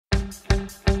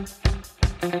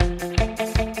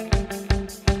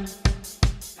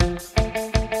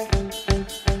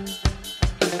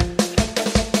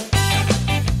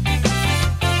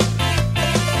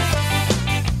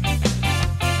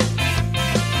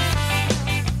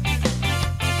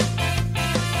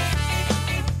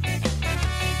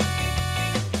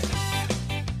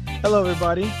Hello,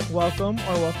 everybody. Welcome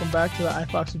back to the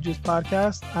iFox with Juice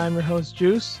podcast. I'm your host,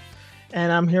 Juice,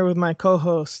 and I'm here with my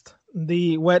co-host,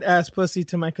 the wet-ass pussy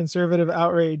to my conservative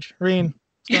outrage, Reen.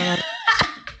 What's going on?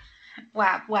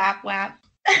 Whap, whap, whap.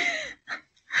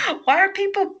 Why are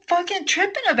people fucking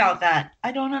tripping about that?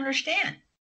 I don't understand.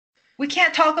 We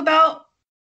can't talk about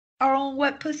our own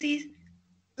wet pussies?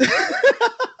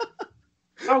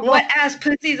 Or wet-ass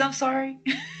pussies, I'm sorry.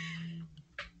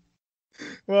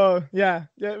 Well, yeah,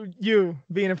 you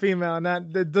being a female,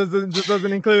 that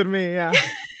doesn't include me, yeah.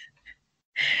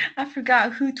 I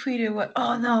forgot who tweeted what.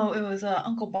 Oh no, it was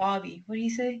Uncle Bobby. What did he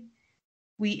say?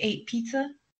 We ate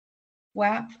pizza.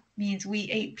 WAP means we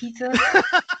ate pizza.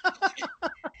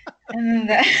 and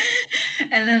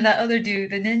then that other dude,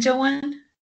 the ninja one.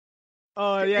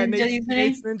 Oh yeah,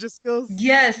 Nate's ninja skills.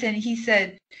 Yes, and he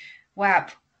said,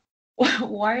 WAP,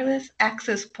 wireless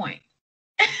access point.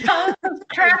 I was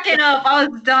cracking up. I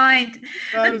was dying.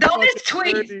 The dumbest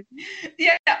tweets. Dirty.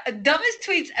 Yeah, dumbest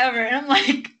tweets ever. And I'm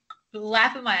like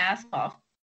laughing my ass off.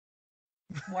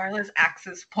 Wireless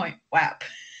access point. WAP.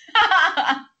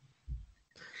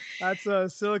 That's a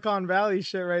Silicon Valley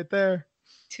shit right there.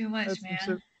 Too much,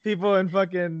 man. People in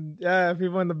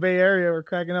the Bay Area were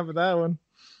cracking up at that one.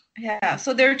 Yeah,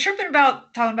 so they're talking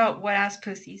about wet ass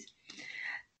pussies.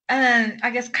 And then I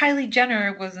guess Kylie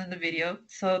Jenner was in the video.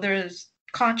 So there's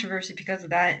controversy because of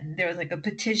that, and there was like a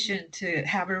petition to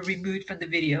have her removed from the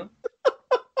video.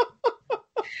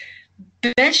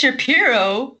 Ben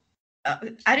Shapiro,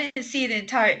 I didn't see the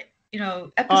entire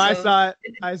episode. Oh, I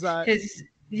saw it.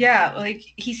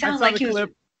 He sounds like he was.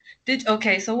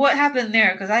 Okay, so what happened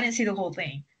there? Because I didn't see the whole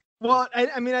thing. Well, I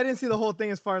didn't see the whole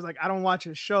thing as far as like I don't watch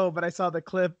his show, but I saw the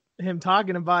clip him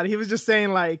talking about it. He was just saying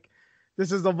like,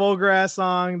 this is a vulgar ass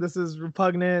song. This is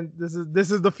repugnant. This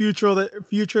is the future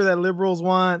that liberals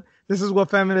want. This is what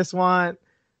feminists want.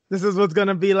 This is what's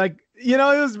gonna be like. It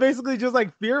was basically just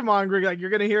like fear mongering. Like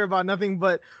you're gonna hear about nothing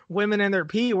but women and their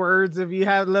P words if you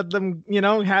let them,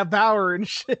 have power and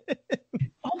shit.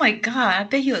 Oh my god! I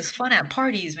bet he was fun at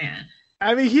parties, man.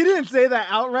 I mean, he didn't say that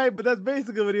outright, but that's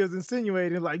basically what he was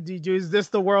insinuating. Like, is this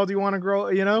the world you want to grow?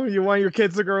 You want your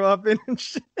kids to grow up in and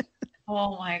shit.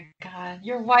 Oh my god,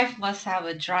 your wife must have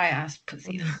a dry ass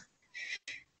pussy.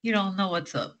 You don't know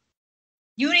what's up.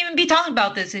 You wouldn't even be talking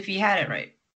about this if you had it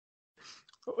right.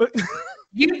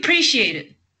 You'd appreciate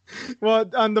it. Well,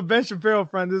 on the Ben Shapiro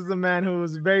front, this is a man who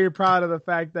was very proud of the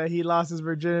fact that he lost his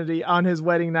virginity on his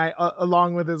wedding night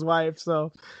along with his wife.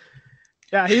 So,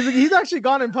 yeah, he's actually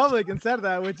gone in public and said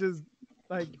that, which is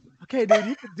like, okay, dude,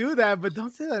 you could do that, but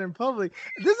don't say that in public.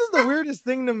 This is the weirdest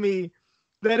thing to me.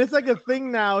 That it's like a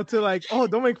thing now to like, oh,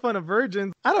 don't make fun of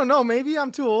virgins. I don't know. Maybe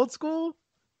I'm too old school.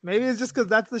 Maybe it's just because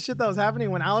that's the shit that was happening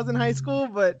when I was in high school.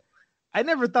 But I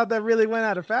never thought that really went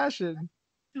out of fashion.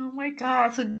 Oh my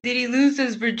god! So did he lose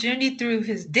his virginity through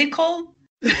his dick hole?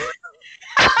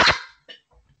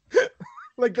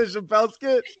 Like the Chappelle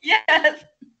skit? Yes.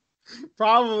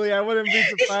 Probably. I wouldn't be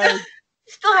surprised.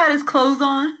 He still had his clothes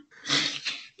on.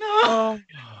 No. Oh.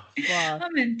 Wow.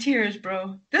 I'm in tears,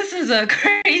 bro. This is a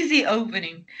crazy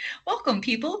opening. Welcome,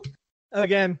 people.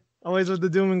 Again, always with the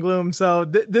doom and gloom. So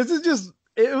this is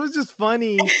it was just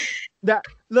funny that,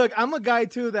 look, I'm a guy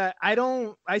too that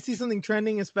I see something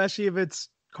trending, especially if it's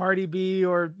Cardi B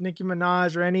or Nicki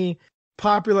Minaj or any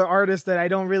popular artist that I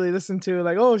don't really listen to.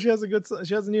 Like, oh, she has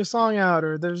a new song out,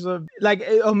 or there's a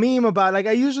meme about, like,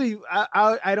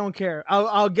 I don't care.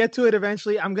 I'll get to it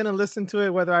eventually. I'm going to listen to it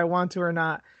whether I want to or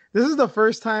not. This is the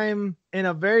first time in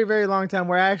a very, very long time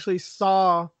where I actually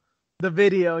saw the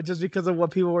video just because of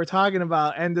what people were talking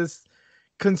about. And this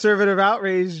conservative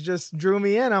outrage just drew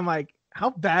me in. I'm like,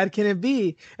 how bad can it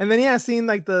be? And then, seeing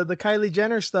like the Kylie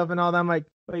Jenner stuff and all that, I'm like,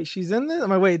 wait, she's in this? I'm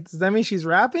like, wait, does that mean she's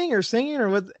rapping or singing or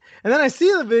what? And then I see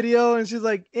the video and she's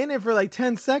like in it for like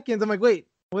 10 seconds. I'm like, wait,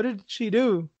 what did she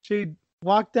do? She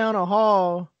walked down a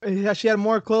hall. She had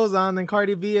more clothes on than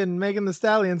Cardi B and Megan Thee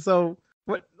Stallion. So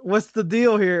what's the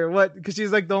deal here? What? Because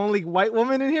she's like the only white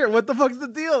woman in here. What the fuck's the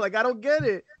deal? Like, I don't get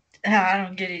it. I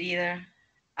don't get it either.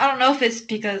 I don't know if it's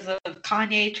because of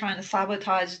Kanye trying to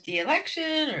sabotage the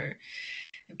election, or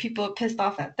people are pissed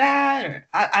off at that, or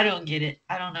I don't get it.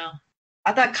 I don't know.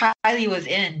 I thought Kylie was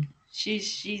in.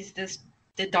 She's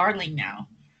the darling now.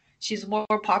 She's more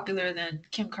popular than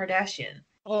Kim Kardashian.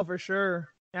 Oh, for sure.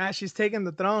 Yeah, she's taking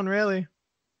the throne, really.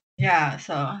 Yeah,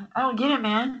 so I don't get it,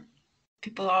 man.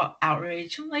 People are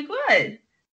outraged. I'm like, what?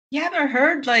 You haven't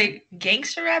heard like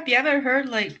gangster rap? You haven't heard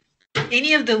like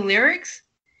any of the lyrics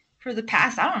for the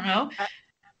past, I don't know,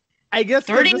 I guess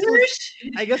because 30 this was,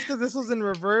 years? I guess because this was in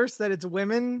reverse, that it's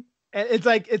women. It's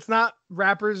like it's not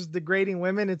rappers degrading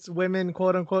women; it's women,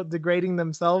 quote unquote, degrading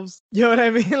themselves. You know what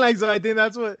I mean? Like, so I think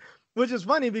that's what, which is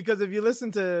funny because if you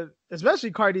listen to,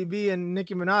 especially Cardi B and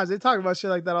Nicki Minaj, they talk about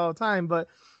shit like that all the time. But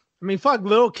I mean, fuck,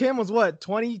 Lil Kim was what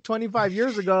 20, 25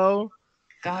 years ago.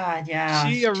 God, yeah.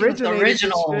 She She was the originated this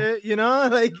original. shit, you know,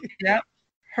 like. Yep.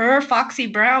 Her, Foxy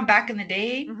Brown back in the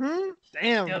day.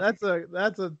 Damn, Yep.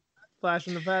 that's a flash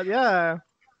in the past. Yeah.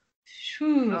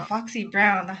 Whew, Foxy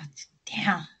Brown.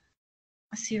 Damn.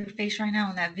 I see her face right now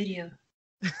in that video.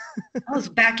 That was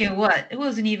back in what? It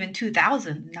wasn't even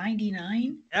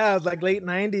 2099. Yeah, it was like late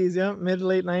 90s, yeah, mid to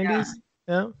late 90s.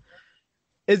 Yeah.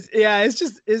 It's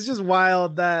just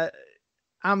wild that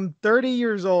I'm 30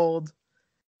 years old.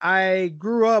 I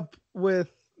grew up with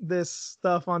this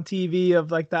stuff on TV of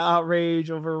like the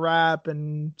outrage over rap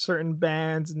and certain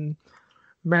bands and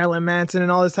Marilyn Manson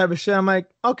and all this type of shit. I'm like,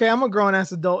 okay, I'm a grown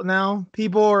ass adult now.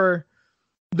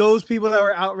 Those people that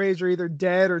were outraged are either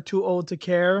dead or too old to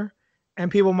care,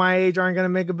 and people my age aren't gonna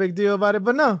make a big deal about it.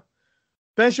 But no,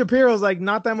 Ben Shapiro's like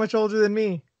not that much older than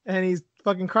me, and he's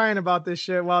fucking crying about this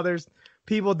shit while there's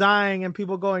people dying and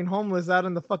people going homeless out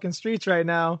in the fucking streets right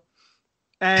now.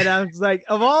 And I was like,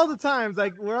 of all the times,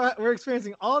 like we're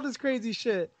experiencing all this crazy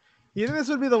shit, you think this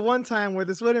would be the one time where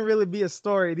this wouldn't really be a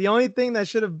story? The only thing that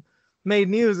should have made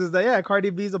news is that, yeah,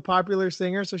 Cardi B's a popular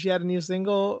singer, so she had a new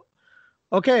single.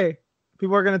 Okay,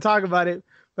 people are gonna talk about it,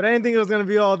 but I didn't think it was gonna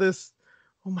be all this.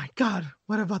 Oh my God,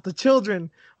 what about the children?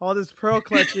 All this pearl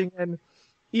clutching and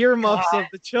earmuffs of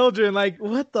the children. Like,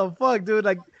 what the fuck, dude?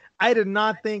 Like, I did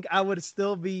not think I would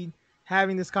still be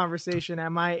having this conversation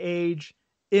at my age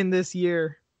in this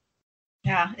year.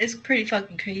 Yeah, it's pretty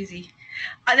fucking crazy.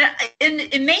 And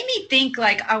it made me think,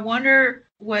 like, I wonder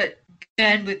what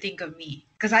Ben would think of me.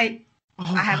 Because I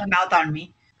have a mouth on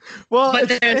me. Well, but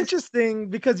it's interesting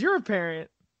because you're a parent.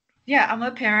 Yeah, I'm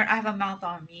a parent. I have a mouth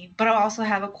on me. But I also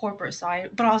have a corporate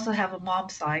side. But I also have a mom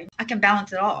side. I can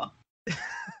balance it all.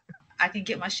 I can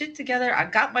get my shit together. I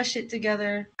got my shit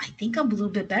together. I think I'm a little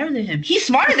bit better than him. He's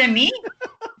smarter than me.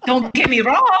 Don't get me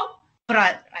wrong. But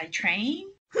I train.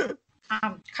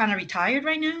 I'm kind of retired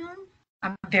right now.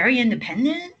 I'm very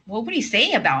independent. What would he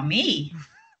say about me?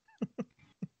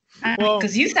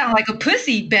 Because you sound like a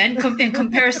pussy, Ben, in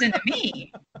comparison to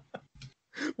me.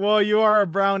 Well, you are a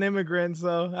brown immigrant,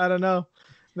 so I don't know.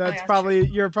 That's probably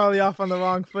true. You're probably off on the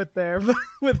wrong foot there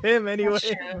with him anyway.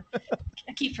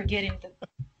 I keep forgetting the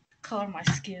color of my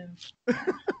skin.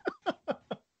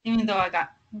 Even though I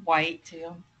got white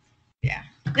too. Yeah.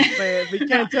 But we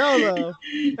can't tell though.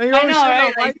 And you're I know,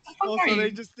 right? White people, so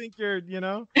they just think you're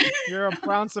a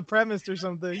brown supremacist or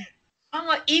something. I'm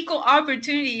an equal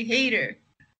opportunity hater.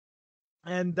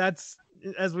 And that's,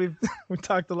 as we've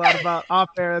talked a lot about off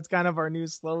air, that's kind of our new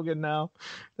slogan now.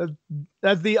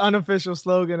 That's the unofficial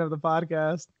slogan of the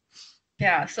podcast.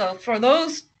 Yeah. So for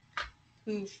those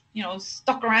who've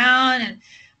stuck around and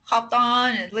hopped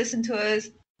on and listened to us,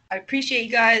 I appreciate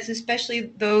you guys,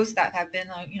 especially those that have been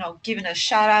giving us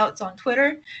shout outs on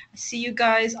Twitter. I see you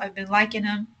guys. I've been liking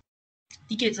them. I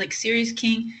think it's like Serious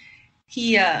King.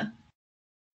 He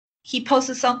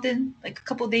posted something like a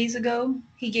couple days ago.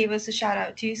 He gave us a shout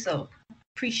out too. So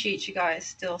appreciate you guys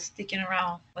still sticking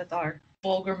around with our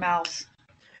vulgar mouths,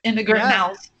 immigrant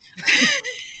mouths.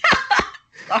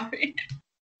 Sorry.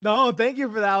 No, thank you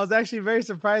for that. I was actually very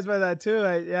surprised by that too.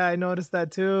 I noticed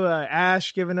that too.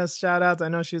 Ash giving us shout outs. I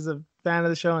know she's a fan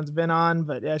of the show and's been on,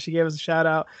 but yeah, she gave us a shout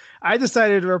out. I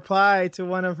decided to reply to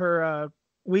one of her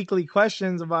weekly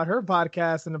questions about her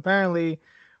podcast, and apparently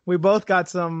we both got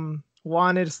some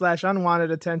wanted/unwanted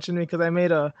attention because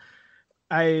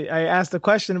I asked a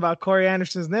question about Corey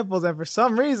Anderson's nipples, and for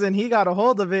some reason he got a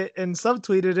hold of it and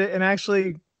subtweeted it and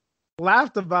actually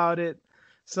laughed about it.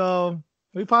 So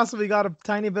we possibly got a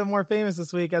tiny bit more famous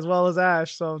this week, as well as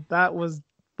Ash. So that was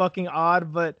fucking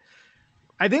odd, but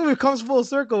I think we've come full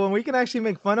circle. When we can actually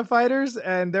make fun of fighters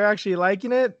and they're actually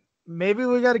liking it, maybe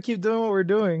we got to keep doing what we're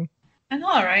doing. I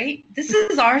know, right? This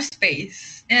is our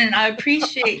space, and I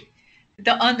appreciate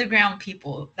the underground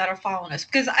people that are following us,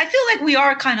 because I feel like we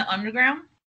are kind of underground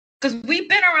because we've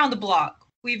been around the block.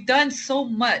 We've done so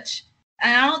much,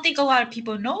 and I don't think a lot of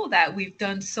people know that we've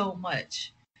done so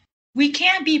much. We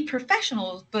can be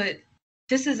professionals, but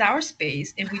this is our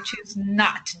space, and we choose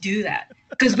not to do that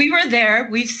because we were there.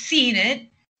 We've seen it.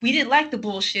 We didn't like the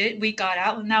bullshit. We got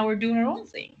out, and now we're doing our own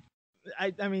thing.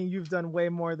 I mean, you've done way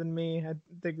more than me. I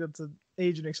think that's an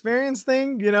age and experience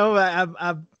thing. You know,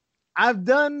 I've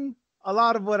done a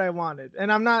lot of what I wanted,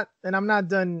 and I'm not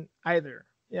done either.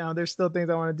 You know, there's still things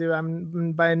I want to do.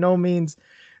 I'm by no means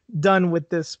done with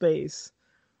this space,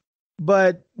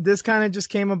 but this kind of just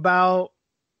came about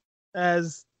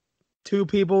as two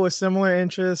people with similar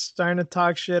interests starting to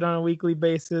talk shit on a weekly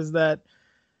basis that,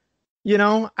 you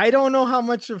know, I don't know how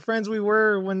much of friends we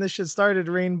were when this shit started,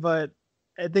 Rain, but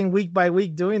I think week by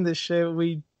week doing this shit,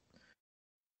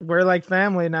 we're like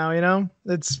family now, you know?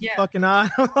 It's fucking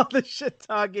odd all this shit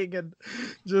talking and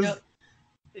just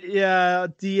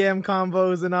DM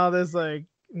combos and all this. Like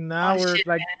now we're shit,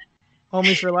 like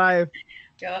homies for life.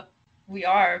 Yep, we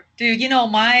are. Dude, you know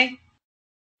my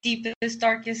deepest,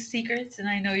 darkest secrets, and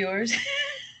I know yours.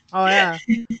 Oh yeah.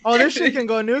 Oh, this shit can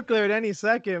go nuclear at any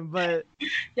second, but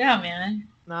yeah, man.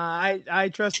 Nah, I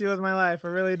trust you with my life. I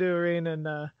really do, Reen.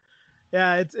 And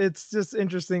yeah, it's just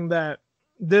interesting that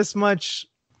this much,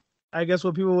 I guess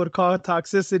what people would call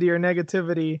toxicity or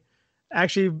negativity,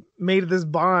 actually made this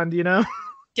bond, you know?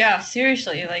 Yeah,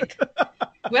 seriously. Like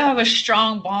we have a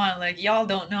strong bond. Like y'all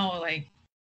don't know, like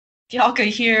y'all could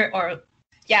hear or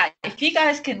yeah, if you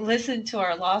guys can listen to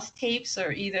our lost tapes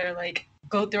or either like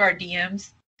go through our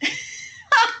DMs.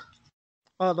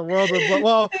 Oh, the world will blow.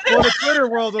 Well, the Twitter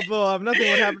world will blow up. Nothing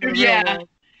would happen to the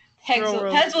real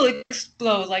world. Heads will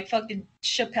explode like fucking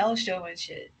Chappelle show and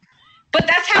shit. But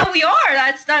that's how we are.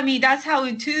 That's how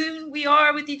in tune we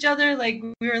are with each other. Like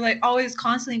we're like always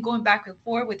constantly going back and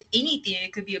forth with anything.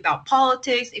 It could be about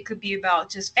politics. It could be about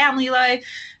just family life.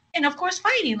 And of course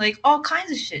fighting, like all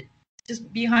kinds of shit.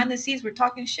 Just behind the scenes, we're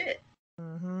talking shit.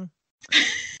 Mm-hmm.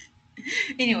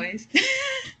 Anyways.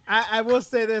 I will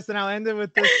say this, and I'll end it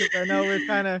with this because I know we're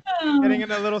kind of getting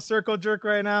in a little circle jerk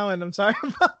right now, and I'm sorry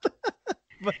about that.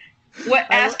 But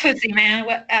what ass pussy, man?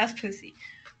 What ass pussy?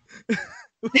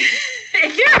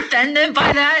 If you're offended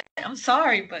by that, I'm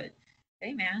sorry, but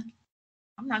hey, man,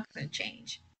 I'm not going to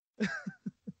change.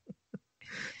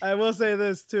 I will say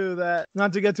this too, that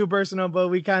not to get too personal, but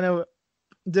we kind of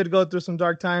did go through some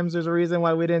dark times. There's a reason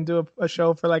why we didn't do a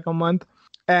show for like a month,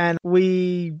 and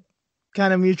we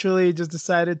kind of mutually just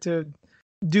decided to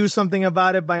do something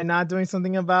about it by not doing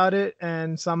something about it,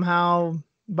 and somehow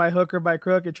by hook or by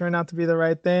crook it turned out to be the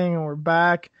right thing, and we're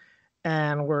back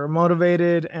and we're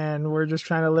motivated and we're just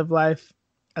trying to live life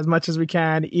as much as we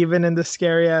can, even in this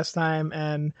scary ass time.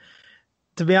 And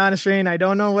to be honest, Shane, I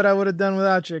don't know what I would have done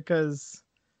without you, because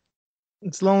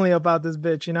it's lonely about this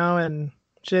bitch, you know, and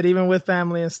shit, even with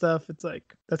family and stuff, it's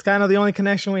like that's kind of the only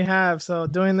connection we have. So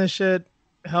doing this shit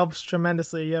helps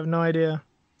tremendously. You have no idea.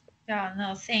 Yeah,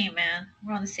 no, same, man.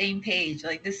 We're on the same page.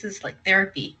 Like this is like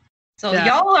therapy. So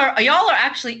y'all are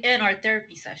actually in our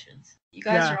therapy sessions. You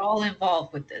guys are all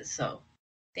involved with this. So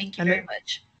thank you very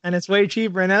much. And it's way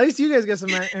cheaper, and at least you guys get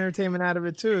some entertainment out of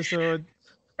it too. So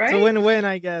it's a win-win,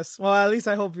 I guess. Well, at least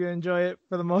I hope you enjoy it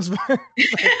for the most part.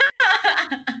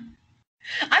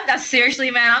 I'm not seriously,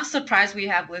 man. I'm surprised we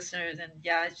have listeners, and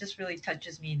yeah, it just really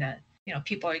touches me that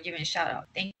people are giving a shout out.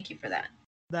 Thank you for that.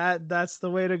 That's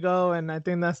the way to go, and I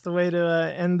think that's the way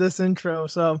to end this intro.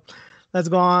 So let's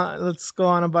go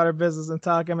on about our business and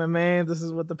talk MMA. This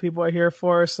is what the people are here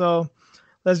for. So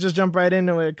let's just jump right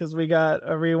into it, because we got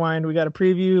a rewind, we got a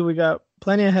preview, we got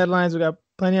plenty of headlines, we got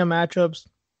plenty of matchups.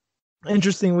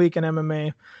 Interesting week in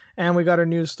MMA, and we got our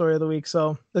news story of the week.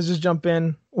 So let's just jump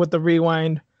in with the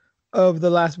rewind of the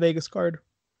Las Vegas card.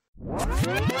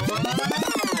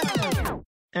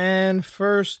 And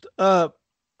first up,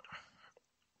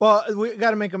 well, we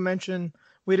got to make a mention.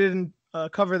 We didn't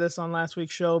cover this on last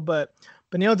week's show, but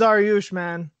Beneil Dariush,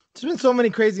 man, there's been so many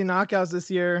crazy knockouts this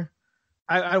year.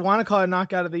 I want to call it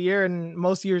knockout of the year, and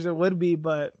most years it would be,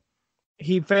 but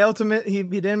he failed to he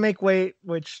didn't make weight,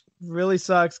 which really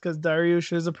sucks because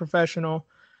Dariush is a professional.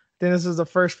 I think this is the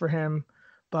first for him.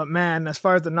 But man, as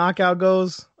far as the knockout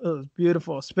goes, it was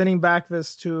beautiful. Spinning back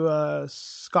fist to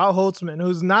Scott Holtzman,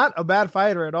 who's not a bad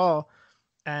fighter at all.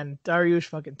 And Dariush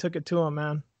fucking took it to him,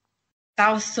 man.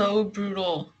 That was so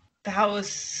brutal. That was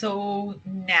so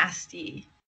nasty.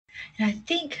 And I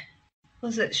think,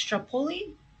 was it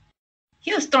Strapoli?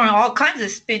 He was throwing all kinds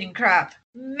of spinning crap.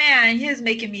 Man, he was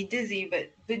making me dizzy. But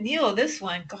Beneil, this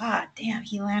one, god damn,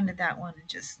 he landed that one and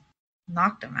just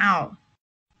knocked him out.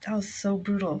 That was so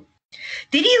brutal.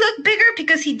 Did he look bigger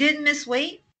because he didn't miss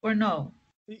weight or no?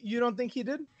 You don't think he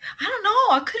did? I don't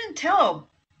know. I couldn't tell.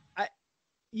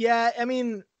 I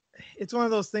mean, it's one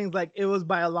of those things, like, it was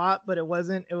by a lot, but it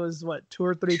wasn't. It was, what, 2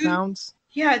 or 3 pounds?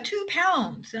 Yeah, 2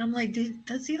 pounds. And I'm like,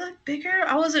 does he look bigger?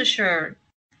 I wasn't sure.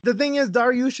 The thing is,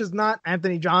 Dariush is not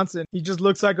Anthony Johnson. He just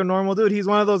looks like a normal dude. He's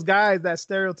one of those guys that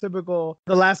stereotypical,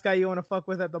 the last guy you want to fuck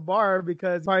with at the bar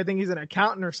because you probably think he's an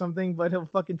accountant or something, but he'll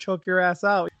fucking choke your ass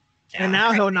out. Yeah, and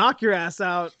now he'll knock your ass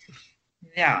out.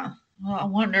 Yeah. Well, I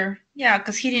wonder. Yeah,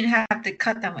 because he didn't have to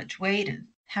cut that much weight and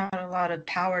had a lot of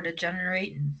power to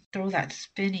generate and throw that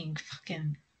spinning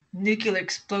fucking nuclear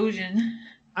explosion.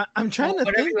 I'm trying to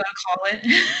whatever think. You want to call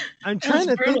it. I'm trying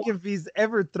to think if he's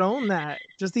ever thrown that,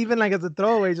 just even like as a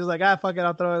throwaway, just like fuck it,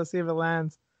 I'll throw it to see if it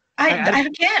lands. I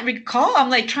can't recall. I'm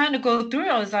like trying to go through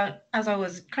it as I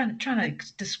was trying to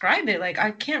describe it. Like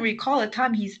I can't recall a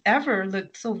time he's ever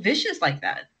looked so vicious like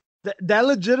that. That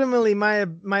legitimately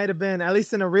might have been, at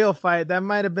least in a real fight, that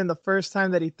might have been the first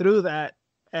time that he threw that.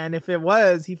 And if it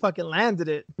was, he fucking landed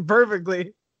it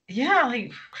perfectly. Yeah,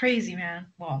 like crazy, man.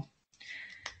 Well,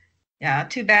 yeah,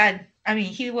 too bad. I mean,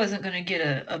 he wasn't going to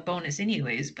get a bonus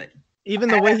anyways, but... Even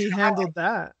the way he handled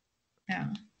that.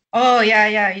 Yeah. Oh,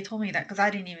 yeah, he told me that because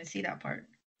I didn't even see that part.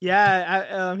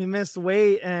 Yeah, he missed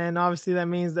weight, and obviously that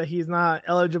means that he's not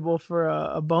eligible for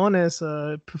a bonus,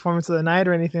 a performance of the night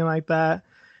or anything like that.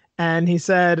 And he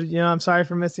said, I'm sorry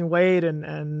for missing weight,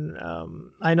 and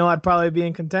I know I'd probably be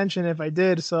in contention if I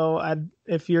did, so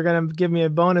if you're going to give me a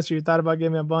bonus or you thought about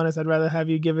giving me a bonus, I'd rather have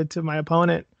you give it to my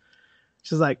opponent.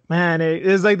 She's like, man, it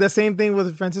was like the same thing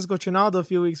with Francisco Trinaldo a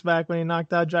few weeks back when he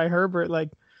knocked out Jai Herbert.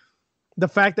 Like, the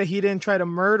fact that he didn't try to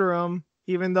murder him,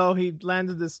 even though he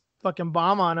landed this fucking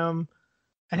bomb on him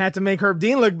and had to make Herb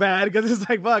Dean look bad, because it's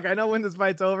like, fuck, I know when this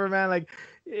fight's over, man. Like,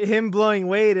 him blowing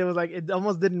weight, it was like, it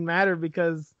almost didn't matter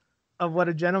because of what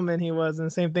a gentleman he was. And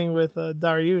the same thing with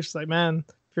Dariush. Like, man,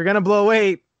 if you're going to blow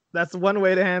weight, that's one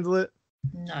way to handle it.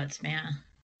 Nuts, man.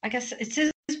 I guess it's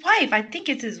his wife. I think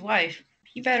it's his wife.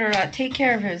 He better take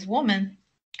care of his woman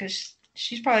because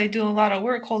she's probably doing a lot of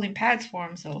work holding pads for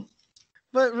him. So,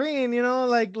 but Reen,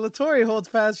 like Lattori holds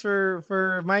pads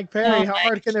for Mike Perry. How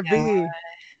hard can it be?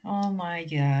 Oh my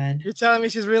God! You're telling me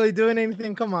she's really doing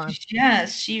anything? Come on.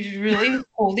 Yes, she's really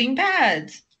holding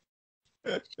pads.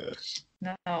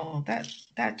 No,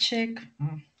 that chick.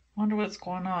 Wonder what's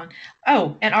going on.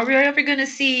 Oh, and are we ever going to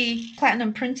see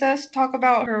Platinum Princess talk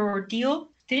about her ordeal?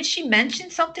 Didn't she mention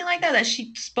something like that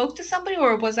she spoke to somebody,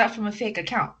 or was that from a fake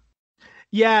account?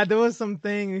 Yeah, there was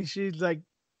something. She's like,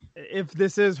 if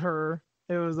this is her,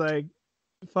 it was like,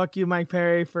 fuck you, Mike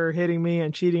Perry, for hitting me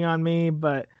and cheating on me,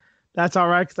 but that's all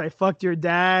right because I fucked your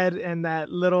dad and that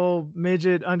little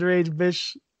midget underage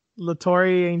bitch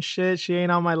Lattori ain't shit. She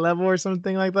ain't on my level or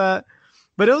something like that.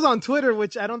 But it was on Twitter,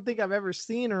 which I don't think I've ever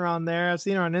seen her on there. I've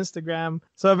seen her on Instagram.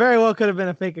 So it very well could have been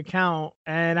a fake account.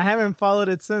 And I haven't followed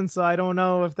it since, so I don't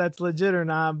know if that's legit or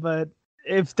not. But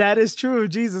if that is true,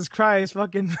 Jesus Christ,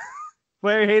 fucking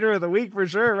player hater of the week for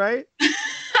sure, right?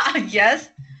 Yes.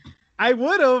 I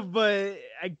would have, but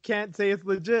I can't say it's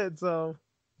legit. So,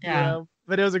 yeah.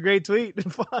 But it was a great tweet.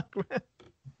 Fuck, man.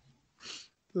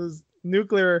 It was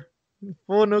nuclear,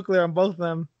 full nuclear on both of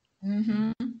them.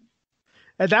 Mm-hmm.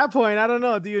 At that point, I don't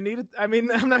know. Do you need it? I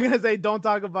mean, I'm not going to say don't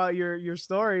talk about your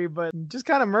story, but just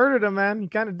kind of murdered him, man. He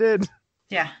kind of did.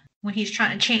 Yeah. When he's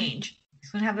trying to change. He's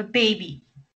going to have a baby.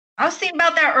 I was thinking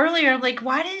about that earlier. I'm like,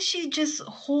 why didn't she just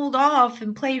hold off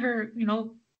and play her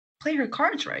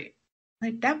cards right?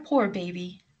 Like, that poor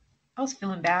baby. I was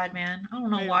feeling bad, man. I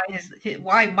don't know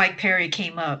why Mike Perry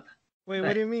came up. Wait,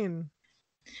 what do you mean?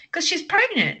 Because she's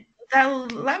pregnant.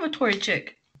 That laboratory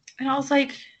chick. And I was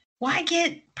like, why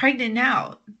get pregnant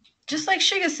now? Just like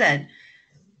Sugar said,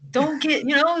 don't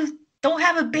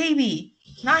have a baby.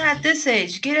 Not at this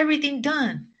age. Get everything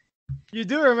done. You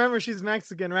do remember she's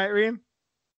Mexican, right, Reem?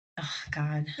 Oh,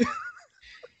 God.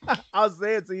 I'll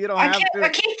say it so you don't have to. I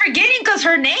keep forgetting because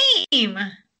her name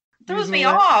throws me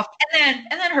off. And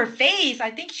then her face, I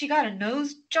think she got a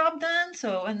nose job done.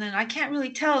 So, and then I can't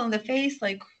really tell in the face,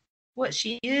 like, what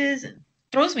she is. And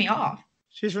throws me off.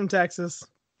 She's from Texas.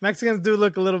 Mexicans do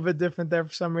look a little bit different there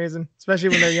for some reason, especially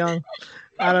when they're young.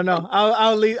 I don't know.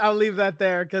 I'll leave that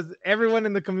there because everyone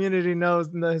in the community knows,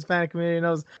 in the Hispanic community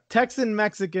knows, Texan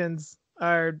Mexicans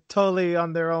are totally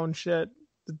on their own shit.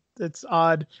 It's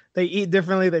odd. They eat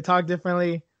differently. They talk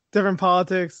differently. Different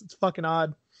politics. It's fucking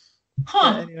odd.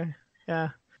 Huh. But anyway, yeah.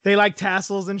 They like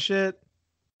tassels and shit.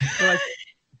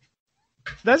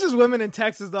 That's just women in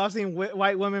Texas, though. I've seen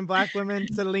white women, black women,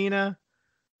 Selena.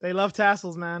 They love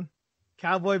tassels, man.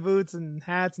 Cowboy boots and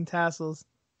hats and tassels.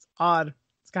 It's odd.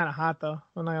 It's kind of hot, though.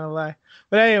 I'm not going to lie.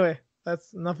 But anyway,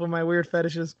 that's enough of my weird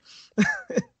fetishes.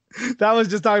 That was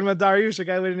just talking about Dariush, a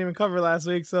guy we didn't even cover last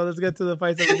week. So let's get to the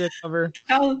fights that we did cover.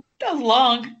 That was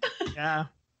long. Yeah.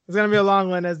 It's going to be a long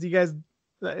one, as you guys,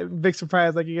 big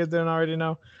surprise, like you guys didn't already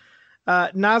know.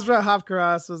 Nasrat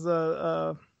Haqparast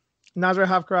was Nasrat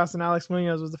Haqparast and Alex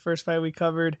Munoz was the first fight we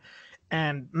covered.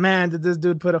 And man, did this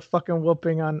dude put a fucking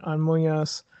whooping on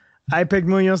Munoz. I picked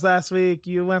Munoz last week.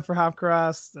 You went for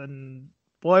Haqparast, and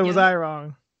boy, was I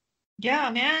wrong. Yeah,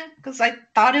 man, because I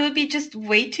thought it would be just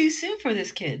way too soon for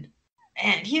this kid.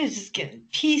 And he was just getting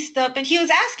pieced up, and he was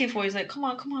asking for it. He's like, come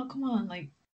on. Like,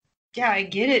 yeah, I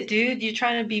get it, dude. You're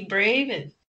trying to be brave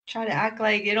and try to act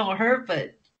like it don't hurt,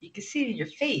 but you can see it in your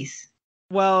face.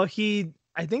 Well,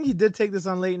 I think he did take this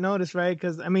on late notice, right?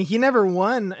 Because, I mean, he never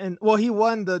won. And well, he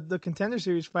won the Contender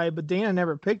Series fight, but Dana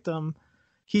never picked him.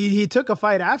 He took a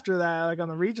fight after that, like on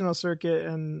the regional circuit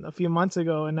and a few months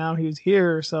ago, and now he's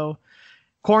here. So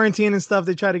quarantine and stuff,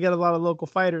 they try to get a lot of local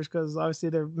fighters because obviously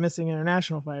they're missing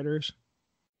international fighters.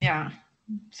 Yeah.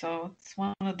 So it's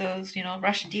one of those,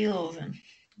 rush deals, and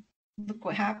look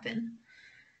what happened.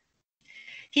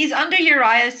 He's under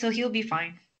Uriah, so he'll be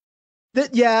fine.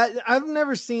 Yeah, I've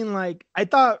never seen I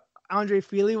thought Andre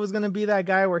Fili was going to be that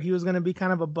guy where he was going to be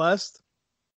kind of a bust.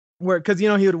 Because, he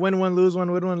would win one, lose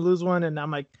one, win one, lose one. And I'm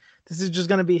like, this is just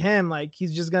going to be him. Like,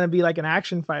 he's just going to be like an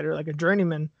action fighter, like a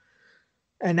journeyman.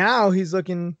 And now he's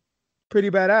looking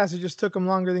pretty badass. It just took him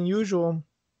longer than usual.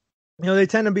 They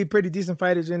tend to be pretty decent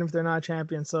fighters, even if they're not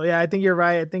champions. So, yeah, I think you're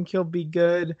right. I think he'll be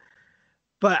good.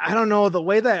 But I don't know. The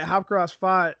way that Haqparast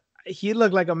fought, he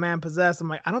looked like a man possessed. I'm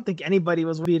like, I don't think anybody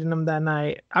was beating him that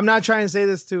night. I'm not trying to say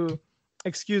this to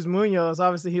excuse Munoz.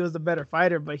 Obviously, he was the better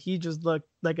fighter, but he just looked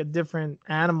like a different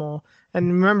animal.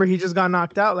 And remember, he just got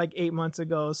knocked out like 8 months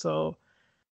ago. So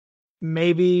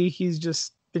maybe he's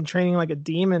just been training like a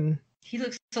demon. He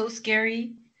looks so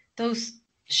scary. Those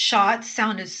shots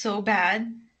sounded so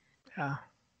bad. Yeah.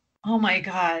 Oh my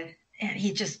God. And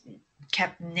he just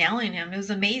kept nailing him. It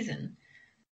was amazing.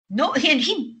 No, and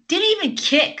he didn't even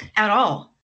kick at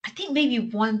all. I think maybe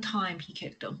one time he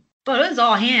kicked him. But it was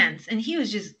all hands, and he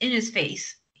was just in his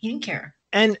face. He didn't care.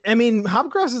 And, I mean,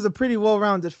 Haqparast is a pretty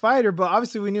well-rounded fighter, but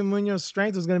obviously we knew Munoz's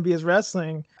strength was going to be his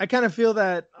wrestling. I kind of feel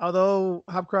that although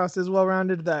Haqparast is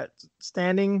well-rounded, that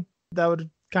standing, that would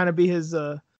kind of be his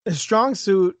strong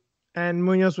suit, and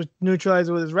Munoz would neutralize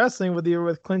it with his wrestling,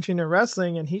 with clinching and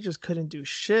wrestling, and he just couldn't do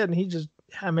shit, and he just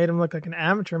made him look like an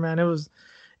amateur, man. It was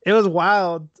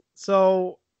wild.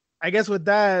 So I guess with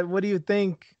that, what do you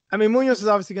think? I mean, Munoz is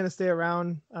obviously going to stay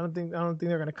around. I don't think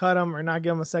they're going to cut him or not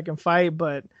give him a second fight,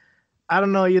 but I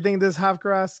don't know. You think this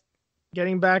Haqparast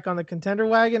getting back on the contender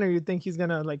wagon, or you think he's going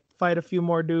to fight a few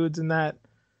more dudes in that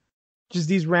just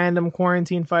these random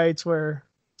quarantine fights where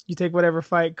you take whatever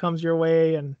fight comes your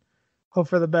way and hope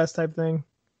for the best type thing?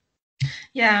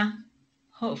 Yeah.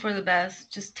 Hope for the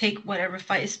best. Just take whatever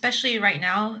fight, especially right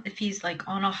now. If he's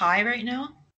on a high right now,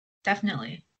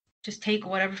 definitely just take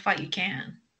whatever fight you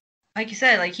can. Like you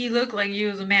said, he looked like he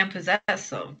was a man possessed,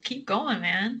 so keep going,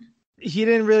 man. He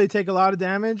didn't really take a lot of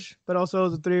damage, but also it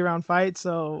was a 3-round fight,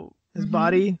 so his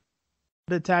body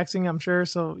a bit taxing, I'm sure.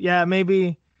 So yeah,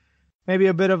 maybe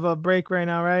a bit of a break right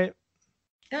now, right?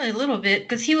 Yeah, a little bit,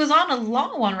 because he was on a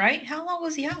long one, right? How long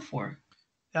was he out for?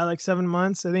 Yeah, like 7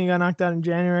 months. I think he got knocked out in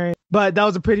January. But that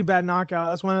was a pretty bad knockout.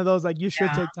 That's one of those you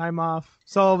should take time off.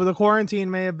 So the quarantine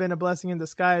may have been a blessing in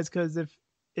disguise, because if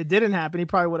it didn't happen, he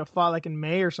probably would have fought in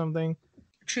May or something.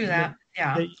 True that.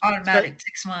 Yeah. Automatic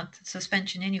 6-month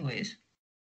suspension anyways.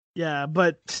 Yeah,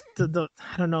 but the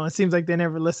I don't know. It seems like they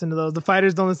never listen to those. The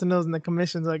fighters don't listen to those, and the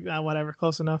commission's whatever,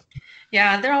 close enough.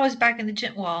 Yeah, they're always back in the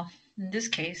gym. Well, in this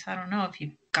case, I don't know if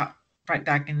he got right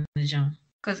back in the gym,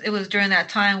 because it was during that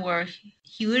time where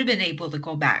he would have been able to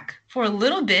go back for a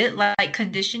little bit, like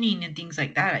conditioning and things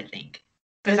like that, I think.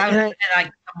 Because that would have been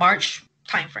a March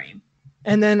time frame.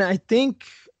 And then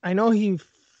I know he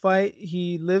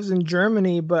lives in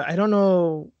Germany, but I don't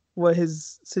know what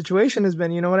his situation has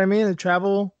been. You know what I mean? The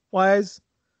travel wise,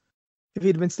 if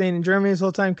he'd been staying in Germany this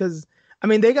whole time, because I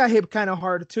mean they got hit kind of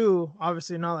hard too.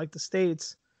 Obviously not like the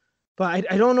States,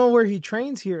 but I don't know where he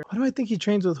trains here. Why do I think he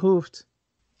trains with Hooft?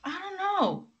 I don't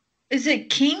know. Is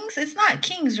it Kings? It's not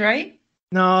Kings, right?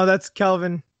 No, that's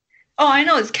Kelvin. Oh, I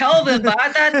know it's Kelvin, but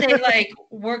I thought they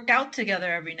worked out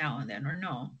together every now and then, or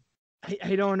no?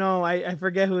 I don't know. I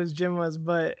forget who his gym was,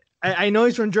 but I know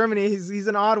he's from Germany. He's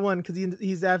an odd one because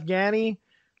he's Afghani,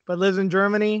 but lives in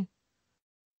Germany,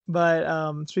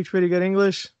 but speaks pretty good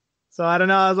English. So I don't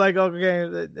know. I was like,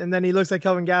 okay, and then he looks like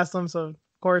Kelvin Gastelum, so of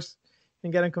course you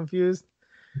can get him confused.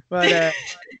 But I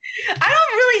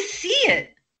don't really see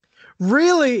it.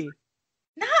 Really?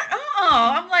 Not.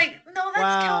 I'm like, no,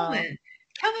 that's Kelvin.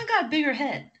 Kelvin got a bigger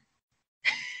head.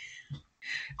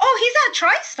 Oh, he's at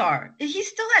TriStar. Is he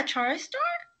still at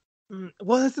TriStar?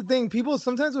 Well, that's the thing. People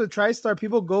sometimes with TriStar,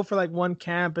 people go for one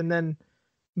camp and then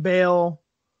bail,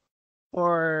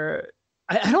 or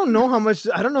I don't know how much.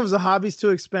 I don't know if the hobby's too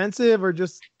expensive or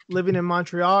just living in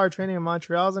Montreal or training in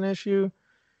Montreal is an issue.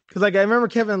 Because like I remember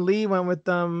Kevin Lee went with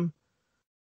them,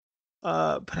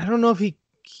 but I don't know if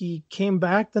he came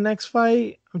back the next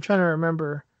fight. I'm trying to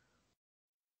remember.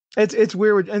 It's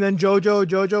weird. And then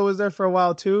JoJo was there for a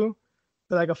while too,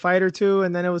 for like a fight or two,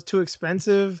 and then it was too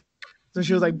expensive, so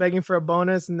she was like begging for a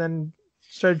bonus, and then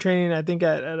started training I think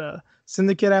at a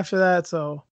syndicate after that.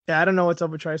 So yeah, I don't know what's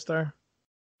up with TriStar.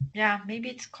 Yeah, maybe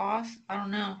it's cost. I don't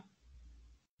know.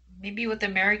 Maybe with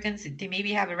Americans, they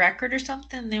maybe have a record or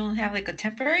something. They don't have like a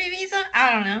temporary visa.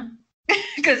 I don't know.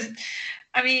 Because,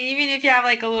 I mean, even if you have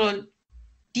like a little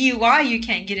DUI, you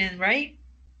can't get in, right?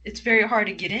 It's very hard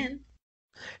to get in.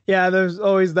 Yeah, there's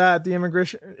always the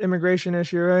immigration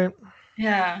issue, right?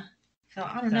 Yeah. So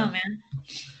I don't know, man.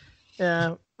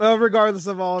 Yeah. Well, regardless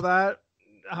of all that,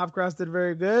 Hopcross did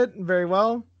very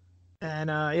well. And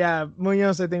yeah,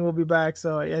 Munoz, I think, will be back.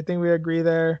 So I think we agree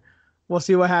there. We'll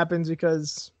see what happens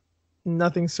because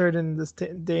nothing's certain in this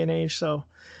day and age. So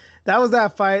that was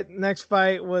that fight. Next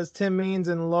fight was Tim Means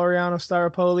and Laureano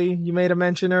Staropoli. You made a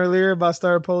mention earlier about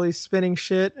Staropoli spinning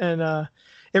shit, and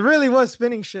it really was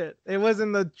spinning shit. It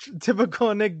wasn't the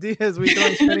typical Nick Diaz we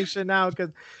throwing spinning shit now, because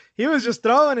he was just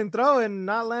throwing and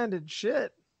not landed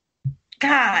shit.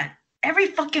 God, every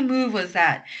fucking move was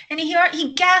that. And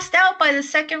he gassed out by the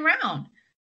second round.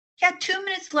 He had 2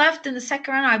 minutes left in the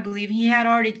second round, I believe. He had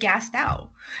already gassed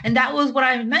out. And that was what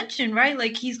I mentioned, right?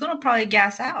 Like, he's going to probably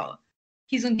gas out.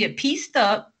 He's going to get pieced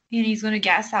up, and he's going to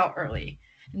gas out early.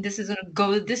 And this is going to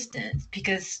go the distance,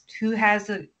 because who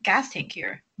has a gas tank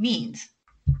here? Means.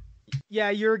 Yeah,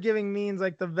 you're giving Means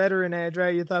like the veteran edge,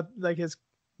 right? You thought like his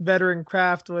veteran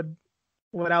craft would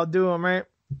outdo him, right?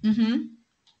 Mm-hmm.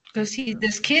 Because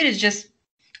this kid is just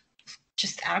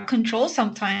out of control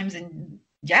sometimes. And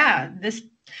yeah, this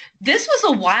was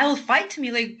a wild fight to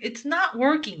me. Like, it's not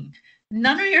working.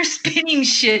 None of your spinning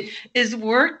shit is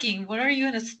working. When are you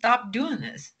going to stop doing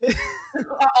this?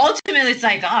 Ultimately, it's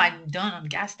like, oh, I'm done. I'm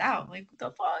gassed out. Like, what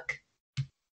the fuck?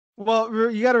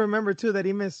 Well, you got to remember, too, that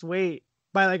he missed weight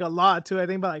by like a lot, too. I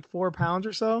think by like 4 pounds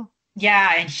or so.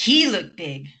 Yeah, and he looked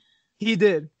big. He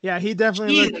did. Yeah, he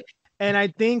definitely looked. And I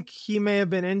think he may have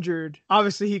been injured.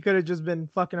 Obviously, he could have just been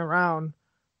fucking around.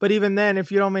 But even then,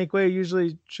 if you don't make weight, it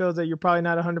usually shows that you're probably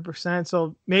not 100%.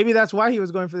 So maybe that's why he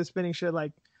was going for the spinning shit.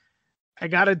 Like, I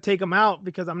got to take him out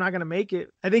because I'm not going to make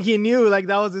it. I think he knew, like,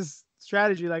 that was his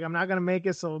strategy. Like, I'm not going to make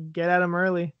it, so get at him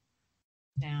early.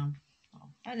 Yeah. Well,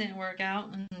 that didn't work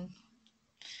out. And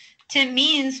Tim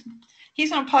Means, he's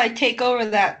going to probably take over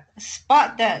that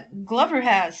spot that Glover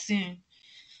has soon.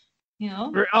 You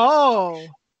know? Oh.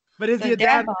 But is he a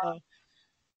dad?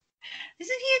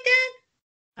 Isn't he a dad?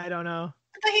 I don't know.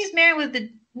 I thought he's married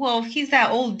with he's that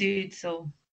old dude,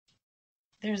 so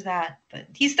there's that. But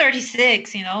he's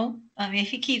 36, you know? I mean, if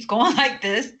he keeps going like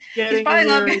this, he's probably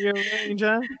not your range,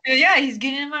 huh? Yeah, he's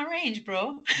getting in my range,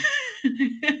 bro.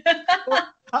 Well,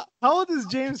 how old is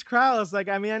James Krause? Like,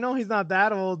 I mean, I know he's not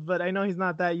that old, but I know he's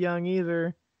not that young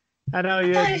either. I know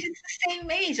I thought he's the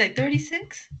same age, like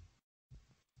 36.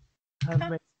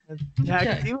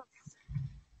 Yeah,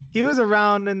 he was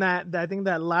around in that I think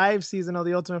that live season of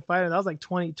The Ultimate Fighter. That was like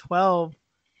 2012.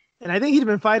 And I think he'd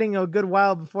been fighting a good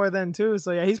while before then too.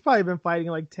 So yeah, he's probably been fighting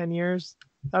like 10 years.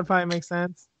 That'd probably make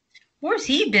sense. Where's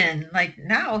he been? Like,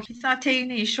 now he's not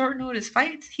taking any short notice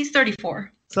fights. He's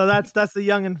 34. So that's the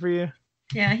youngin' for you.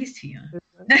 Yeah, he's too young.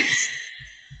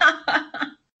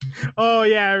 Oh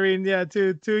yeah, Irene. Yeah,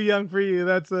 too young for you.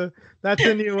 That's a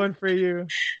new one for you.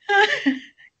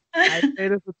 I say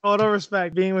this with total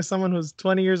respect, being with someone who's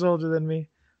 20 years older than me.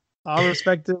 All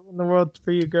respect in the world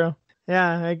for you, girl.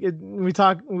 Yeah, we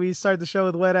start the show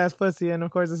with wet ass pussy, and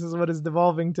of course this is what it's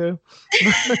devolving to.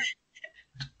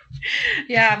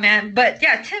 Yeah, man. But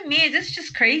yeah, to me, this is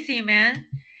just crazy, man.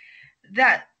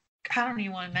 That, I don't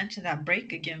even want to mention that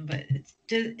break again, but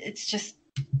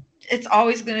it's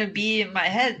always going to be in my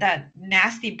head, that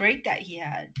nasty break that he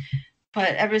had.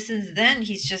 But ever since then,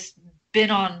 he's just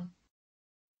been on,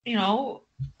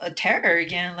 a terror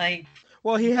again. Like,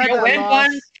 well, he had that win loss.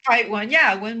 one, fight one.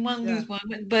 Yeah, win one, lose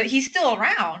one. But he's still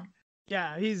around.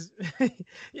 Yeah,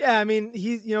 yeah, I mean,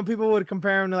 people would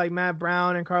compare him to like Matt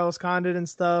Brown and Carlos Condit and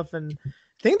stuff. And I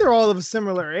think they're all of a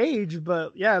similar age,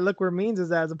 but yeah, look where Means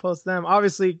is at as opposed to them.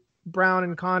 Obviously, Brown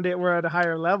and Condit were at a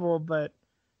higher level, but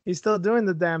he's still doing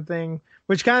the damn thing,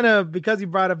 which kind of, because he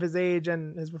brought up his age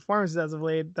and his performances as of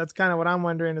late, that's kind of what I'm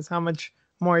wondering is how much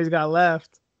more he's got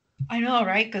left. I know,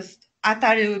 right? Because I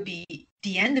thought it would be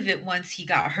the end of it once he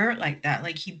got hurt like that.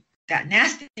 Like, that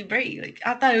nasty break. Like,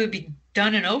 I thought it would be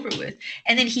done and over with.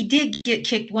 And then he did get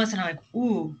kicked once, and I'm like,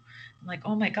 ooh, I'm like,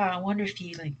 oh my God, I wonder if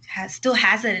he like still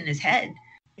has it in his head.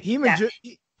 He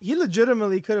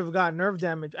legitimately could have got nerve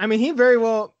damage. I mean, he very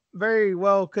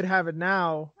well could have it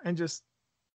now and just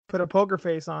put a poker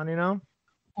face on, you know?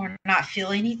 Or not feel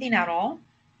anything at all.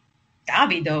 That'd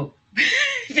be dope.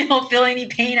 If you don't feel any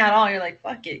pain at all, you're like,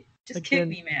 fuck it. Just like kick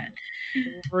me, man.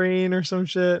 Wolverine or some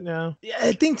shit. Yeah.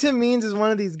 I think Tim Means is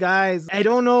one of these guys. I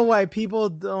don't know why people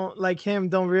don't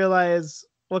realize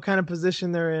what kind of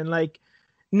position they're in. Like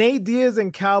Nate Diaz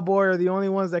and Cowboy are the only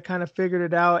ones that kind of figured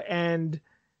it out. And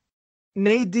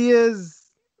Nate Diaz,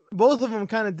 both of them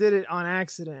kind of did it on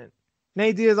accident.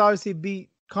 Nate Diaz obviously beat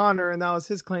Conor, and that was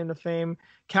his claim to fame.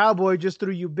 Cowboy, just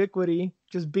through ubiquity,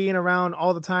 just being around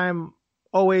all the time,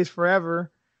 always,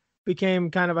 forever,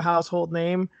 became kind of a household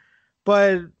name.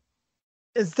 But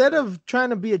instead of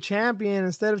trying to be a champion,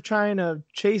 instead of trying to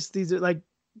chase these, like,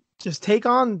 just take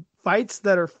on fights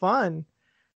that are fun.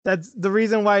 That's the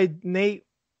reason why Nate,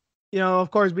 you know,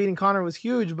 of course, beating Conor was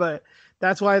huge, but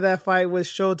that's why that fight with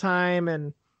Showtime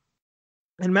and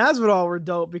Masvidal were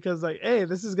dope, because like, hey,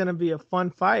 this is gonna be a fun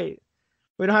fight.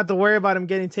 We don't have to worry about him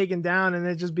getting taken down and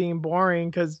it just being boring,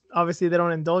 because obviously they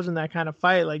don't indulge in that kind of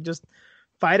fight. Like, just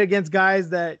fight against guys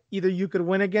that either you could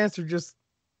win against or just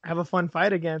have a fun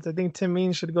fight against. I think Tim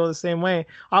Means should go the same way.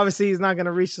 Obviously, he's not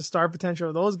gonna reach the star potential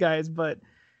of those guys, but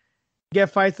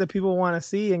get fights that people want to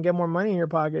see and get more money in your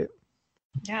pocket.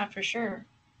 Yeah, for sure.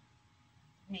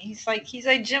 I mean, he's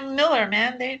like Jim Miller,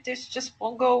 man. They just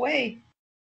won't go away.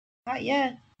 Not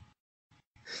yet.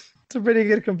 It's a pretty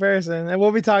good comparison. And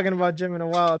we'll be talking about Jim in a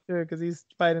while, too, because he's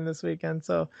fighting this weekend.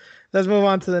 So let's move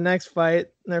on to the next fight.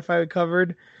 Their fight we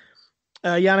covered.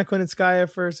 Yana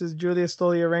Kunitskaya versus Julia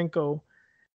Stoliarenko.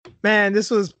 Man,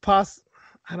 this was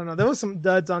I don't know. There was some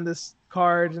duds on this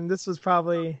card, and this was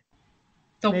probably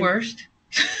the worst.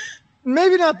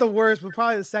 Maybe not the worst, but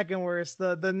probably the second worst.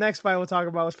 The next fight we'll talk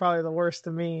about was probably the worst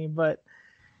to me. But,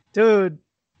 dude,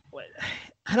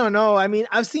 I don't know. I mean,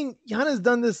 I've seen Yana's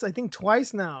done this, I think,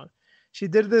 twice now. She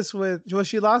did this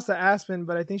she lost to Aspen,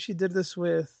 but I think she did this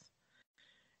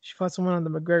she fought someone on the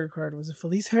McGregor card. Was it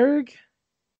Felice Herrig?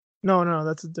 No,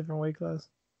 that's a different weight class.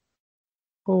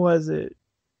 Who was it?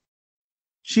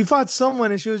 She fought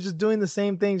someone and she was just doing the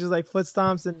same thing, just like foot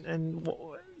stomps and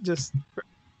just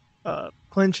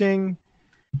clinching.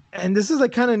 And this is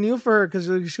like kind of new for her,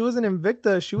 because she was an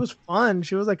Invicta. She was fun.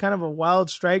 She was like kind of a wild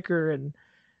striker and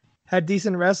had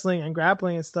decent wrestling and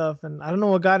grappling and stuff. And I don't know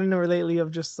what got into her lately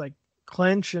of just like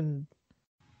clinch and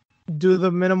do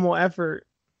the minimal effort.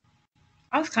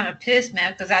 I was kind of pissed,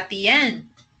 man, because at the end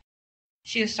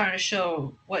she was starting to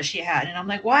show what she had, and I'm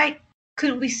like, why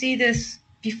couldn't we see this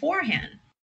beforehand?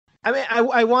 I mean,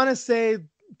 I want to say,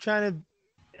 trying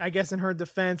to, I guess in her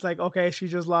defense, like, okay, she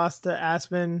just lost to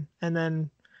Aspen, and then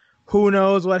who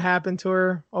knows what happened to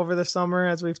her over the summer,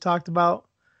 as we've talked about.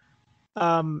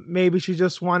 Maybe she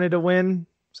just wanted to win,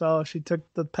 so she took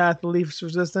the path of least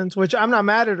resistance, which I'm not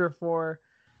mad at her for,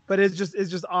 but it's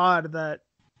just odd that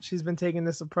she's been taking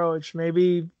this approach.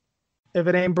 Maybe if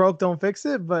it ain't broke, don't fix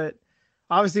it. But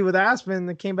obviously with Aspen,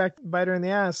 it came back to bite her in the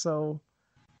ass. So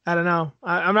I don't know.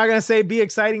 I'm not gonna say be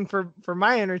exciting for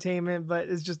my entertainment, but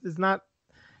it's not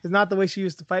the way she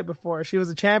used to fight before. She was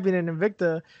a champion in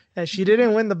Invicta, and she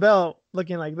didn't win the belt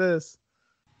looking like this.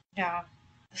 Yeah,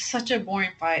 such a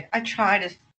boring fight. I try to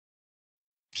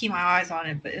keep my eyes on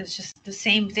it, but it's just the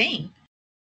same thing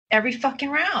every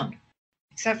fucking round,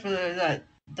 except for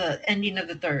the ending of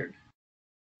the third.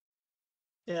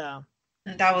 Yeah,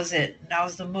 and that was it. That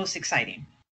was the most exciting.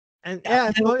 And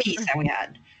that piece that we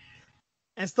had.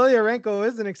 And Stoliarenko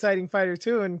is an exciting fighter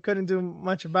too, and couldn't do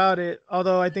much about it.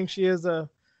 Although I think she is a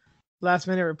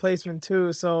last-minute replacement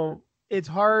too, so it's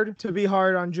hard to be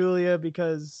hard on Julia,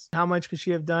 because how much could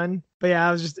she have done? But yeah,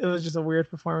 it was just a weird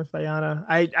performance by Yana.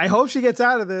 I hope she gets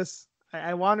out of this.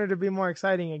 I want her to be more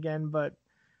exciting again, but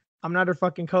I'm not her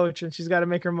fucking coach, and she's got to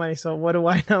make her money. So what do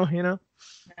I know? You know?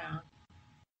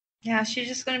 Yeah, she's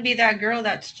just gonna be that girl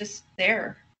that's just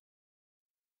there.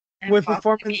 And with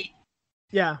performance,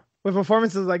 with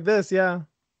performances like this, yeah,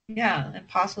 and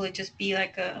possibly just be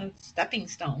like a stepping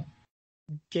stone.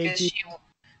 Because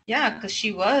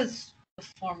she was a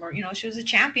former, she was a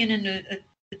champion in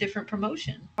a different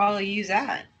promotion. Probably use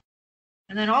that.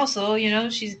 And then also,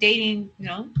 she's dating,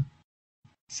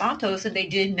 Santos, and they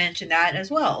did mention that as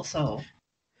well. So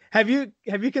have you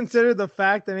considered the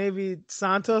fact that maybe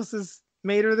Santos has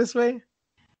made her this way?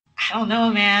 I don't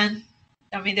know, man.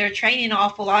 I mean, they're training an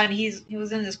awful lot, and he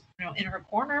was in this, in her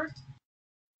corner.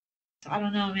 So I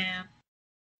don't know, man.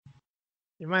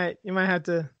 You might have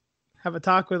to have a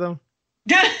talk with him.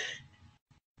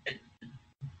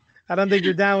 I don't think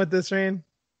you're down with this, Rain.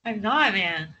 I'm not,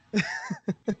 man.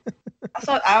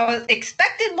 So I was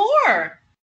expected more.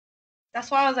 That's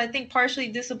why I was, I think, partially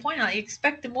disappointed. I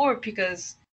expected more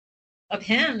because of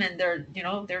him and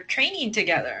their training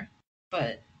together.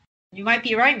 But you might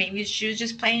be right. Maybe she was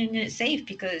just playing it safe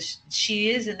because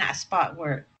she is in that spot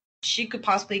where she could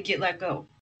possibly get let go.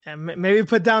 And maybe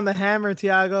put down the hammer,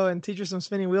 Tiago, and teach her some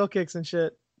spinning wheel kicks and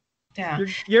shit. Yeah.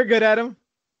 You're good at them.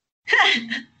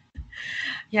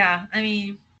 Yeah, I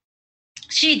mean,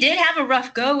 she did have a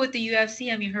rough go with the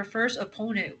UFC. I mean, her first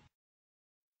opponent,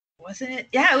 wasn't it?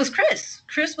 Yeah, it was Chris.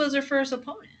 Chris was her first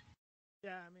opponent.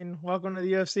 Yeah, I mean, welcome to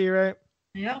the UFC, right?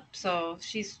 Yep. So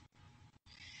she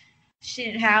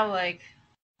didn't have, like,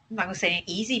 I'm not gonna say an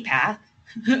easy path.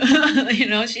 She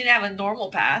didn't have a normal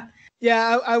path.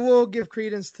 Yeah, I will give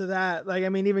credence to that. Like, I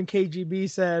mean, even KGB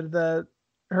said that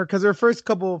because her first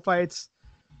couple of fights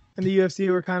in the UFC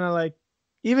were kind of like,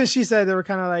 even she said they were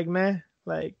kind of like meh.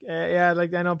 Like, yeah,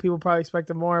 like I know people probably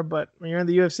expected more, but when you're in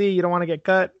the UFC, you don't want to get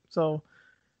cut. So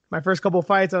my first couple of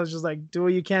fights, I was just like, do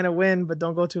what you can to win, but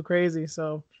don't go too crazy.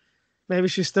 So maybe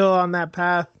she's still on that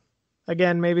path.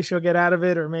 Again, maybe she'll get out of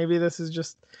it, or maybe this is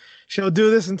just she'll do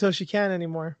this until she can't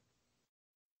anymore.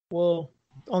 Well,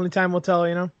 only time will tell,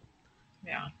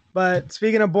 Yeah. But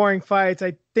speaking of boring fights,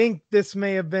 I think this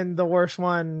may have been the worst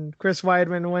one. Chris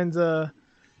Weidman wins a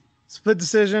split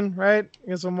decision, right?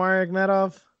 Against Omar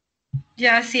Akhmedov.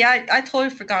 Yeah, see, I totally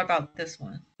forgot about this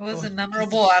one. It wasn't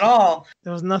memorable at all.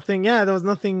 There was nothing. Yeah, there was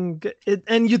nothing.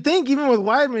 And you think even with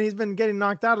Weidman, he's been getting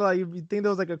knocked out a lot. You think there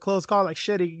was like a close call. Like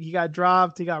shit, he got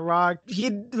dropped. He got rocked. He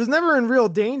was never in real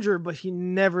danger, but he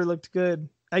never looked good.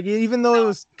 Like even though it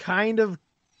was kind of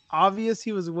obvious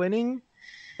he was winning,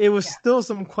 it was still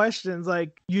some questions.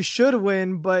 Like you should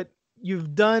win, but you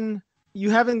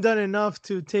haven't done enough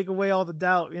to take away all the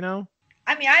doubt. I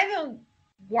mean, I even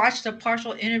watched a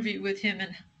partial interview with him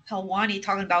and Helwani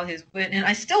talking about his win, and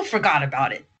I still forgot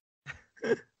about it.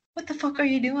 What the fuck are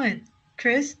you doing,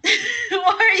 Chris?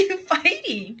 Why are you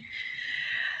fighting?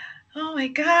 Oh my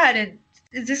god! And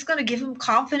is this gonna give him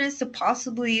confidence to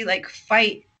possibly like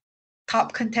fight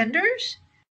top contenders?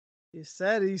 He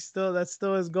said that's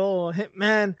still his goal.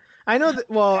 Man, I know that.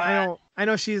 Well, I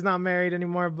know she's not married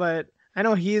anymore, but I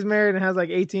know he's married and has like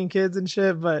 18 kids and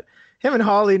shit. But him and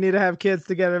Holly need to have kids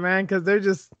together, man, because they're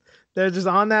just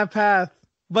on that path.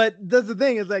 But that's the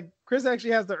thing is like Chris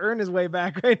actually has to earn his way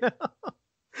back right now.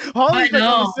 Holly's like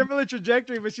on a similar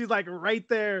trajectory, but she's like right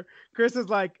there. Chris is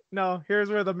like, no, here's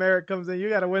where the merit comes in. You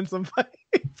got to win some fights.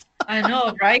 I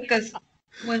know, right? Because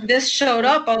when this showed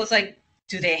up, I was like,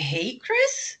 do they hate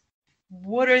Chris?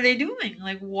 What are they doing?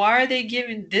 Like, why are they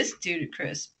giving this dude to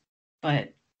Chris?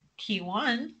 But he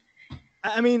won.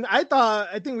 I mean, I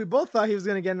think we both thought he was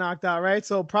going to get knocked out, right?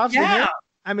 So props to him.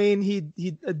 I mean, he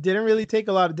didn't really take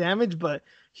a lot of damage, but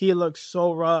he looked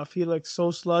so rough. He looked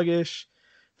so sluggish.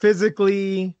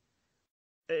 Physically,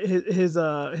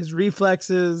 his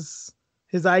reflexes,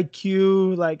 his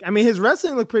IQ, like, I mean, his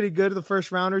wrestling looked pretty good the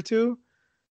first round or two.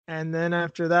 And then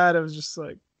after that, it was just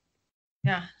like,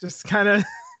 just kind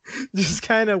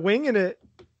of winging it.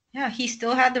 Yeah, he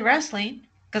still had the wrestling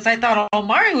because I thought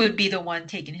Omari would be the one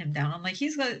taking him down. I'm like,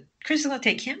 Chris is gonna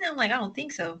take him down. I'm like, I don't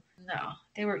think so. No,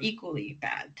 they were equally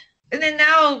bad. And then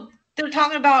now they're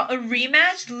talking about a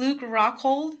rematch: Luke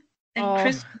Rockhold and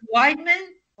Chris Weidman.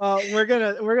 Well, we're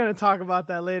gonna talk about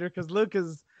that later because Luke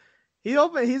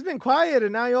he's been quiet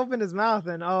and now he opened his mouth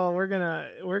and we're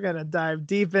gonna dive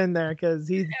deep in there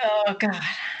because oh god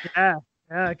yeah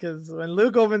because when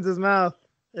Luke opens his mouth,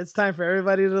 it's time for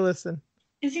everybody to listen.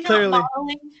 Is he not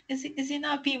modeling? Is he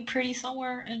not being pretty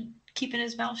somewhere and keeping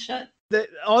his mouth shut?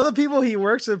 All the people he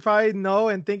works with probably know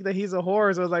and think that he's a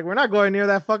whore. So it's like, we're not going near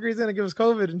that fucker. He's gonna give us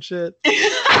COVID and shit,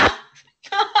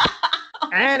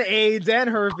 and AIDS and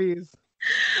herpes.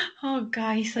 Oh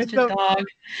god, he's such a dog.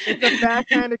 It's a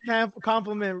backhanded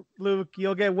compliment, Luke.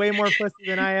 You'll get way more pussy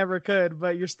than I ever could,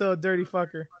 but you're still a dirty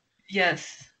fucker.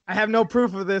 Yes. I have no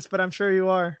proof of this, but I'm sure you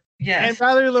are. Yes. And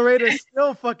Valerie Laredo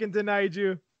still fucking denied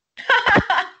you.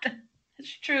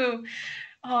 That's true.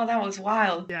 Oh, that was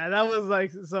wild. Yeah, that was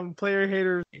like some player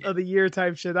hater of the year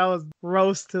type shit. That was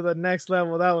roast to the next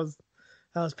level. That was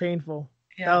painful.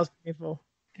 Yeah. That was painful.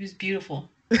 It was beautiful.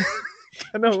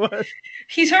 I know what.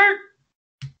 He's hurt.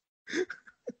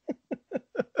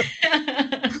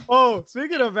 Oh,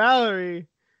 speaking of Valerie,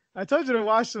 I told you to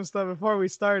watch some stuff before we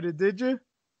started. Did you?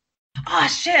 Oh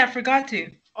shit, I forgot to.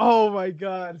 Oh my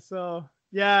god. So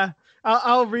yeah,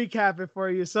 I'll recap it for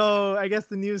you. So I guess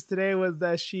the news today was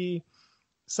that she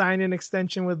signed an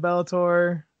extension with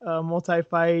Bellator,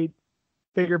 multi-fight,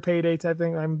 bigger payday type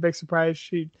thing. I'm a big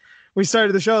surprised. We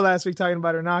started the show last week talking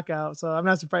about her knockout, so I'm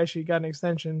not surprised she got an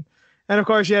extension. And of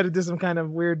course, she had to do some kind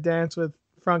of weird dance with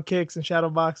front kicks and shadow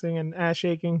boxing and ass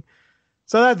shaking.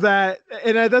 So that's that.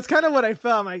 And that's kind of what I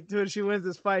felt. I'm like, dude, she wins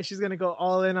this fight, she's going to go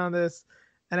all in on this.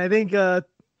 And I think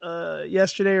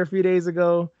yesterday or a few days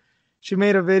ago, she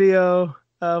made a video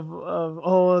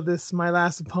of this my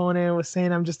last opponent was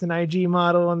saying I'm just an IG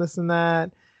model and this and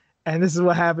that. And this is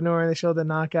what happened to her. And they showed the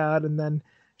knockout and then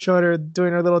showed her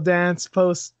doing her little dance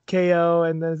post KO.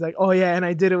 And then it's like, oh yeah, and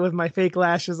I did it with my fake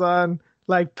lashes on,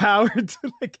 like power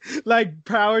to like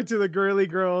power to the girly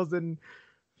girls and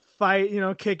fight,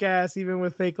 kick ass even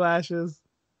with fake lashes.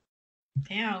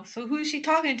 Damn. So who's she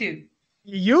talking to?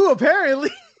 You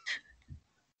apparently.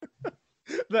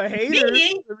 The haters.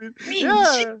 Me?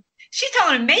 Yeah. She's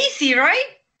talking to Macy, right?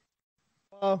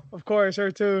 Oh, of course,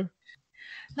 her too.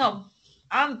 No,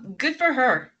 I'm good for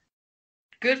her.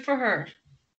 Good for her.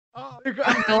 Oh,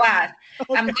 I'm glad.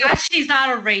 Okay. I'm glad she's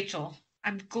not a Rachel.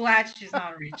 I'm glad she's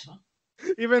not a Rachel.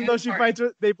 Even though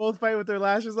they both fight with their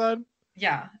lashes on?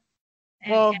 Yeah.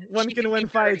 And one can win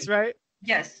fights, right?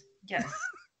 Yes.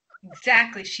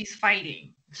 Exactly. She's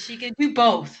fighting. She can do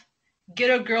both.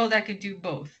 Get a girl that can do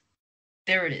both.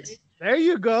 There it is. There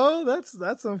you go.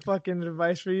 That's some fucking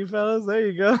advice for you fellas. There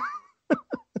you go.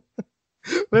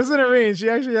 Listen to Reen. She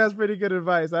actually has pretty good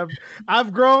advice.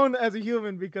 I've grown as a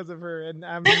human because of her, and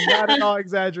I'm not at all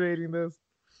exaggerating this.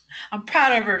 I'm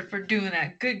proud of her for doing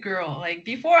that. Good girl. Like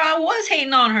before, I was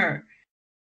hating on her,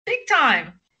 big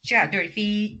time. She got dirty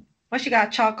feet. Why she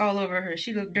got chalk all over her?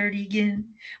 She looked dirty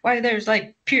again. Why there's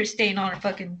like pure stain on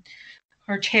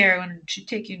her chair when she's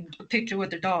taking a picture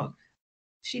with her dog?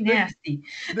 She nasty.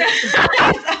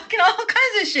 All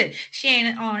kinds of shit. She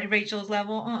ain't on Rachel's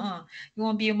level. You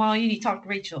want to be a model? You need to talk to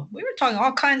Rachel. We were talking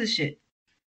all kinds of shit.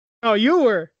 Oh, you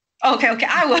were. Okay,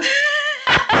 I was.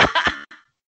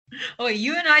 Oh,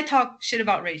 you and I talk shit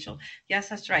about Rachel. Yes,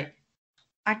 that's right.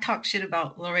 I talk shit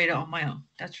about Loretta on my own.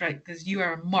 That's right, because you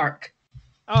are a mark.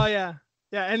 Oh yeah.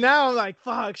 Yeah, and now I'm like,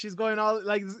 fuck, she's going all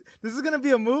like this is gonna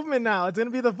be a movement now. It's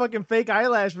gonna be the fucking fake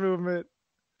eyelash movement.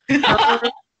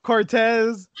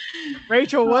 Cortez.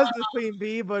 Rachel was the queen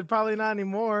bee, but probably not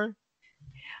anymore.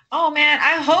 Oh man,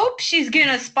 I hope she's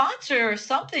getting a sponsor or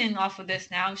something off of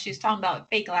this now. She's talking about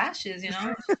fake lashes, you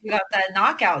got that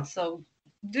knockout. So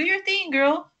do your thing,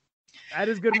 girl. That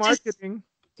is good marketing.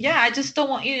 I just don't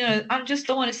want I just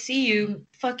don't want to see you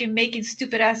fucking making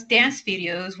stupid ass dance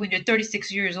videos when you're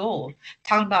 36 years old,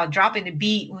 talking about dropping the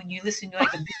beat when you listen to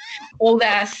like a old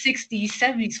ass 60s,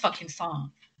 70s fucking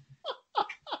song.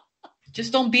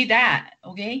 Just don't be that,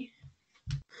 okay?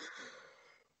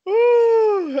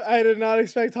 Ooh, I did not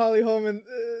expect Holly Holman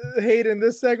hate in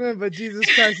this segment, but Jesus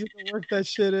Christ, you can work that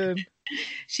shit in.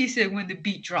 She said when the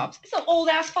beat drops. It's an old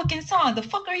ass fucking song. The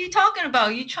fuck are you talking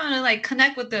about? You trying to like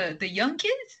connect with the young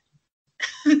kids?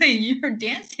 Your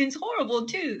dancing's horrible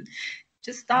too.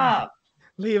 Just stop.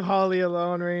 Leave Holly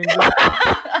alone, Ranger.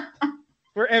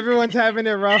 Where everyone's having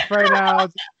it rough right now.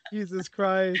 Jesus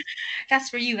Christ. That's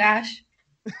for you, Ash.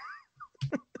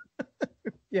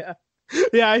 Yeah,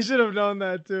 I should have known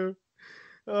that too.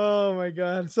 Oh my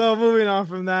god. So moving on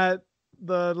from that,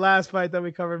 the last fight that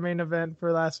we covered, main event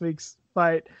for last week's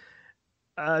fight,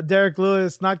 Derek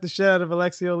Lewis knocked the shit out of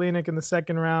Alexei Oleinik in the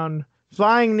second round.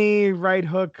 Flying knee, right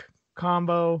hook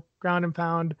combo, ground and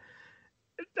pound.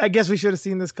 I guess we should have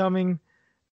seen this coming.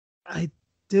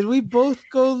 Did we both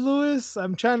go Lewis?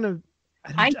 I'm trying to.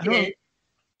 I did.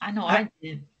 I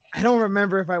did. I don't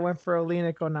remember if I went for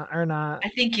Oleinik or not. I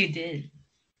think you did.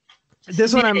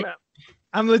 This one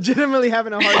I'm legitimately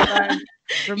having a hard time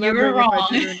remembering if I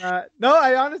did or not. No,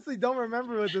 I honestly don't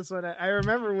remember with this one. I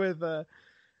remember with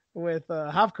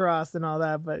Hopcross and all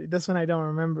that, but this one I don't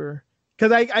remember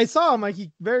because I saw him like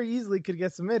he very easily could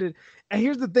get submitted. And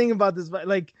here's the thing about this,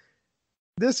 like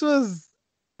this was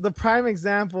the prime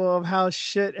example of how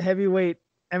shit heavyweight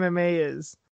MMA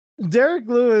is. Derek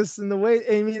Lewis and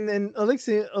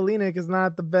Alexei Oleinik is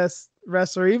not the best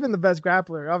wrestler, even the best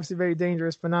grappler. Obviously very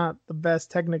dangerous, but not the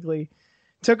best technically.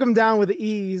 Took him down with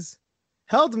ease,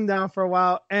 held him down for a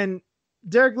while, and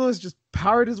Derek Lewis just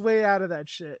powered his way out of that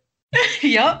shit.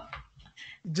 Yep.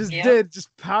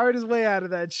 Just powered his way out of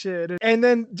that shit. And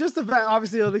then just the fact,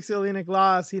 obviously Alexei Oleinik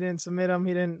lost. He didn't submit him.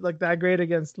 He didn't look that great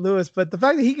against Lewis. But the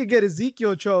fact that he could get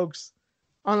Ezekiel chokes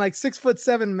on like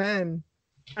 6'7" men.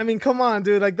 I mean, come on,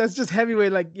 dude. Like that's just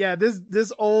heavyweight. Like, yeah,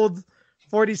 this old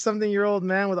 40-something-year-old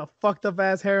man with a fucked up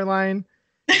ass hairline.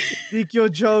 Ezekiel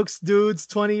jokes dudes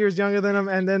 20 years younger than him,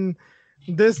 and then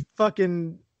this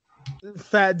fucking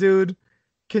fat dude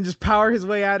can just power his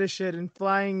way out of shit and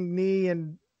flying knee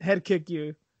and head kick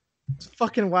you. It's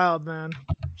fucking wild, man.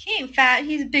 He ain't fat.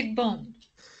 He's big boned.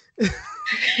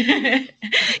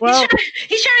 Well,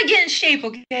 he's trying to get in shape,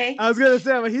 okay? I was gonna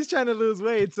say, but he's trying to lose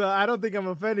weight, so I don't think I'm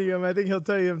offending him. I think he'll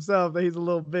tell you himself that he's a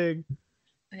little big.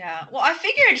 Yeah. Well, I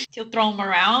figured he'll throw him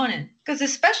around, and because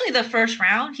especially the first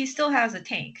round, he still has a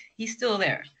tank. He's still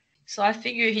there. So I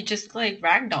figured he'd just like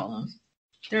ragdoll him.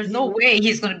 There's no way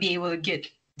he's gonna be able to get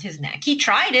his neck. He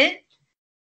tried it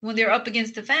when they were up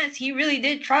against the fence. He really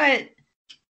did try it,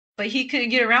 but he couldn't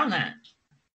get around that.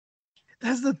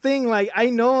 That's the thing. Like,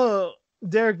 I know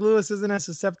Derek Lewis isn't as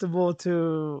susceptible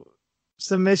to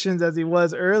submissions as he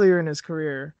was earlier in his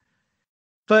career,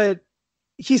 but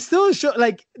he still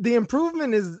like the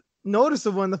improvement is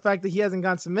noticeable in the fact that he hasn't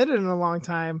gotten submitted in a long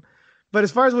time. But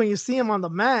as far as when you see him on the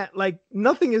mat, like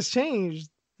nothing has changed.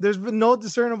 There's been no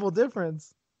discernible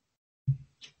difference.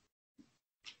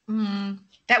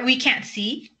 That we can't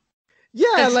see.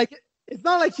 Yeah, like it's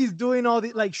not like he's doing all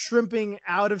the like shrimping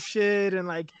out of shit and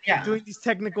like doing these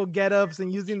technical get-ups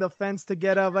and using the fence to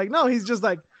get up. Like, no, he's just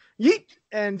like yeet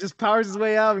and just powers his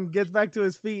way out and gets back to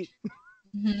his feet.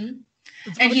 Mm-hmm.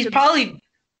 And he's probably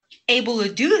able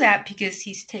to do that because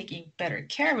he's taking better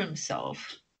care of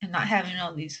himself and not having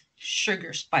all these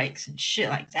sugar spikes and shit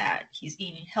like that. He's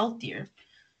eating healthier.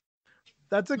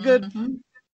 That's a good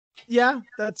yeah,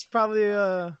 that's probably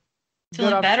a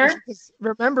feeling better.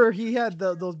 Remember, he had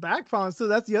those back problems too.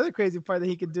 That's the other crazy part, that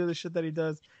he could do the shit that he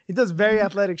does. He does very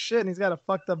athletic shit, and he's got a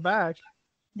fucked up back.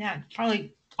 Yeah,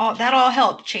 probably all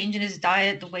helped, changing his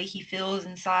diet, the way he feels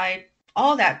inside,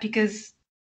 all that, because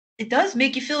it does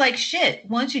make you feel like shit.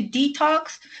 Once you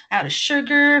detox out of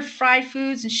sugar, fried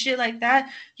foods, and shit like that,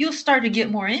 you'll start to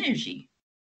get more energy.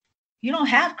 You don't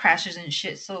have crashes and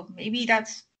shit, so maybe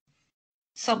that's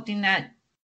something that,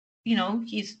 you know,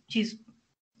 he's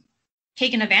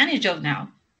taken advantage of now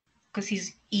because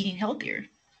he's eating healthier.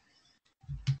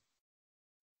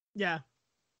 Yeah,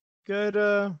 good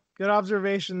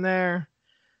observation there.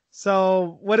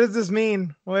 So what does this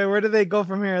mean? Where do they go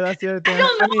from here? That's the other thing. I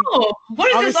don't know.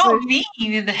 What does this all mean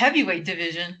in the heavyweight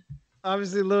division?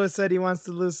 Obviously, Lewis said he wants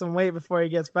to lose some weight before he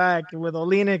gets back. With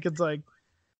Oleinik, it's like,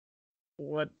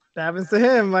 what happens to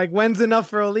him? Like, when's enough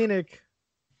for Oleinik?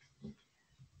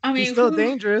 I mean, he's still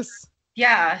dangerous.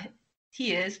 Yeah,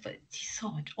 he is, but he's so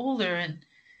much older.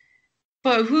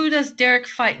 But who does Derek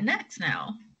fight next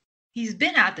now? He's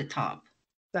been at the top.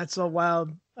 That's so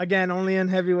wild. Again, only in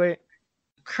heavyweight.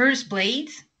 Curtis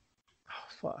Blades? Oh,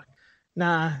 fuck.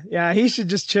 Nah, yeah, he should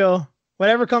just chill.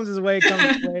 Whatever comes his way,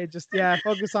 comes his way. Just,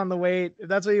 focus on the weight. If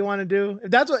that's what you want to do. If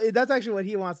that's actually what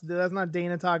he wants to do. That's not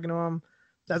Dana talking to him.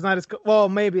 That's not his well,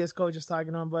 maybe his coach is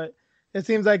talking to him, but it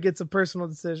seems like it's a personal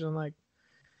decision. Like,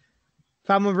 if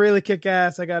I'm gonna really kick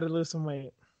ass, I gotta lose some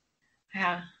weight.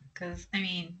 Yeah, because I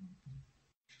mean,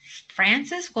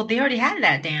 Francis. Well, they already had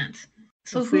that dance.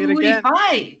 So who would he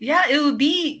fight? Yeah, it would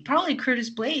be probably Curtis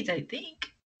Blades, I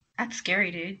think. That's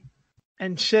scary, dude.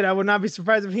 And shit, I would not be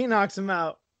surprised if he knocks him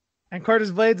out. And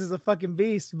Curtis Blades is a fucking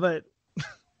beast, but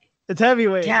it's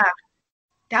heavyweight. Yeah,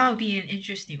 that would be an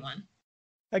interesting one.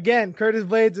 Again, Curtis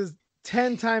Blades is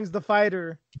 10 times the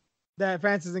fighter that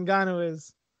Francis Ngannou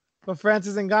is. But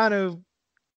Francis Ngannou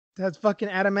has fucking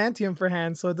adamantium for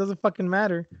hands, so it doesn't fucking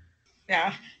matter.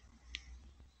 Yeah.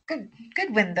 Good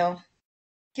win, though.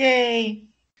 Yay.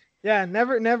 Yeah,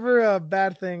 never a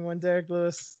bad thing when Derek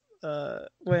Lewis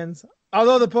wins.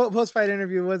 Although the post-fight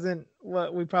interview wasn't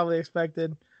what we probably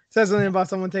expected. It says something about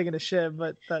someone taking a shit,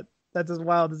 but that's as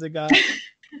wild as it got.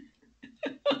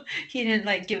 He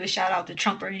didn't give a shout out to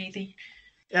Trump or anything.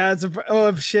 Yeah,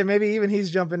 shit, maybe even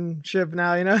he's jumping ship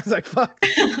now, you know? It's like, fuck,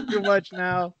 too much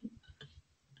now.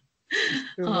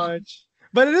 Too much.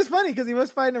 But it is funny because he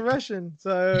was fighting a Russian,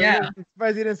 so I'm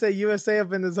surprised he didn't say USA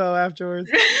up in this hole afterwards.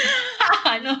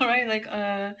 I know,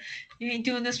 right? You ain't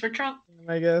doing this for Trump.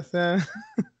 I guess, yeah.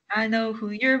 I know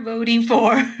who you're voting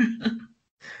for.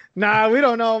 Nah, we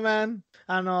don't know, man.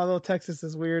 I don't know, although Texas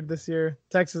is weird this year.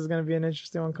 Texas is going to be an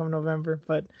interesting one come November.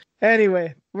 But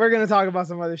anyway, we're going to talk about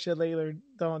some other shit later.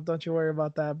 Don't you worry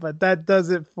about that. But that does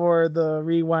it for the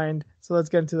rewind. So let's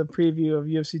get into the preview of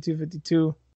UFC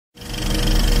 252.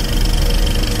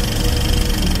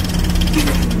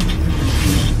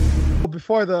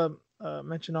 Before the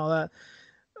mention all that,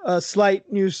 a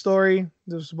slight news story.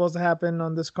 This was supposed to happen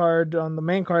on this card, on the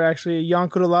main card actually. Jan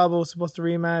Kudalaba was supposed to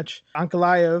rematch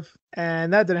Ankalaev,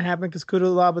 and that didn't happen because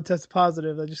Kudalaba tested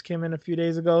positive. That just came in a few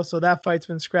days ago, so that fight's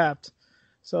been scrapped.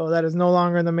 So that is no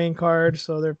longer in the main card,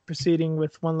 so they're proceeding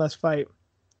with one less fight.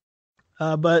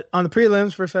 But on the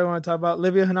prelims, first fight I want to talk about,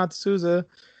 Livia Hinata Souza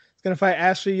is going to fight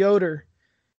Ashley Yoder.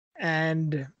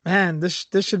 And man, this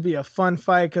should be a fun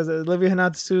fight because Livia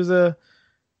Hinata Souza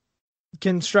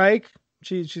can strike,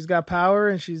 She's got power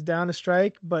and she's down to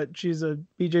strike, but she's a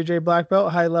BJJ black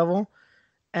belt, high level.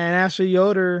 And Ashley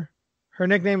Yoder, her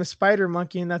nickname is Spider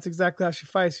Monkey, and that's exactly how she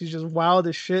fights. She's just wild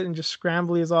as shit and just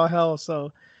scrambly as all hell.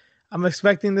 So I'm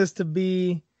expecting this to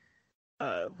be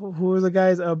who were the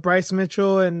guys? Bryce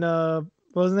Mitchell and what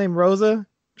was his name?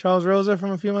 Charles Rosa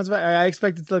from a few months back. I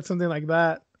expect it to look something like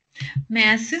that.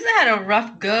 Man, Susan had a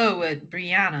rough go with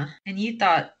Brianna, and you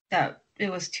thought that it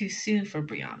was too soon for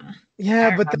Brianna.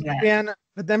 Yeah, but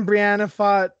then Brianna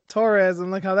fought Torres,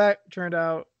 and look how that turned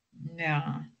out. Yeah.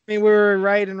 I mean, we were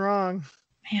right and wrong.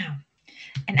 Yeah.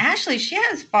 And Ashley, she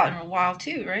has fought in a while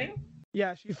too, right?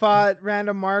 Yeah, she fought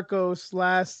Randa Marcos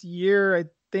last year, I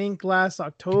think last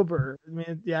October. I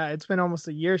mean, yeah, it's been almost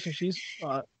a year since she's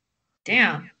fought.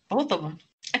 Damn, both of them.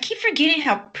 I keep forgetting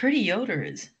how pretty Yoder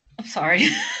is. I'm sorry.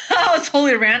 I was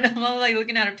totally random. I was like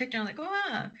looking at her picture. I'm like,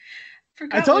 oh,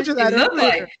 I told you that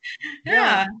earlier. Like.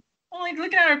 Yeah. I'm like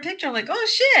looking at her picture. I'm like, oh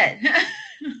shit.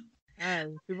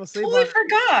 People sleep totally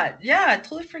forgot. Yeah, I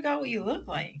totally forgot what you look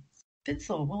like. It's been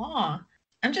so long.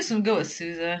 I'm just gonna go with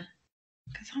Souza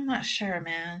because I'm not sure,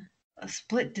 man. A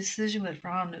split decision with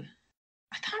Ronda.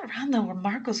 I thought Ronda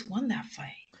Marcos won that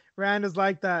fight. Randa's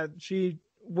like that. She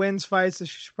wins fights that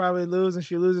she should probably lose, and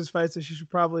she loses fights that she should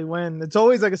probably win. It's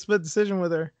always like a split decision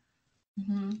with her.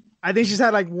 Mm-hmm. I think she's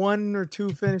had like 1 or 2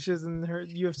 finishes in her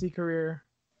UFC career.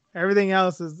 Everything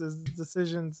else is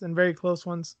decisions and very close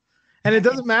ones. And it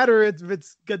doesn't matter if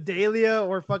it's Gadelia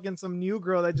or fucking some new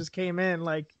girl that just came in.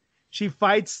 Like, she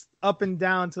fights up and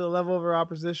down to the level of her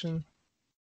opposition.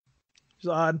 It's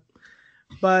odd.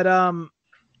 But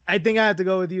I think I have to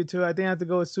go with you too. I think I have to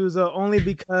go with Souza only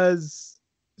because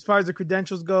as far as the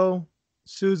credentials go,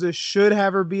 Souza should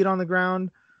have her beat on the ground.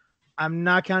 I'm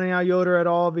not counting out Yoder at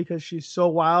all because she's so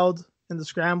wild in the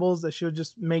scrambles that she'll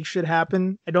just make shit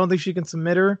happen. I don't think she can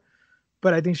submit her,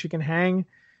 but I think she can hang.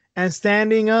 And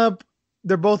standing up,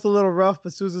 they're both a little rough,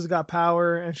 but Souza's got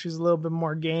power and she's a little bit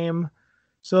more game.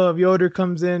 So if Yoder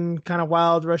comes in kind of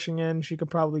wild, rushing in, she could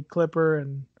probably clip her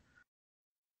and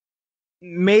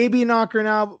maybe knock her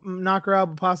out,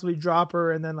 but possibly drop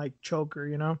her and then like choke her,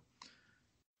 you know?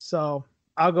 So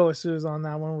I'll go with Souza on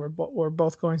that one. We're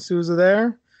both going Souza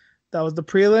there. That was the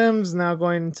prelims. Now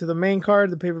going into the main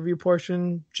card, the pay-per-view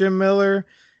portion. Jim Miller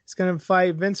is going to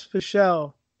fight Vince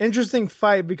Pichel. Interesting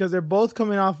fight because they're both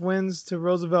coming off wins to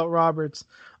Roosevelt Roberts.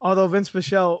 Although Vince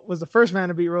Pichel was the first man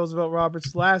to beat Roosevelt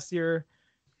Roberts last year,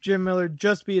 Jim Miller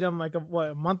just beat him like a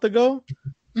month ago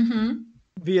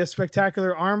via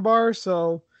spectacular armbar.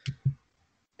 So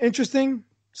interesting.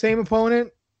 Same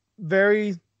opponent.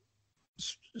 Very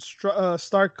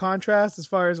stark contrast as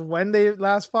far as when they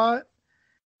last fought.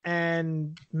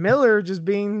 And Miller just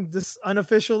being this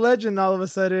unofficial legend all of a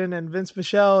sudden, and Vince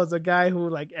Pichel is a guy who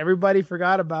like everybody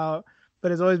forgot about, but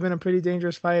has always been a pretty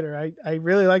dangerous fighter. I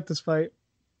really like this fight.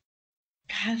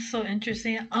 That's so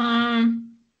interesting.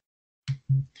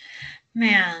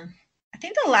 Man, I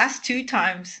think the last 2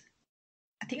 times,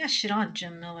 I think I shit on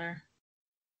Jim Miller.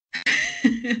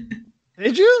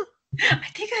 Did you? I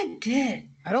think I did.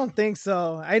 I don't think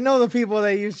so. I know the people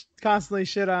that you constantly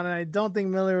shit on, and I don't think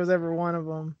Miller was ever one of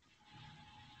them.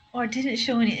 Or didn't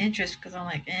show any interest because I'm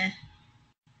like, eh.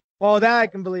 Well, that I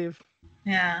can believe.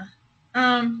 Yeah.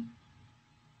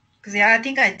 Because I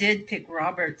think I did pick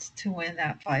Roberts to win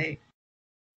that fight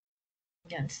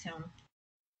against him.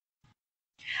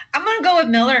 I'm gonna go with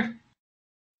Miller.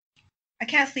 I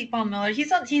can't sleep on Miller.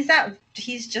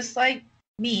 He's just like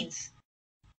Means.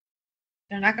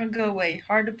 They're not gonna go away.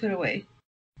 Hard to put away.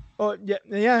 Oh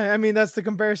yeah. I mean, that's the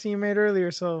comparison you made earlier.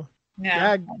 So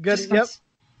yeah, good. Yep.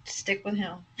 Stick with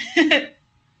him.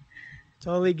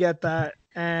 Totally get that.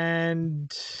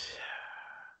 And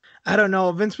I don't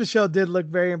know. Vince Pichel did look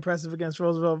very impressive against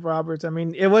Roosevelt Roberts. I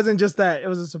mean, it wasn't just that. It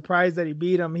was a surprise that he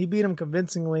beat him. He beat him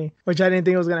convincingly, which I didn't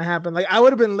think was going to happen. Like, I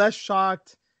would have been less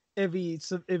shocked if he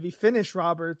finished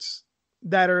Roberts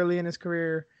that early in his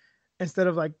career instead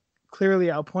of like clearly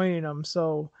outpointing him.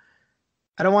 So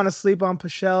I don't want to sleep on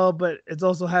Pichel, but it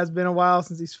also has been a while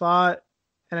since he's fought.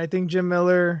 And I think Jim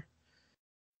Miller,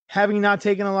 having not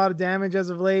taken a lot of damage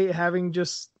as of late, having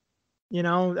just,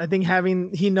 I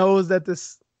think he knows that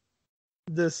this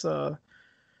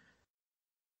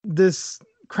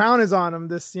crown is on him,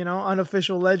 this,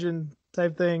 unofficial legend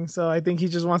type thing. So I think he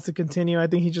just wants to continue. I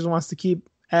think he just wants to keep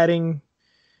adding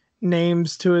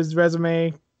names to his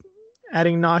resume,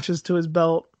 adding notches to his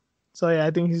belt. So yeah,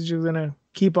 I think he's just going to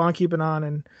keep on keeping on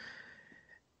and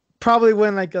probably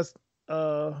win like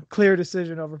a clear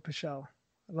decision over Pichel.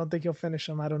 I don't think he'll finish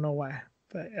him. I don't know why,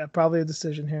 but yeah, probably a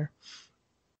decision here.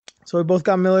 So we both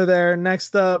got Miller there.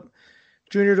 Next up,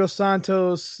 Junior Dos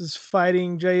Santos is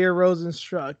fighting Jair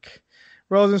Rosenstruck.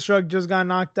 Rosenstruck just got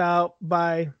knocked out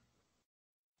by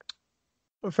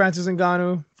Francis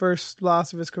Ngannou, first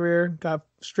loss of his career, got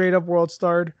straight up world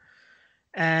starred.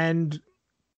 And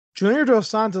Junior Dos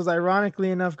Santos,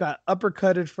 ironically enough, got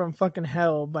uppercutted from fucking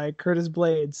hell by Curtis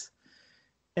Blades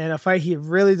in a fight he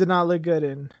really did not look good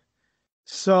in.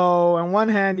 So on one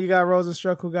hand, you got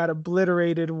Rosenstruck, who got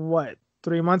obliterated,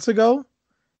 3 months ago?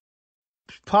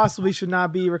 Possibly should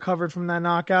not be recovered from that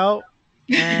knockout.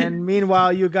 And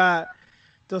meanwhile, you got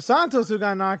Dos Santos, who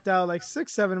got knocked out like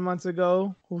 6-7 months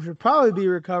ago, who should probably be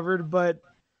recovered, but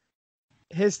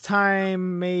his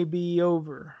time may be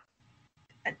over.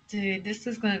 Dude, this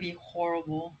is going to be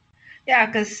horrible. Yeah,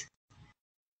 because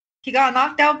he got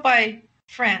knocked out by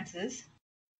Francis.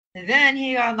 And then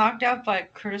he got knocked out by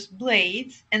Curtis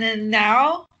Blades. And then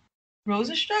now,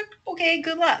 Rosenstruck? Okay,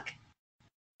 good luck.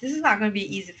 This is not going to be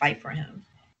an easy fight for him.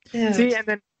 Dude. See, and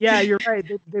then, yeah, you're right.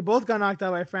 They both got knocked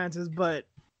out by Francis, but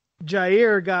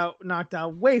Jair got knocked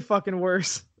out way fucking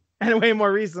worse and way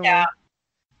more recently. Yeah,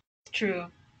 true.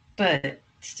 But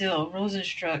still,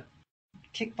 Rosenstruck,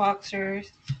 kickboxer,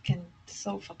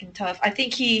 so fucking tough. I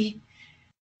think he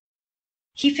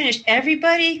finished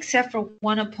everybody except for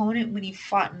one opponent when he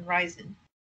fought in Ryzen.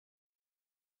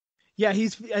 Yeah, I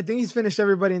think he's finished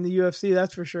everybody in the UFC,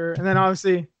 that's for sure. And then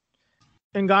obviously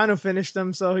Ngannou finished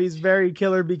him, so he's very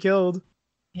kill or be killed.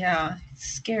 Yeah,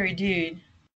 scary dude.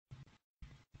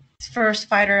 His first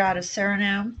fighter out of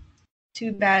Suriname.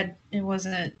 Too bad it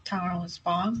wasn't Tyrone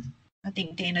Spong. I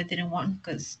think Dana didn't want him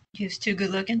because he was too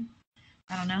good looking.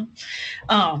 I don't know.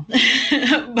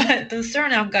 But the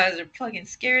Suriname guys are fucking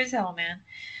scary as hell, man.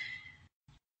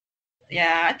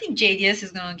 Yeah, I think JDS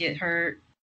is going to get hurt.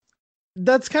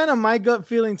 That's kind of my gut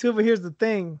feeling too, but here's the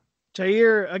thing.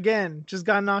 Jair, again, just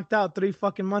got knocked out 3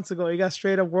 fucking months ago. He got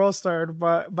straight up world starred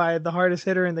by the hardest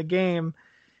hitter in the game.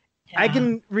 Yeah. I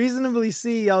can reasonably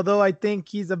see, although I think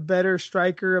he's a better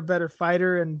striker, a better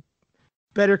fighter, and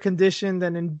better conditioned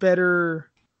and in better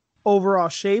overall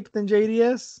shape than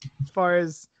JDS, as far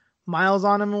as miles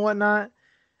on him and whatnot.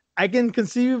 I can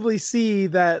conceivably see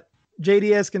that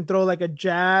JDS can throw like a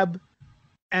jab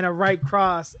and a right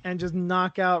cross and just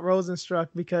knock out Rosenstruck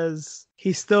because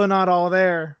he's still not all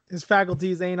there. His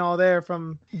faculties ain't all there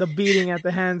from the beating at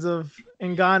the hands of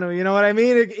Ngannou. You know what I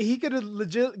mean? He could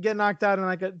legit get knocked out in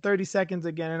like 30 seconds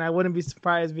again, and I wouldn't be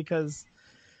surprised because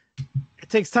it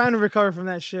takes time to recover from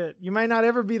that shit. You might not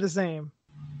ever be the same.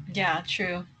 Yeah,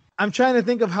 true. I'm trying to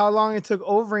think of how long it took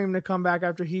Overeem to come back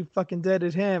after he fucking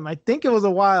deaded him. I think it was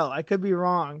a while. I could be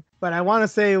wrong, but I want to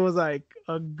say it was like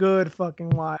a good fucking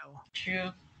while.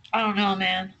 True. I don't know,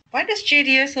 man. Why does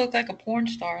JDS look like a porn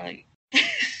star? Like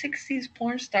 60s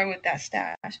porn star with that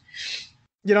stash.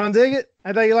 You don't dig it?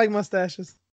 I thought you like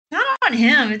mustaches. Not on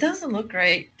him. It doesn't look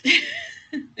right.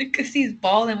 Because he's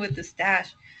balling with the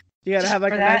stash. You gotta have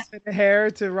like a nice bit of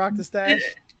hair to rock the stash.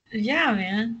 Yeah,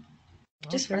 man.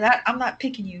 Just for that, I'm not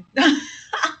picking you.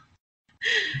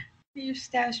 Your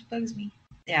stash bugs me.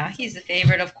 Yeah, he's the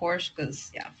favorite, of course,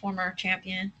 because, former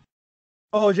champion.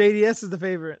 Oh, JDS is the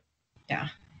favorite. Yeah.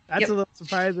 That's a little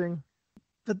surprising.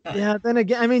 But yeah, then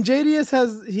again, I mean,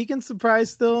 JDS he can surprise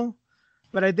still,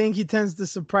 but I think he tends to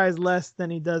surprise less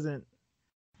than he doesn't.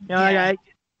 You know,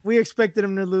 we expected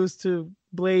him to lose to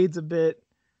Blades a bit,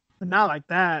 but not like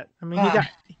that. I mean,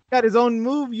 he got his own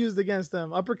move used against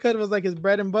him. Uppercut was like his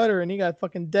bread and butter, and he got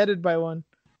fucking deaded by one.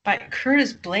 By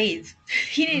Curtis Blades.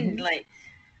 He didn't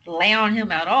lay on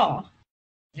him at all.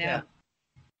 Yeah.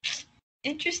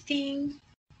 Interesting.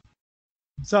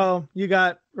 So you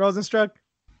got Rosenstruck?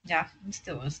 Yeah, I'm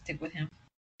still gonna stick with him.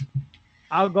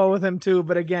 I'll go with him too,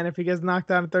 but again, if he gets knocked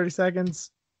out in 30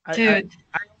 seconds, dude,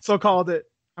 I also called it.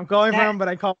 I'm calling for him, but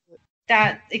I called it.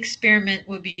 That experiment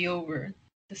would be over.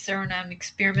 The Suriname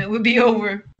experiment would be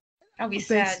over. I'll be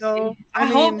sad. So. I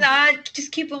hope not.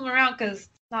 Just keep him around because it's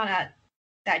not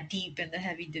that deep in the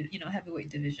heavyweight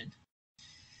division.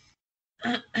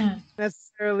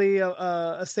 Necessarily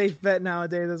a safe bet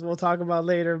nowadays, as we'll talk about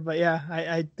later. But yeah,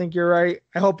 I think you're right.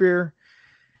 I hope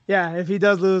if he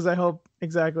does lose, I hope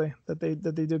exactly that they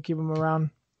do keep him around.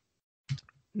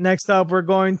 Next up, we're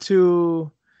going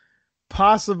to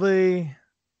possibly,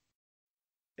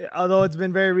 although it's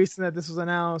been very recent that this was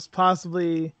announced,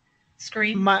 possibly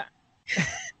Scream.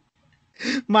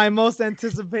 My most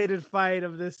anticipated fight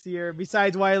of this year,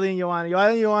 besides Wiley and Joanna.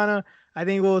 Wiley and Joanna, I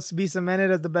think will be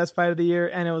cemented as the best fight of the year,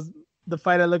 and it was the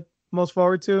fight I look most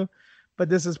forward to. But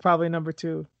this is probably number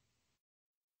 2.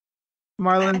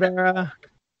 Marlon Vera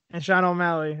and Sean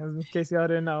O'Malley, in case y'all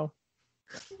didn't know.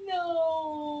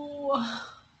 No.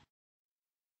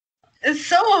 It's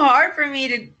so hard for me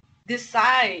to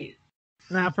decide.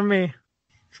 Not for me.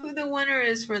 who the winner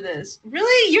is for this.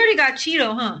 Really? You already got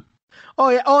Cheeto, huh? Oh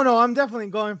yeah. Oh no, I'm definitely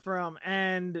going for him.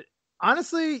 And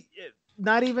honestly,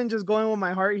 not even just going with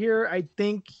my heart here. I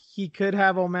think he could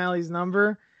have O'Malley's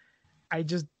number. I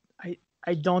just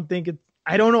I don't think it.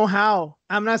 I don't know how.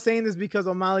 I'm not saying this because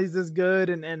O'Malley's this good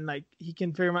and like he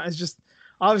can figure him out. It's just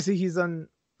obviously he's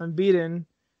unbeaten.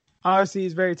 Obviously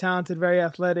he's very talented, very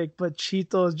athletic, but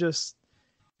Cheeto is just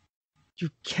you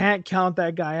can't count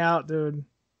that guy out, dude.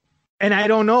 And I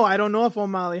don't know. I don't know if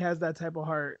O'Malley has that type of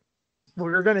heart.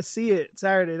 We're gonna see it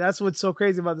Saturday. That's what's so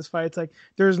crazy about this fight. It's like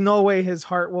there's no way his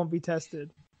heart won't be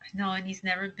tested. No, and he's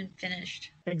never been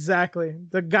finished. Exactly.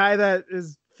 The guy that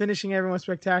is finishing everyone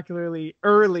spectacularly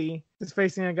early is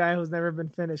facing a guy who's never been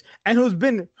finished and who's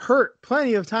been hurt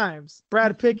plenty of times.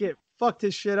 Brad Pickett fucked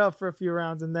his shit up for a few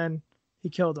rounds and then he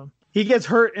killed him. He gets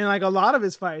hurt in like a lot of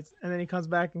his fights and then he comes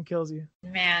back and kills you.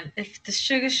 Man, if the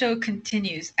Sugar Show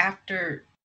continues after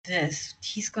this,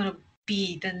 he's gonna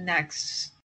be the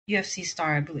next UFC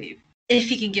star, I believe, if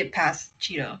he can get past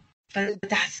Cheeto. But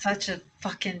that's such a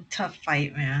fucking tough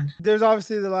fight, man. There's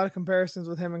obviously a lot of comparisons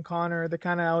with him and Conor. There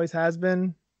kind of always has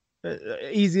been.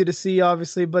 Easy to see,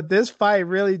 obviously, but this fight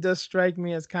really does strike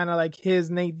me as kind of like his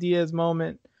Nate Diaz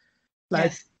moment. Like,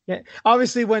 yes. Yeah,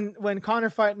 obviously, when Conor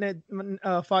fought Nate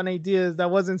Diaz, that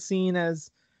wasn't seen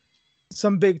as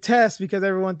some big test because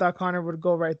everyone thought Conor would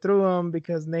go right through him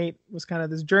because Nate was kind of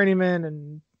this journeyman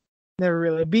and never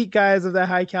really beat guys of that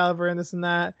high caliber and this and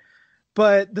that.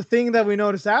 But the thing that we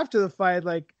noticed after the fight,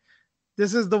 like,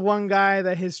 this is the one guy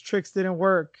that his tricks didn't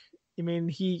work. I mean,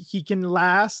 he can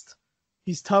last.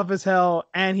 He's tough as hell,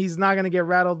 and he's not going to get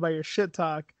rattled by your shit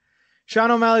talk. Sean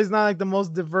O'Malley's not like the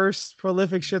most diverse,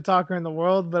 prolific shit talker in the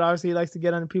world, but obviously he likes to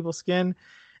get under people's skin.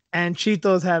 And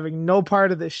Cheeto's having no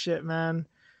part of this shit, man.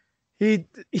 He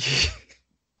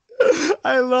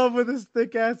I love with his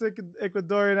thick ass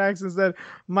Ecuadorian accent said,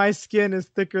 "My skin is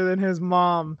thicker than his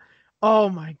mom." Oh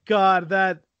my god,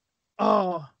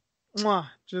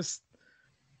 just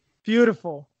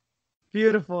beautiful,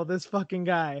 beautiful. This fucking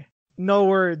guy. No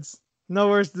words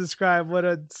to describe what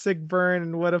a sick burn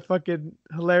and what a fucking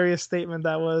hilarious statement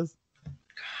that was.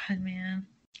 God, man,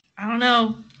 I don't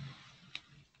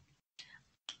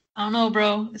know,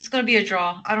 bro. It's gonna be a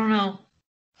draw. I don't know.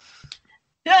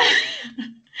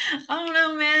 I don't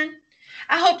know, man.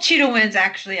 I hope Cheeto wins.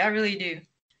 Actually, I really do,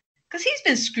 because he's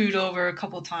been screwed over a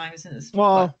couple times in this.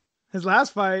 His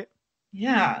last fight.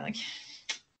 Yeah, like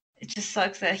it just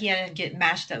sucks that he had to get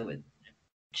matched up with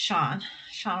Sean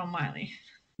O'Malley.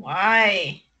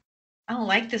 Why? I don't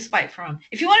like this fight for him.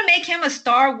 If you want to make him a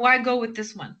star, why go with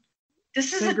this one?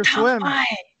 This is a tough fight.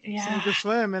 Yeah. Sink or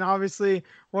swim. And obviously,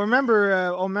 well, remember,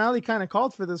 O'Malley kind of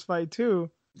called for this fight too.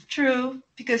 True,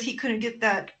 because he couldn't get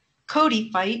that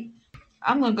Cody fight.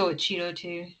 I'm going to go with Cheeto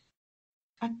too.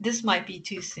 This might be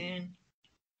too soon.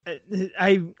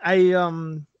 I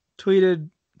tweeted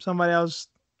somebody else.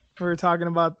 We were talking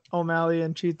about O'Malley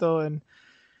and Cheeto, and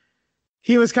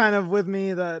he was kind of with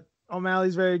me that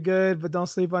O'Malley's very good, but don't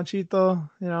sleep on Cheeto.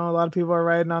 You know, a lot of people are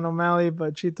riding on O'Malley,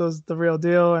 but Cheeto's the real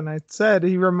deal. And I said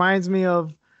he reminds me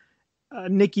of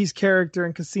Nicky's character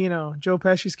in Casino, Joe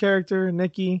Pesci's character,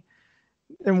 Nicky.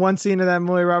 In one scene of that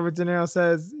movie, Robert De Niro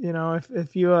says, you know,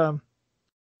 if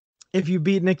you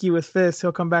beat Nicky with fists,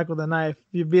 he'll come back with a knife.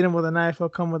 If you beat him with a knife, he'll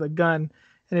come with a gun.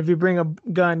 And if you bring a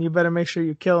gun, you better make sure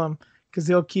you kill him because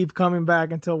he'll keep coming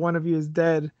back until one of you is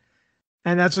dead.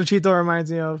 And that's what Cheeto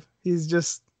reminds me of. He's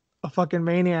just a fucking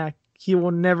maniac. He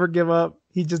will never give up.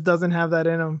 He just doesn't have that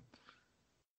in him.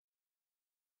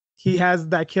 He has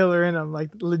that killer in him,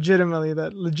 like legitimately,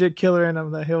 that legit killer in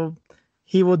him that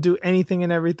he will do anything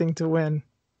and everything to win.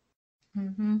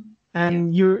 Mm-hmm.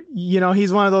 And you know,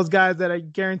 he's one of those guys that I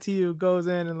guarantee you goes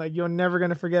in and like, you're never going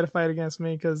to forget a fight against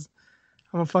me because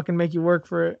I'm going to fucking make you work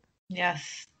for it.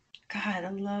 Yes. God, I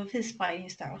love his fighting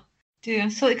style. Dude,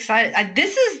 I'm so excited.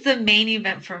 This is the main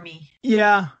event for me.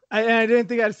 Yeah. I didn't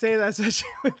think I'd say that,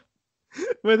 especially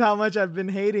with how much I've been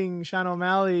hating Sean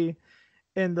O'Malley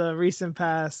in the recent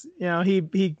past. You know,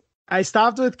 I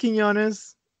stopped with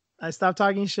Quinones. I stopped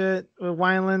talking shit with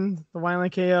Wineland. The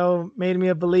Wineland KO made me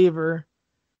a believer,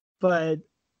 but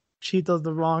Cheeto's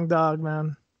the wrong dog,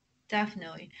 man.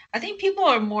 Definitely. I think people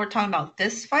are more talking about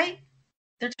this fight.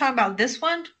 They're talking about this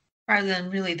one rather than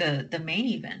really the main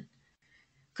event.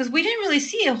 Because we didn't really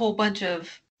see a whole bunch of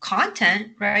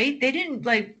content, right? They didn't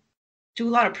like do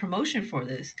a lot of promotion for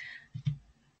this.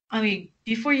 I mean,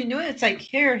 before you knew it, it's like,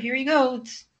 here you go.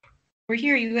 We're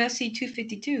here, UFC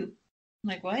 252. I'm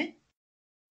like, what?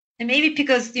 And maybe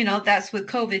because, you know, that's with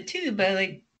COVID too, but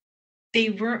like they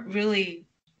weren't really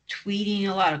tweeting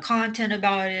a lot of content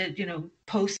about it,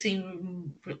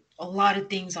 posting a lot of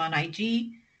things on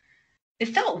IG. It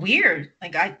felt weird.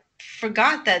 Like I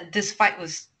forgot that this fight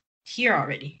was here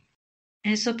already.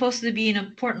 And it's supposed to be an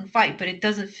important fight, but it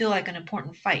doesn't feel like an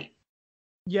important fight.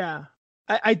 Yeah.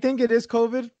 I think it is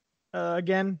COVID.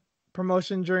 Again,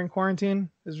 promotion during quarantine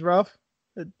is rough.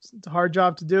 It's a hard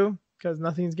job to do because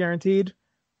nothing's guaranteed.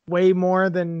 Way more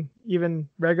than even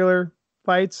regular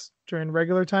fights during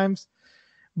regular times.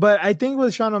 But I think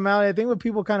with Sean O'Malley, I think what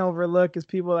people kind of overlook is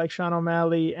people like Sean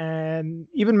O'Malley and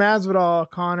even Masvidal,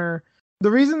 Conor.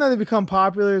 The reason that they become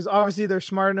popular is obviously they're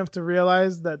smart enough to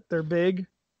realize that they're big,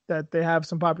 that they have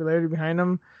some popularity behind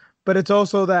them. But it's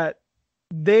also that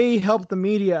they help the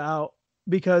media out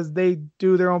because they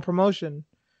do their own promotion.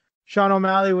 Sean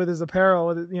O'Malley with his apparel,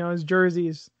 with his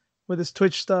jerseys, with his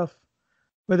Twitch stuff,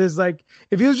 with his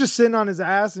if he was just sitting on his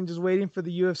ass and just waiting for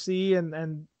the UFC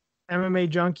and MMA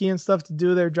Junkie and stuff to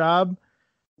do their job,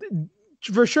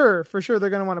 for sure they're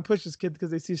gonna want to push this kid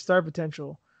because they see star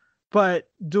potential. But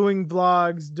doing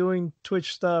vlogs, doing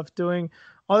Twitch stuff, doing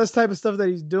all this type of stuff that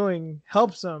he's doing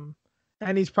helps him,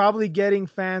 and he's probably getting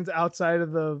fans outside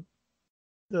of the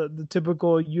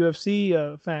typical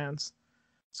UFC fans.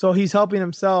 So he's helping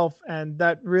himself, and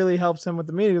that really helps him with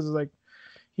the media because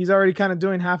he's already kind of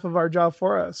doing half of our job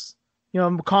for us.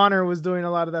 Connor was doing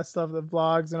a lot of that stuff, the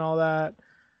vlogs and all that,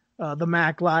 the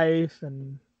Mac life,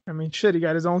 and I mean, shit, he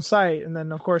got his own site. And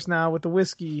then of course now with the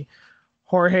whiskey,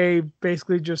 Jorge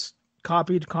basically just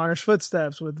copied Connor's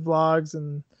footsteps with vlogs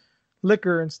and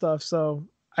liquor and stuff. So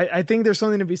I think there's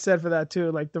something to be said for that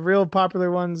too. Like the real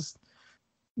popular ones,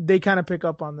 they kind of pick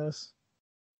up on this.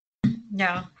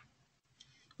 Yeah.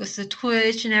 With the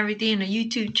Twitch and everything, the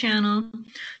YouTube channel.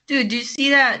 Dude, do you see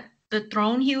the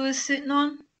throne he was sitting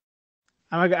on?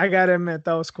 I gotta admit,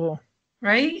 that was cool.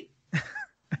 Right?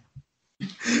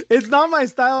 It's not my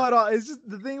style at all. It's just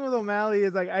the thing with O'Malley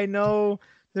is I know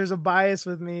there's a bias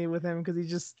with him because he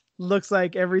just looks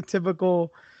like every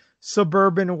typical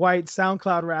suburban white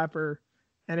SoundCloud rapper.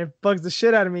 And it bugs the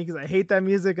shit out of me because I hate that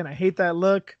music and I hate that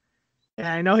look. And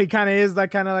I know he kind of is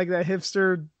like that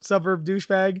hipster suburb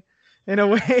douchebag in a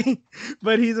way,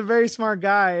 but he's a very smart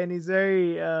guy and he's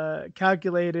very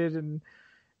calculated and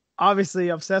obviously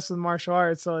obsessed with martial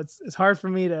arts. So it's hard for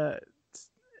me to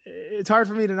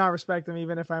not respect him,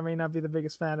 even if I may not be the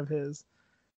biggest fan of his.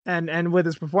 And with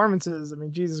his performances, I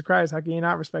mean, Jesus Christ, how can you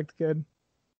not respect the kid?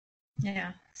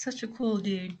 Yeah, such a cool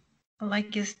dude. I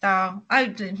like his style.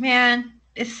 Man,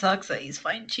 it sucks that he's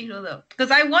fighting Cheeto though,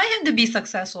 because I want him to be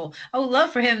successful. I would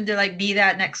love for him to be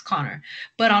that next Conor,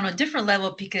 but on a different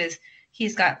level because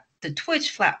he's got the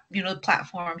Twitch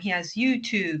platform. He has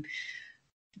YouTube.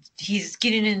 He's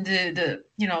getting into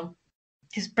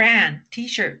his brand,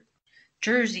 T-shirt,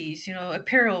 jerseys,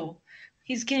 apparel.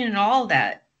 He's getting all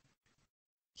that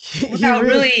without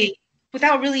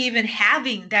really even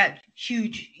having that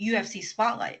huge UFC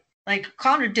spotlight. Like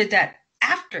Conor did that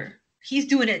after. He's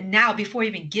doing it now before he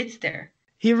even gets there.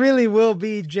 He really will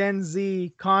be Gen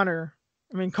Z Conor.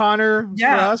 I mean, Conor for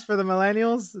us, for the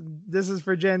millennials, this is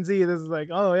for Gen Z. This is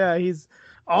oh yeah, he's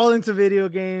all into video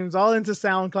games, all into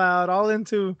SoundCloud, all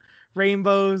into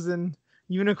rainbows and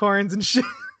unicorns and shit.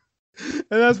 And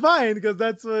that's fine because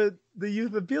that's what the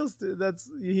youth appeals to.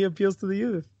 He appeals to the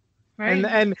youth. Right.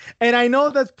 And I know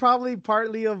that's probably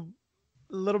partly of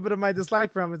a little bit of my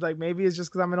dislike for him. It's maybe it's just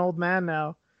because I'm an old man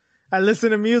now. I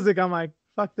listen to music, I'm like,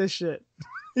 fuck this shit.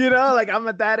 I'm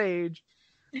at that age.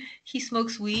 He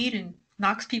smokes weed and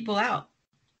knocks people out.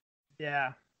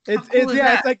 Yeah.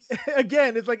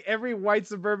 It's like every white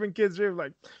suburban kid's dream,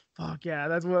 fuck yeah,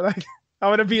 that's what I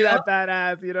want to be that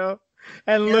badass,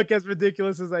 and look as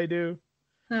ridiculous as I do.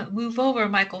 Move over,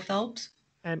 Michael Phelps.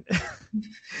 And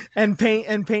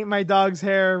paint my dog's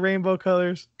hair rainbow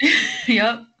colors.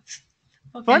 Yep.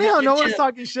 Okay, funny how no one's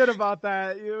talking shit about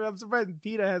that. I'm surprised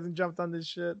PETA hasn't jumped on this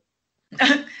shit.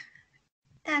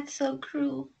 That's so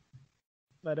cruel.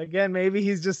 But again, maybe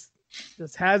he's just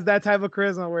has that type of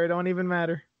charisma where it don't even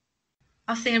matter.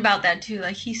 I was thinking about that too.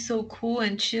 He's so cool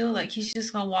and chill. He's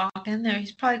just gonna walk in there.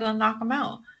 He's probably gonna knock him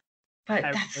out.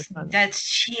 But that's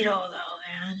Cheeto though,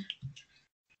 man.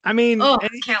 I mean,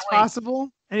 anything's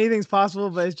possible. Anything's possible,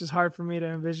 but it's just hard for me to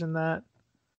envision that.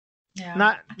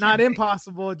 Yeah. Not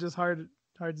impossible, just hard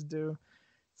to do.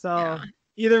 So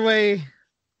either way,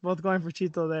 both going for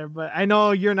Cheeto there. But I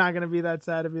know you're not gonna be that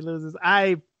sad if he loses.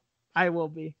 I will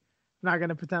be. I'm not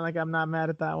gonna pretend like I'm not mad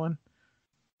at that one.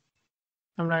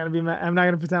 I'm not gonna be mad. I'm not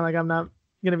gonna pretend like I'm not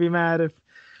gonna be mad if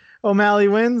O'Malley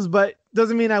wins, but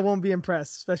doesn't mean I won't be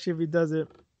impressed, especially if he does it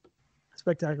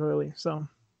spectacularly. So,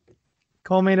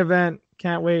 co-main event,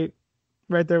 can't wait.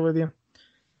 Right there with you.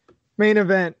 Main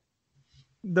event,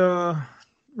 the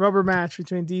rubber match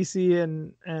between DC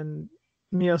and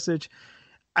Miocic.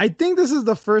 I think this is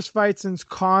the first fight since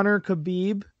Conor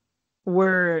Khabib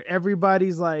where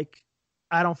everybody's like,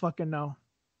 I don't fucking know.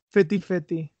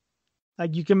 50-50.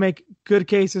 Like you can make good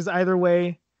cases either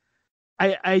way.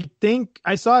 I think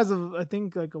I saw as of I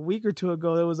think like a week or two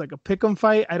ago there was like a pick'em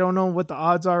fight. I don't know what the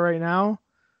odds are right now.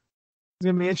 It's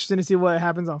gonna be interesting to see what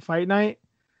happens on fight night.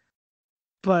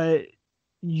 But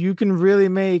you can really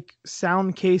make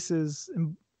sound cases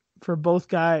for both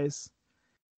guys.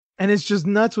 And it's just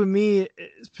nuts with me,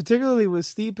 particularly with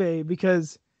Stipe,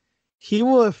 because he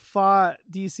will have fought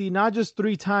DC not just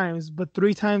 3 times, but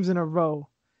 3 times in a row.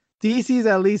 DC's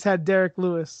at least had Derek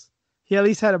Lewis. He at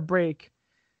least had a break.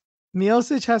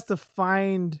 Miocic has to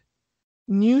find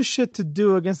new shit to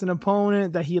do against an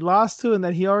opponent that he lost to and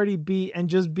that he already beat and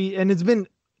just beat. And it's been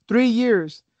 3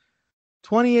 years,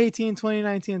 2018,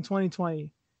 2019, and 2020.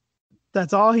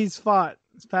 That's all he's fought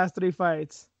his past 3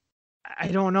 fights. I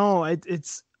don't know.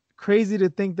 It's crazy to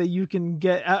think that you can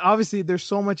get, obviously there's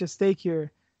so much at stake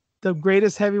here. The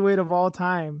greatest heavyweight of all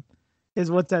time is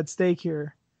what's at stake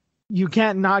here. You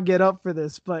can't not get up for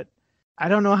this, but I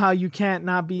don't know how you can't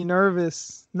not be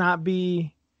nervous, not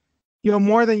be,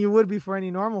 more than you would be for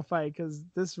any normal fight, because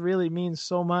this really means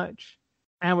so much.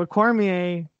 And with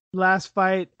Cormier, last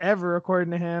fight ever,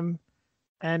 according to him,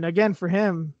 and again for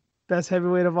him, best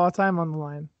heavyweight of all time on the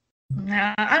line.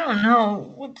 Yeah, I don't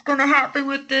know what's gonna happen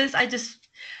with this. I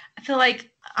feel like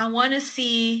I want to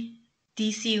see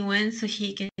DC win so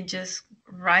he can just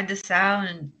ride this out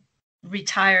and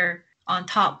retire on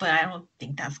top, but I don't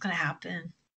think that's gonna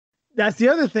happen. That's the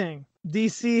other thing.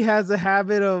 DC has a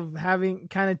habit of having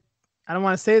kind of, I don't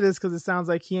want to say this because it sounds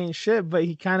like he ain't shit, but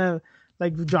he kind of,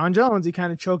 like John Jones, he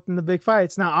kind of choked in the big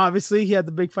fights. Now, obviously, he had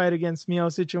the big fight against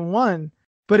Miocic and won.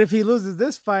 But if he loses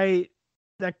this fight,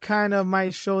 that kind of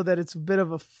might show that it's a bit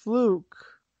of a fluke.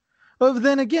 But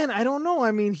then again, I don't know.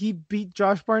 I mean, he beat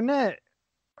Josh Barnett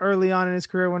early on in his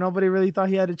career when nobody really thought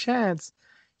he had a chance.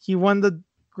 He won the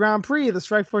Grand Prix, the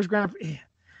Strikeforce Grand Prix.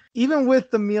 Even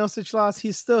with the Miocic loss,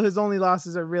 his only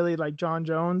losses are really like John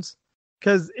Jones.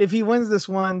 Because if he wins this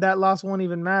one, that loss won't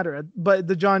even matter. But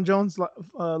the John Jones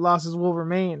losses will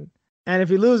remain. And if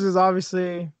he loses,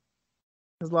 obviously,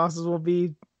 his losses will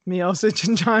be Miocic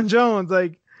and John Jones.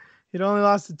 Like, he'd only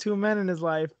lost to 2 men in his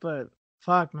life. But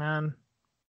fuck, man.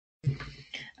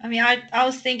 I mean, I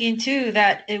was thinking, too,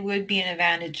 that it would be an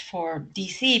advantage for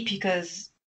DC because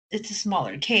it's a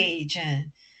smaller cage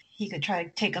and he could try to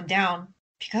take him down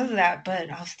because of that. But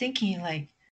I was thinking, like,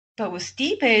 but with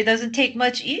Stipe, it doesn't take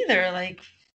much either. Like,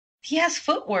 he has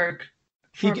footwork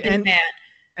for a big man.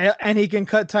 And he can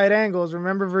cut tight angles.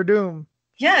 Remember Verdum?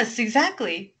 Yes,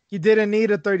 exactly. He didn't need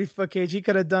a 30-foot cage. He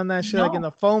could have done that shit like in the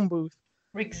phone booth.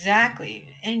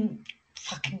 Exactly. And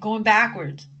fucking going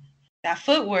backwards. That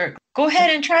footwork. Go ahead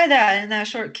and try that in that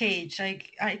short cage.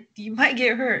 Like, you might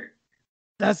get hurt.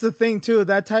 That's the thing, too.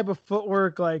 That type of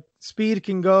footwork, like, speed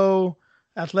can go,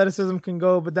 athleticism can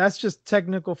go, but that's just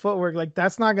technical footwork. Like,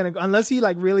 that's not going to go unless he,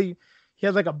 like, really, he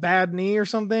has, like, a bad knee or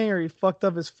something, or he fucked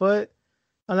up his foot.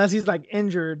 Unless he's, like,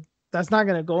 injured, that's not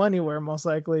going to go anywhere, most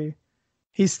likely.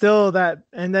 He's still that.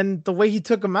 And then the way he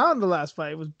took him out in the last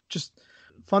fight was just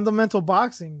fundamental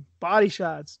boxing, body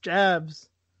shots, jabs,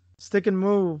 stick and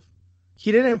move.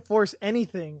 He didn't force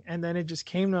anything, and then it just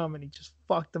came to him, and he just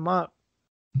fucked him up.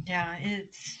 Yeah,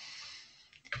 it's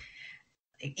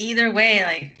either way,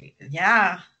 like,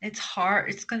 yeah, it's hard.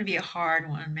 It's going to be a hard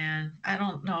one, man. I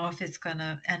don't know if it's going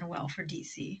to end well for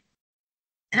DC.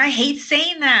 And I hate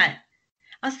saying that.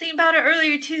 I was thinking about it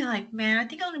earlier, too. Like, man, I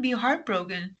think I'm going to be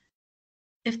heartbroken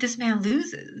if this man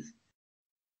loses.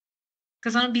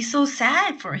 Because I'm going to be so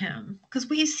sad for him. Because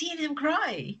we've seen him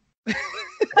cry.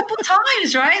 A couple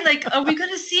times, right? Like, are we going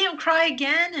to see him cry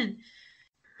again? And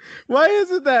why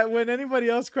is it that when anybody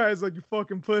else cries, like, you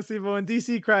fucking pussy, but when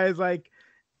DC cries, like,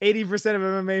 80% of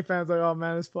MMA fans are like, oh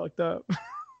man, it's fucked up.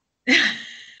 You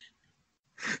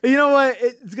know what?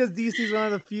 It's because DC's one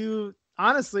of the few,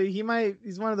 honestly,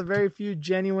 he's one of the very few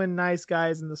genuine nice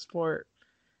guys in the sport.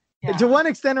 Yeah. To one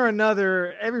extent or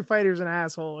another, every fighter's an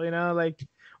asshole, like,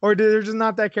 or they're just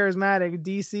not that charismatic.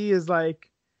 DC is like,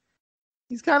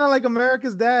 he's kind of like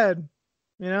America's dad,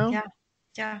 Yeah.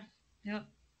 Yep.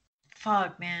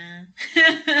 Fuck, man.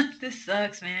 This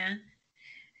sucks, man.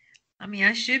 I mean,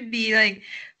 I should be like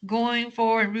going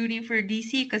for and rooting for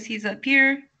DC because he's up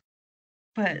here,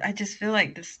 but I just feel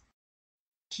like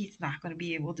he's not going to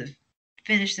be able to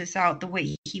finish this out the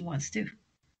way he wants to.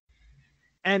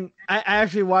 And I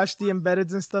actually watched the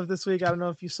embeddeds and stuff this week. I don't know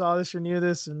if you saw this or knew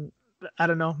this, and I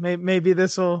don't know, maybe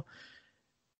this will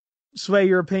sway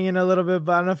your opinion a little bit,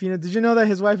 but I don't know if you know. Did you know that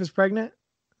his wife is pregnant?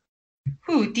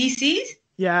 Who? DC's?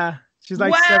 Yeah, she's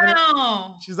like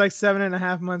Wow. She's like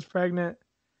 7.5 months pregnant.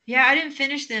 Yeah, I didn't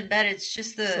finish the embed. It's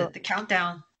just So the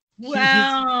countdown. he's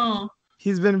Wow.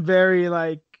 he's been very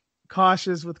like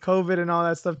cautious with COVID and all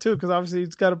that stuff too, because obviously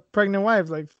he's got a pregnant wife.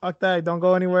 Like fuck that, don't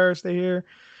go anywhere, stay here.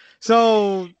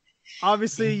 So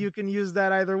obviously you can use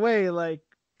that either way. Like,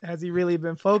 has he really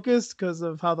been focused because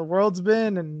of how the world's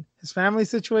been and his family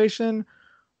situation,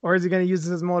 or is he going to use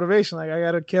this as motivation? Like, I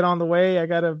got a kid on the way, I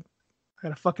gotta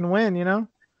fucking win, you know?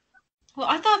 Well,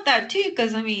 I thought that too,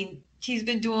 because I mean, he's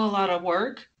been doing a lot of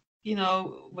work,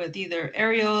 with either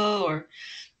Ariel or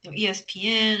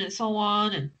ESPN and so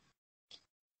on, and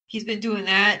he's been doing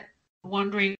that,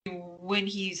 wondering when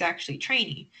he's actually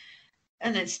training.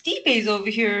 And then Stipe's over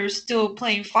here still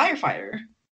playing firefighter.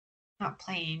 Not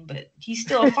playing, but he's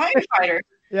still a firefighter.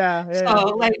 Yeah.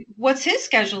 So, like, what's his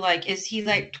schedule like? Is he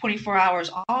like 24 hours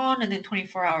on and then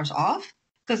 24 hours off?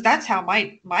 Because that's how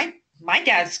my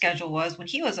dad's schedule was when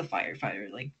he was a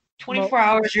firefighter. Like 24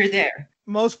 hours, you're there.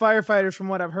 Most firefighters, from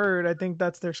what I've heard, I think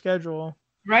that's their schedule.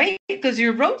 Right? Because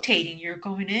you're rotating. You're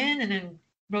going in and then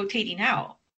rotating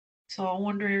out. So I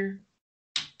wonder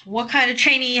what kind of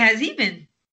training has he been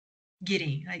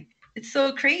getting? Like, it's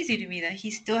so crazy to me that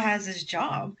he still has his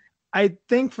job. I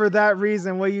think for that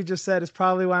reason, what you just said is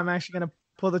probably why I'm actually going to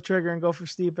pull the trigger and go for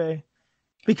Stipe.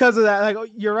 Because of that,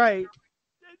 like, you're right.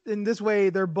 In this way,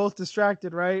 they're both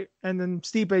distracted, right? And then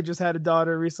Stipe just had a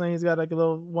daughter recently. He's got like a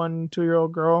little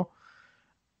 1-2-year-old girl.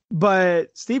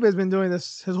 But Stipe has been doing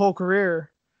this his whole career.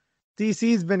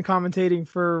 DC's been commentating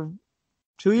for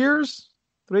 2 years,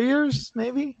 3 years,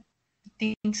 maybe. I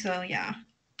think so, yeah.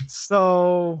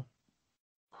 So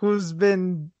who's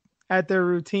been at their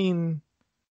routine,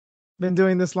 been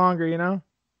doing this longer, you know?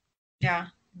 Yeah,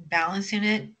 balancing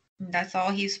it. That's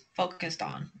all he's focused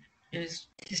on is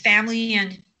his family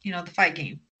and, the fight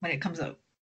game when it comes up.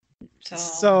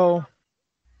 So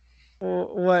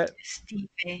what?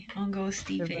 Stipe. I'll go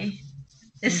Stipe.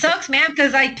 It sucks, man,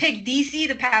 because I picked DC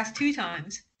the past 2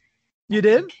 times. You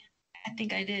did? I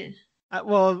think I did.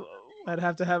 Well, I'd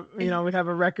have to have, we have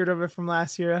a record of it from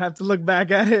last year. I'd have to look back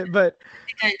at it, but I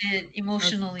think I did.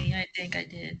 Emotionally, I think I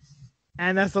did.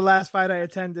 And that's the last fight I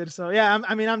attended. So yeah,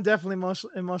 I'm definitely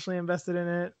emotionally invested in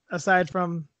it. Aside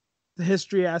from the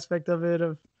history aspect of it,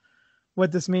 of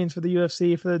what this means for the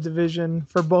UFC, for the division,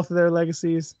 for both of their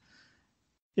legacies.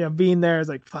 Being there is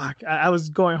like, fuck. I was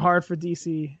going hard for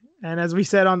DC, and as we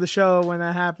said on the show when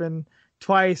that happened,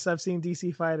 twice I've seen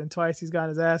DC fight, and twice he's gotten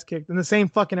his ass kicked in the same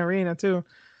fucking arena too.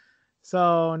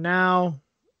 So now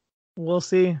we'll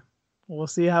see. We'll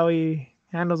see how he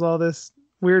handles all this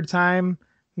weird time.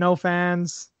 No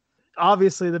fans.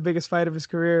 Obviously, the biggest fight of his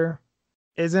career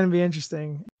is going to be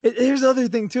interesting. Here's the other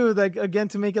thing, too. Like, again,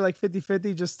 to make it like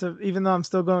 50-50, even though I'm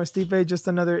still going with Stipe, just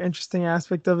another interesting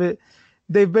aspect of it.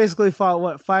 They've basically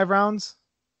fought, 5 rounds?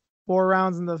 4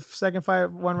 rounds in the second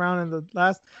fight, 1 round in the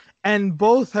last. And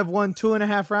both have won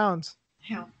 2.5 rounds.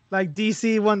 Yeah. Like,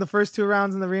 DC won the first 2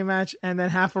 rounds in the rematch and then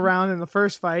half a round in the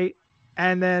first fight.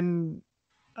 And then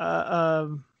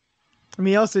Miocic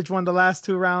won the last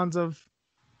 2 rounds of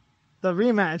the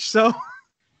rematch. So,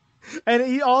 and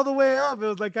he all the way up, it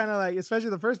was like kind of like,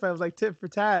 especially the first fight, it was like tit for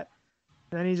tat.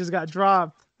 And then he just got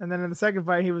dropped. And then in the second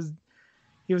fight, he was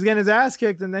getting his ass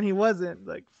kicked, and then he wasn't.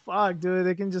 Like, fuck, dude,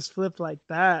 they can just flip like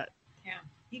that. Yeah,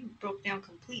 he broke down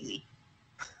completely.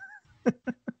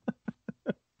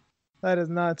 That is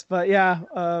nuts. But yeah,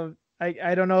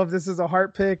 I don't know if this is a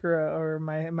heart pick or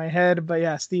my head, but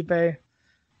yeah, Stipe.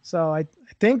 So I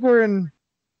think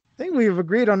we've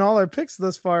agreed on all our picks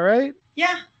thus far, right?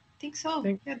 Yeah, I think so.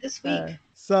 This week.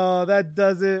 So that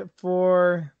does it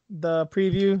for the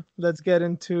preview. Let's get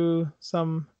into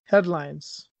some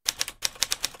headlines.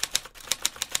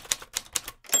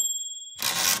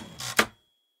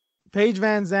 Paige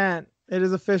VanZant, it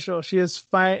is official. She is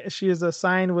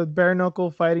assigned with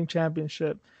Bareknuckle Fighting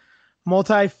Championship.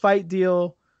 Multi-fight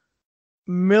deal,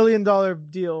 $1 million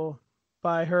deal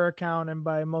by her account and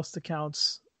by most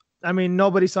accounts. I mean,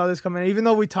 nobody saw this coming. Even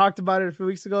though we talked about it a few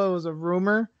weeks ago, it was a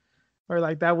rumor, or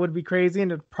like that would be crazy,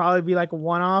 and it'd probably be like a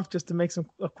one-off just to make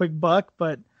a quick buck,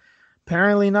 but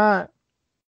apparently not.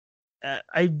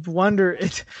 I wonder.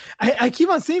 I keep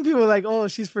on seeing people like, oh,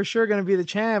 she's for sure gonna be the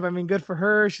champ. I mean, good for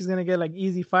her. She's gonna get like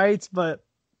easy fights, but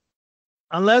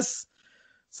unless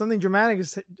something dramatic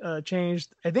has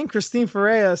changed, I think Christine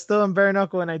Ferreira is still in bare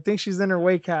knuckle, and I think she's in her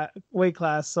weight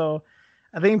class. So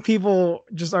I think people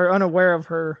just are unaware of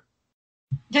her.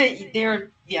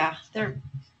 They're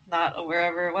not aware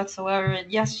of her whatsoever.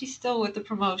 And yes, she's still with the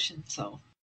promotion. So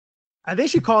I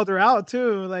think she called her out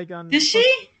too. Like on. Did she?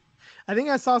 I think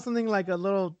I saw something like a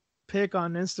little pic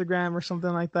on Instagram or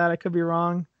something like that. I could be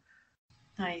wrong.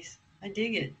 Nice. I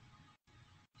dig it.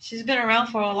 She's been around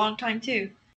for a long time too.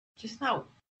 Just not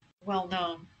well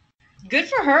known. Good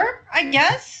for her, I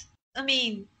guess. I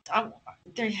mean,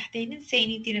 they didn't say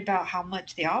anything about how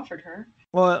much they offered her.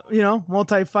 Well, you know,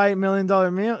 multi-fight $1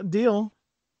 million deal.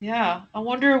 Yeah, I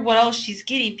wonder what else she's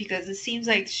getting because it seems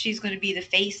like she's going to be the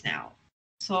face now.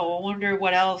 So I wonder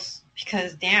what else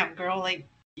because damn girl, like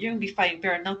you're going to be fighting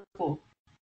Bareknuckle a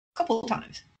couple of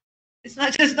times. It's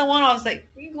not just the one. I was like,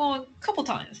 you're going a couple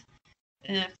times,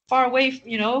 and far away,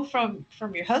 you know, from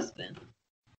your husband.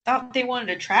 Thought they wanted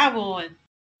to travel and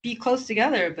be close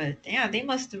together, but damn, they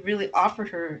must have really offered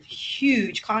her a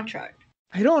huge contract.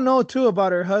 I don't know too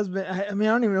about her husband. I mean,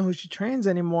 I don't even know who she trains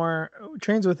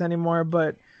with anymore.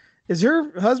 But is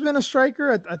her husband a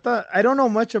striker? I don't know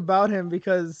much about him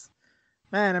because,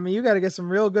 man, I mean, you got to get some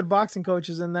real good boxing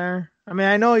coaches in there. I mean,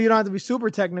 I know you don't have to be super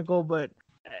technical, but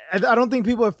I don't think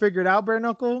people have figured out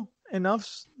Bareknuckle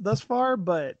enough thus far.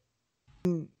 But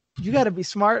you got to be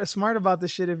smart about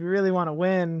this shit if you really want to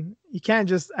win. You can't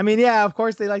just. I mean, yeah, of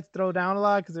course they like to throw down a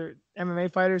lot because they're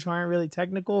MMA fighters who aren't really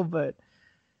technical, but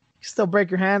you can still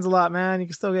break your hands a lot, man. You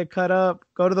can still get cut up,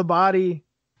 go to the body,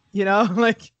 you know,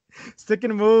 like stick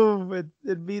and move.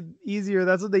 It'd be easier.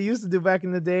 That's what they used to do back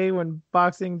in the day when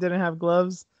boxing didn't have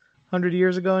gloves 100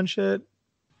 years ago and shit.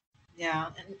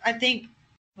 Yeah. And I think,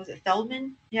 was it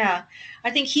Feldman? Yeah. I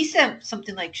think he said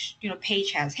something like, you know,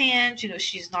 Paige has hands, you know,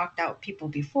 she's knocked out people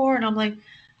before. And I'm like,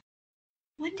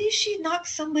 when did she knock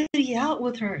somebody out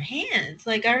with her hands?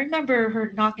 Like, I remember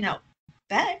her knocking out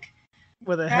Beck.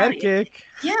 With a head kick.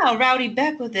 Yeah, Rowdy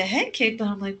Beck with a head kick, but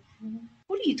I'm like,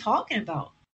 what are you talking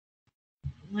about?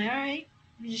 I'm like, all right,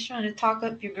 you're just trying to talk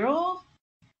up your girl?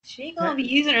 She ain't gonna be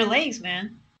using her legs,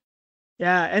 man.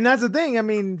 Yeah, and that's the thing. I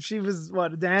mean, she was, a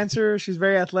dancer? She's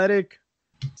very athletic.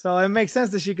 So it makes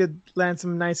sense that she could land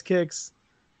some nice kicks.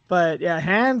 But yeah,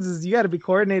 hands, you got to be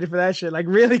coordinated for that shit. Like,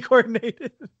 really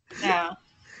coordinated. Yeah.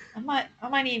 I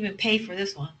might even pay for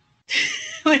this one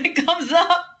when it comes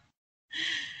up.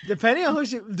 Depending on who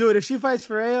dude, if she fights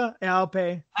Freya, yeah, I'll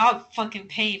pay. I'll fucking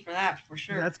pay for that for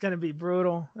sure. That's gonna be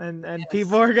brutal, and yes.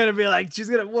 People are gonna be like, she's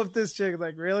gonna whoop this chick.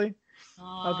 Like, really?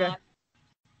 Okay.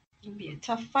 It'll be a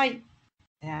tough fight.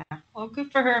 Yeah. Well,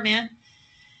 good for her, man.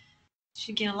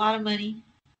 She get a lot of money.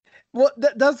 Well,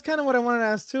 that's kind of what I wanted to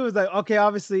ask too. Is like, okay,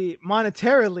 obviously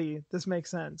monetarily, this makes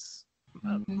sense.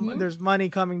 Mm-hmm. There's money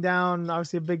coming down,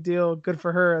 obviously a big deal. Good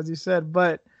for her, as you said,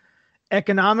 but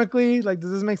economically, like,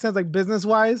 does this make sense? Like, business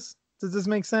wise, does this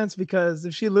make sense? Because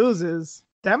if she loses,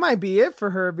 that might be it for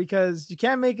her, because you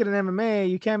can't make it in MMA,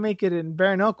 you can't make it in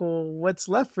bare knuckle. What's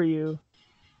left for you?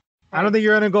 Right. I don't think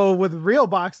you're gonna go with real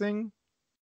boxing,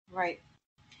 right?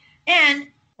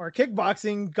 Or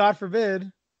kickboxing, God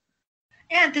forbid.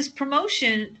 And this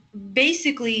promotion,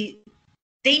 basically,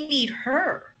 they need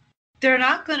her. They're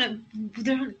not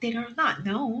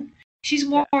known. She's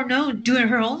more known doing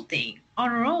her own thing on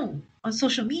her own on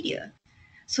social media.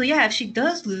 So yeah, if she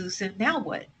does lose, then now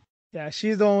what? Yeah,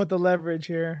 she's the one with the leverage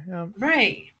here.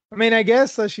 Right. I mean, I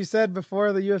guess, as she said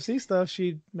before the UFC stuff,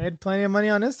 she made plenty of money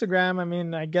on Instagram. I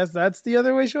mean, I guess that's the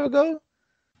other way she'll go.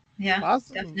 Yeah,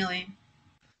 awesome. Definitely.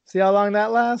 See how long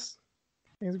that lasts?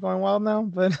 Things are going wild now,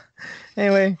 but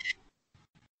anyway,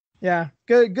 yeah,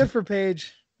 good for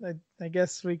Paige. I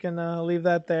guess we can leave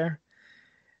that there.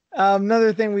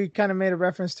 Another thing we kind of made a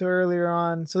reference to earlier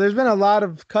on. So there's been a lot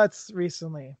of cuts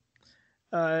recently.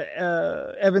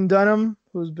 Evan Dunham,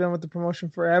 who's been with the promotion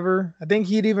forever, I think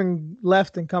he'd even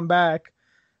left and come back,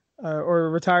 or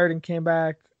retired and came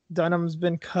back. Dunham's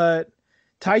been cut.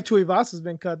 Tai Tuivasa's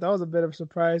been cut. That was a bit of a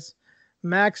surprise.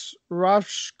 Max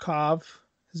Roshkov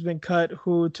has been cut,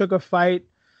 who took a fight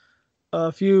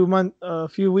months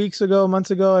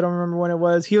ago. I don't remember when it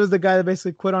was. He was the guy that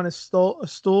basically quit on his stool.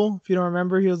 If you don't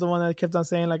remember, he was the one that kept on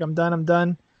saying, like, I'm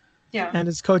done. Yeah. And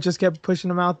his coach just kept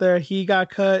pushing him out there. He got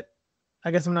cut.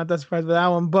 I guess I'm not that surprised by that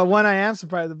one. But one I am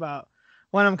surprised about,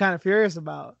 one I'm kind of furious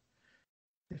about.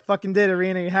 You fucking did,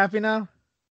 Arena. You happy now?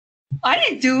 I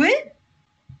didn't do it.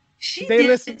 They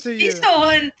listen to you. She's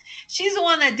the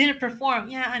one that didn't perform.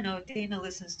 Yeah, I know. Dana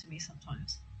listens to me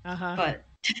sometimes. But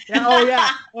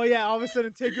yeah, oh yeah. All of a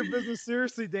sudden, take your business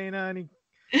seriously, Dana, and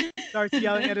he starts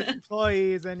yelling at his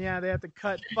employees, and yeah, they have to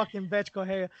cut fucking Betch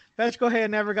Correia. Betch Correia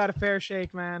never got a fair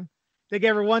shake, man. They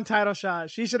gave her one title shot.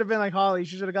 She should have been like Holly.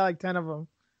 She should have got like 10 of them.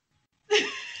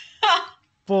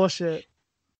 Bullshit.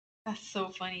 That's so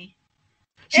funny.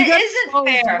 It isn't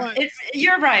fair.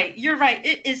 You're right.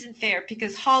 It isn't fair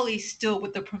because Holly's still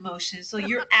with the promotion. So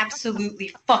you're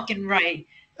absolutely fucking right.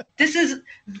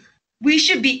 We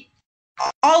should be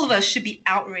all of us should be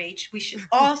outraged. We should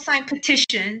all sign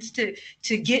petitions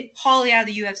to get Holly out of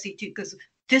the UFC too, because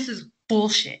this is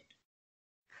bullshit.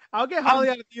 I'll get Holly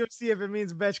out of the UFC if it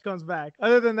means Betch comes back.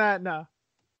 Other than that, no.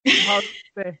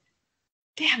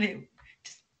 Damn it.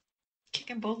 Just kick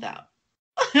them both out.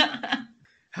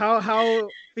 How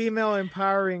female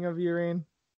empowering of Urine.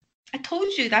 I told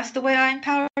you that's the way I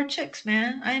empower chicks,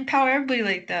 man. I empower everybody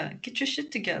like that. Get your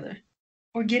shit together.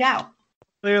 Or get out.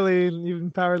 Clearly, you've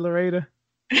empowered Loretta.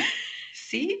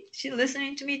 See? She's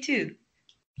listening to me too.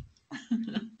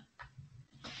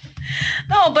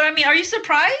 No, but I mean, are you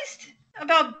surprised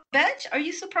about Betch? Are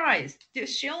you surprised?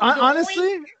 Honestly,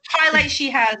 only highlight she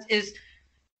has is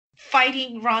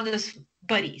fighting Ronda's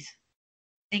buddies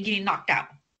and getting knocked out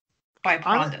by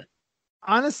Ronda.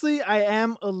 Honestly, I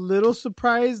am a little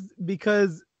surprised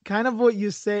because kind of what you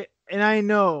say, and I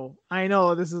know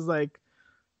this is like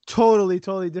totally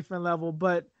different level,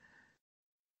 but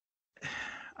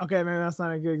okay, maybe that's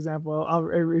not a good example. I'll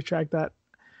retract that.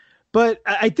 But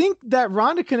I think that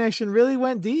Ronda connection really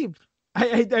went deep.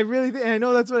 I really think, I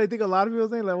know that's what I think a lot of people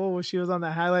think, like, well, she was on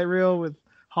that highlight reel with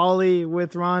Holly,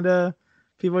 with Ronda.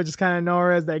 People just kind of know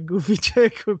her as that goofy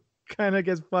chick who kind of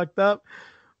gets fucked up.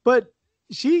 But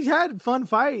she had fun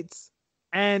fights,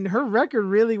 and her record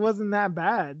really wasn't that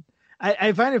bad.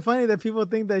 I find it funny that people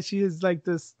think that she is like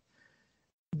this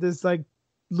like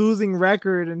losing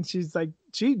record, and she's like,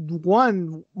 she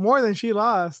won more than she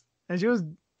lost, and she was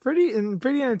pretty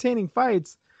entertaining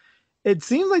fights. It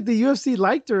seemed like the UFC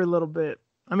liked her a little bit.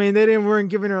 I mean, they weren't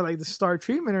giving her like the star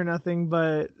treatment or nothing,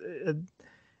 but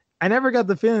I never got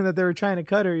the feeling that they were trying to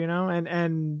cut her,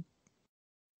 and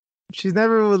she's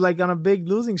never like on a big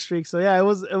losing streak. So yeah, it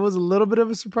was a little bit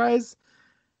of a surprise,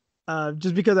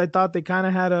 just because I thought they kind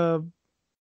of had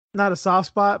not a soft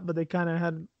spot, but they kind of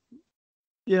had,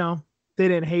 they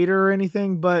didn't hate her or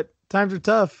anything, but times are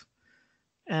tough.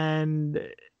 And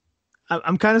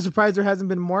I'm kind of surprised there hasn't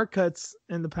been more cuts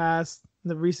in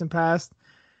the recent past,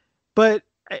 but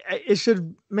it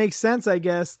should make sense, I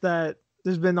guess, that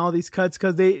there's been all these cuts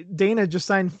because Dana just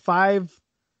signed 5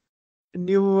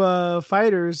 new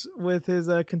fighters with his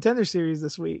contender series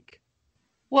this week.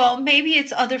 Well, maybe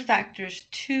it's other factors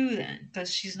too then,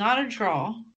 because she's not a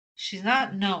draw. She's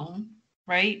not known,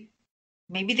 right?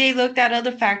 Maybe they looked at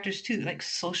other factors too, like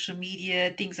social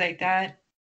media, things like that.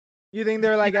 You think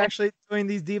they're like actually doing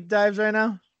these deep dives right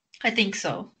now? I think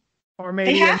so. Or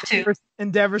maybe they have to.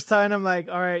 Endeavor's telling them like,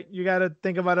 all right, you got to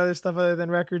think about other stuff other than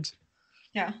records.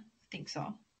 Yeah, I think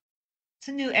so. It's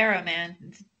a new era, man.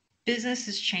 Business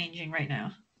is changing right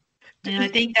now. And I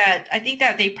think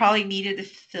that they probably needed to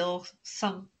fill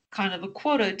some kind of a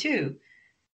quota too.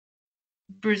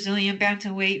 Brazilian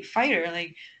bantamweight fighter,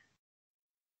 like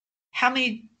how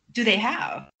many do they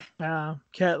have?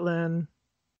 Ketlin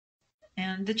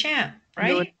and the champ,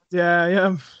 right?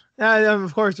 Yeah.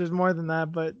 Of course, there's more than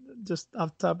that, but just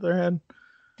off the top of their head,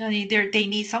 they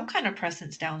need some kind of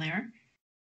presence down there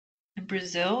in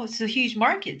Brazil. It's a huge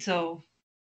market, so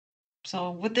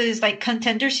with this like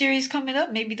contender series coming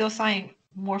up, maybe they'll sign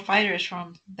more fighters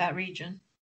from that region.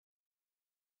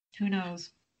 Who knows?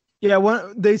 Yeah,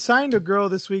 they signed a girl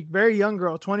this week, very young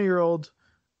girl, 20-year-old,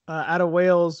 out of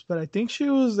Wales, but I think she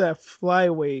was at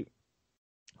flyweight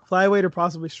or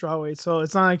possibly strawweight. So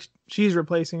it's not like she's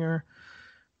replacing her.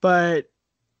 But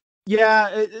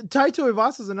yeah, Taito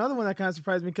Ivasa is another one that kind of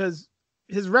surprised me because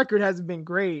his record hasn't been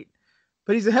great,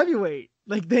 but he's a heavyweight.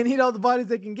 Like they need all the bodies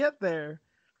they can get there.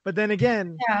 But then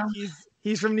again,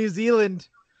 he's from New Zealand,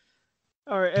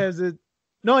 or is it?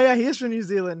 No, yeah, he is from New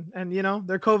Zealand, and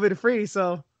they're COVID free,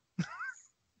 so.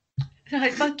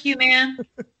 Like, fuck you, man.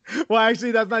 Well,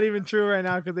 actually, that's not even true right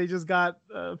now because they just got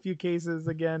a few cases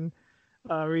again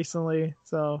recently,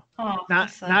 so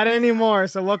not anymore.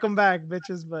 So welcome back,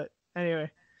 bitches. But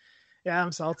anyway, yeah,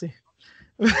 I'm salty.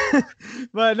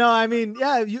 But no, I mean,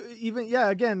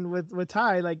 again with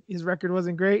Ty, like his record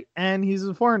wasn't great, and he's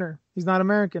a foreigner. He's not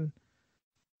American.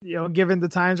 Given the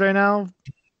times right now,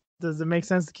 does it make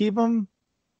sense to keep him?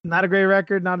 Not a great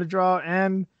record, not a draw,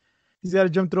 and he's got to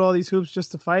jump through all these hoops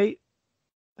just to fight,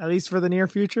 at least for the near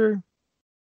future.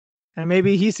 And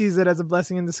maybe he sees it as a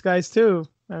blessing in disguise too.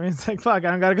 I mean, it's like, fuck,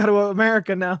 I don't gotta go to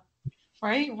America now.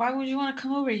 Right? Why would you want to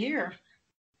come over here?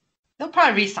 They'll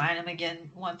probably re-sign him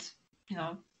again once,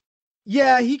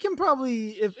 Yeah, he can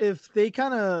probably, if they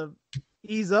kind of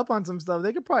ease up on some stuff,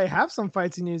 they could probably have some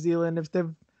fights in New Zealand if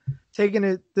they've taken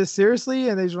it this seriously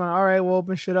and they just want, all right, we'll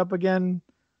open shit up again.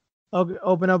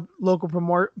 Open up local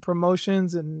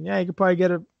promotions, and yeah, you could probably get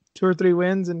 2 or 3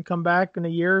 wins and come back in a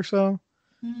year or so.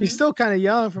 Mm-hmm. He's still kind of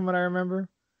young from what I remember.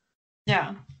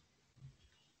 Yeah.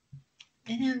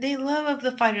 And they love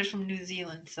the fighters from New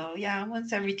Zealand. So yeah,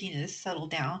 once everything is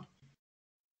settled down,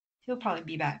 he'll probably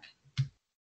be back.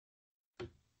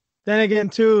 Then again,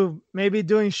 too, maybe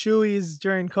doing shoeies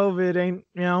during COVID ain't,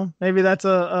 maybe that's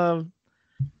a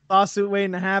lawsuit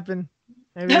waiting to happen.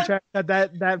 Maybe they try to cut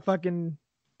that fucking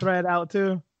thread out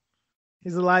too.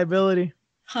 He's a liability.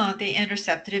 Huh, they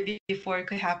intercepted it before it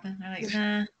could happen. They're like,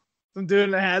 nah. Some dude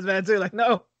in a hazmat too, like,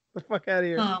 no, the fuck out of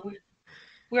here. Huh,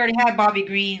 we already had Bobby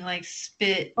Green like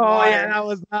spit water. Yeah, that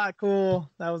was not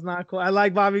cool. That was not cool. I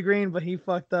like Bobby Green, but he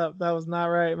fucked up. That was not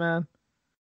right, man.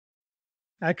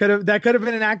 That could have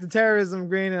been an act of terrorism,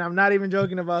 Green, and I'm not even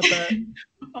joking about that.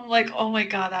 I'm like, oh my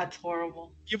god, that's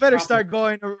horrible. You better start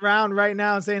going around right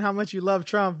now and saying how much you love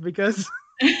Trump, because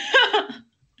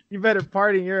you better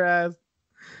party your ass.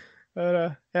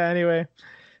 But yeah, anyway.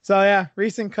 So yeah,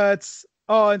 recent cuts.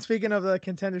 Oh, and speaking of the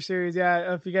Contender Series,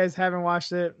 yeah, if you guys haven't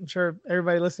watched it, I'm sure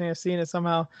everybody listening has seen it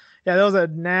somehow. Yeah, that was a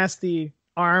nasty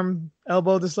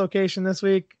elbow dislocation this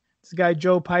week. This guy,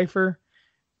 Joe Pyfer.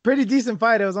 Pretty decent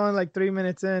fight. It was only like 3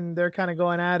 minutes in. They're kind of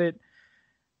going at it.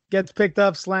 Gets picked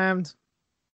up, slammed,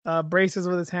 braces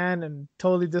with his hand, and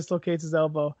totally dislocates his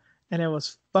elbow. And it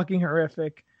was fucking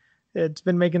horrific. It's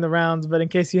been making the rounds, but in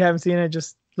case you haven't seen it,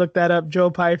 just look that up.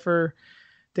 Joe Pyfer,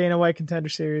 Dana White Contender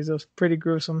Series. It was pretty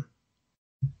gruesome.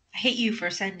 I hate you for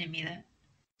sending me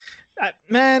that.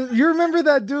 Man, you remember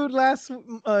that dude last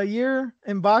year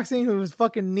in boxing who was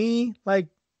fucking knee? Like,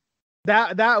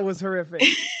 that was horrific.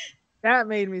 That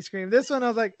made me scream. This one, I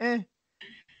was like, eh.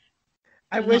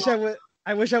 I wish I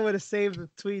would have saved the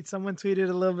tweet. Someone tweeted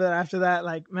a little bit after that,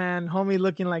 like, man, homie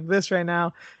looking like this right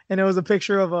now. And it was a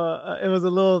picture of it was a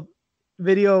little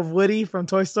video of Woody from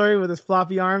Toy Story with his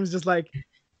floppy arms just like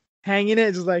hanging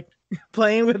it, just like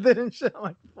playing with it and shit. I'm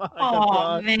like, fuck.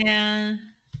 Oh,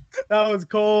 man. That was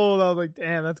cold. I was like,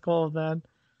 damn, that's cold, man.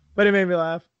 But it made me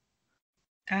laugh.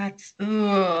 That's,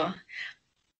 ugh.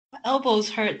 My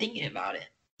elbows hurt thinking about it.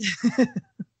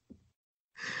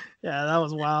 Yeah, that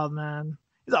was wild, man.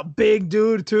 He's a big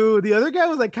dude too. The other guy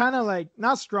was like kind of like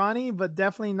not scrawny, but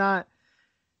definitely not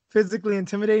physically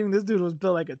intimidating. This dude was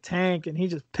built like a tank, and he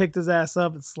just picked his ass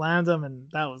up and slammed him, and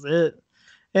that was it.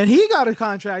 And he got a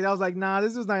contract. I was like, nah,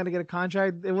 this was not gonna get a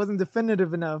contract. It wasn't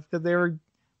definitive enough because they were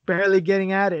barely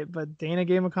getting at it. But Dana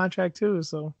gave him a contract too.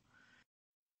 So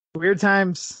weird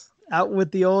times, out with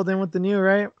the old and with the new,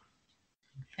 right?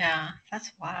 Yeah,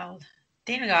 that's wild.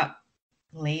 Dana got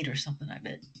laid or something. I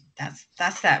bet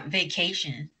that's that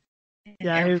vacation.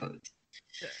 Yeah.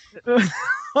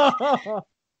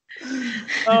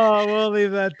 Oh, we'll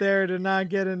leave that there to not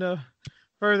get into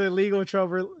further legal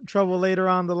trouble later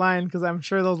on the line, because I'm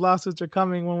sure those lawsuits are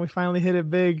coming when we finally hit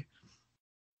it big.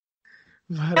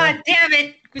 But, God damn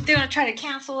it! They're gonna try to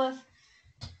cancel us.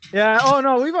 Yeah. Oh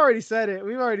no, we've already said it.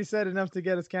 We've already said enough to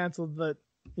get us canceled. But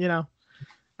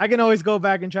I can always go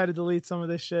back and try to delete some of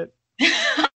this shit.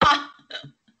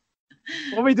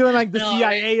 We'll be doing like the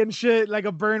CIA and shit, like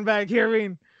a burn bag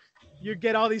hearing. You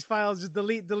get all these files, just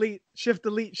delete, shift,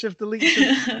 delete.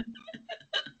 I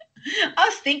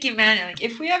was thinking, man, like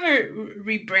if we ever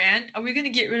rebrand, are we gonna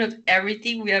get rid of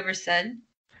everything we ever said?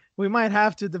 We might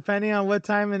have to, depending on what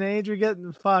time and age we get.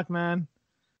 Fuck, man.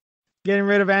 Getting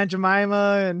rid of Aunt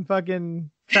Jemima and fucking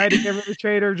try to get rid of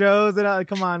Trader Joe's. And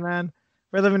come on, man.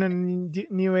 We're living in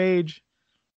a new age.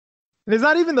 And it's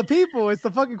not even the people. It's the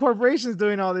fucking corporations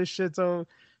doing all this shit. So,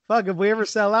 fuck, if we ever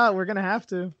sell out, we're going to have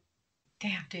to.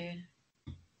 Damn, dude.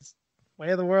 It's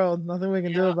way of the world. Nothing we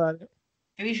can do about it.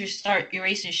 Maybe we should start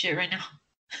erasing shit right now.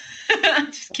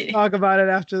 Just kidding. Talk about it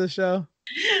after the show.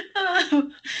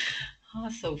 Oh,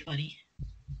 that's so funny.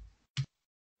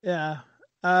 Yeah.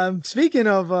 Speaking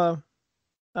of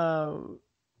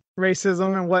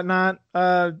racism and whatnot,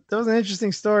 there was an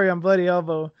interesting story on Bloody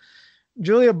Elbow.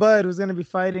 Julia Budd was going to be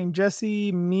fighting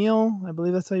Jessie Meal, I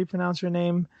believe that's how you pronounce her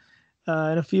name,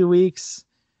 in a few weeks.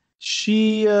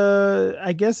 She,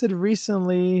 I guess, had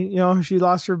recently, she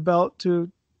lost her belt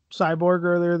to Cyborg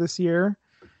earlier this year,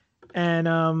 and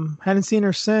hadn't seen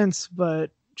her since. But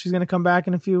she's going to come back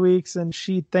in a few weeks, and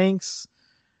she thanks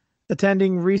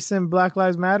attending recent Black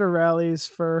Lives Matter rallies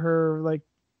for her. Like,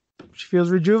 she feels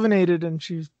rejuvenated and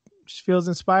she feels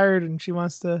inspired, and she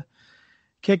wants to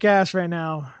kick ass right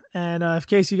now. And in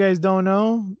case you guys don't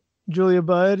know, Julia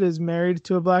Budd is married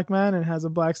to a black man and has a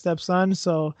black stepson.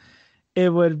 So it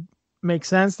would make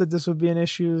sense that this would be an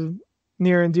issue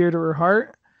near and dear to her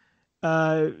heart.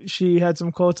 She had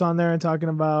some quotes on there and talking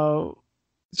about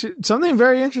something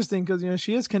very interesting, because,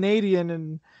 she is Canadian,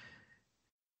 and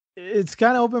it's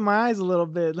kind of opened my eyes a little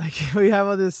bit. Like, we have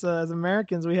all this, as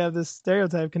Americans, we have this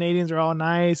stereotype. Canadians are all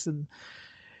nice and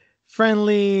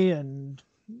friendly and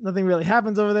nothing really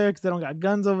happens over there because they don't got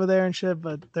guns over there and shit.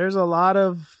 But there's a lot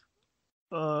of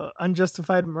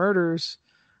unjustified murders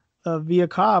via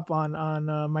cop on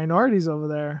minorities over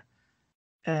there.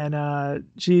 And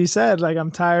she said, like,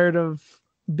 I'm tired of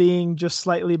being just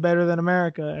slightly better than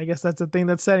America. I guess that's the thing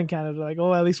that's said in Canada. Like,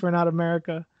 oh, at least we're not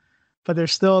America. But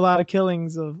there's still a lot of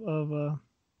killings of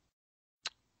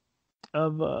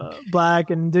black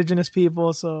and indigenous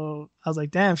people. So I was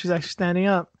like, damn, she's actually standing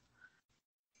up.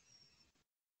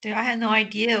 Dude, I had no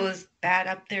idea it was bad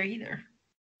up there either.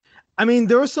 I mean,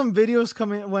 there were some videos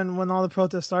coming when all the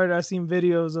protests started. I've seen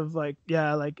videos of like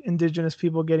indigenous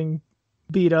people getting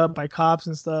beat up by cops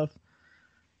and stuff.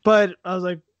 But I was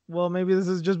like, well, maybe this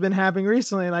has just been happening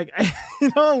recently. Like,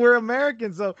 we're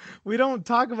Americans, so we don't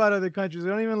talk about other countries. We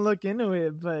don't even look into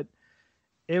it. But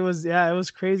it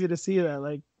was crazy to see that.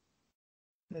 Like,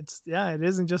 it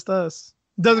isn't just us.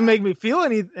 It doesn't make me feel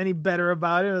any better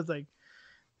about it. It's like,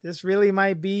 this really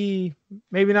might be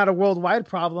maybe not a worldwide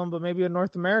problem, but maybe a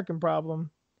North American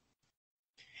problem.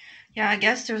 Yeah, I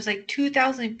guess there was like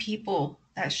 2,000 people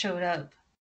that showed up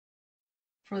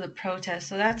for the protest.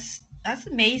 So that's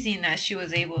amazing that she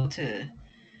was able to,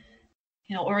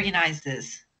 organize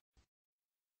this.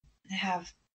 And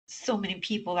have so many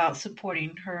people out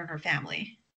supporting her and her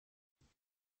family.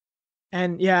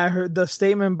 And yeah, I heard the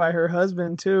statement by her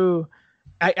husband too.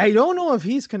 I don't know if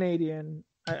he's Canadian.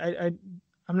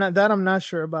 I'm not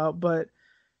sure about, but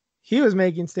he was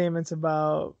making statements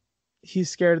about he's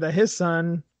scared that his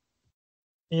son,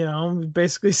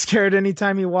 basically scared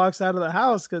anytime he walks out of the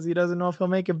house because he doesn't know if he'll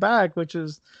make it back, which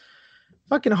is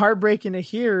fucking heartbreaking to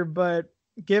hear. But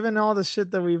given all the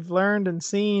shit that we've learned and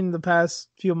seen the past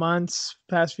few months,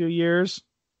 past few years,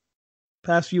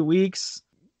 past few weeks,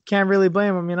 can't really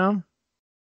blame him,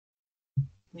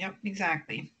 Yep,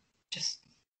 exactly. Just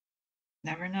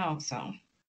never know. So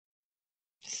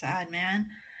sad, man.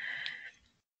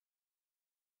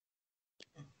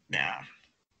 Yeah.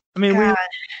 I mean,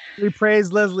 we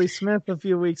praised Leslie Smith a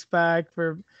few weeks back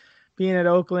for being at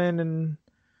Oakland and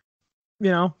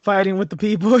fighting with the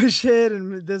people and shit,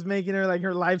 and just making her like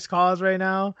her life's cause right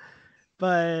now.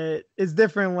 But it's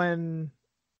different when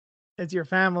it's your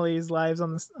family's lives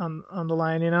on the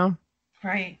line,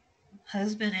 Right,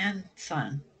 husband and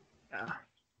son. Yeah.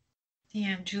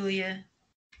 Damn, Julia.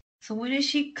 So when is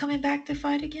she coming back to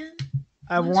fight again?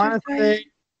 I want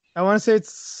to say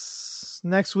it's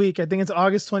next week. I think it's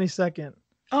August 22nd.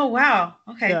 Oh wow.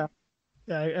 Okay.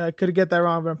 Yeah. I could get that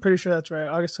wrong, but I'm pretty sure that's right.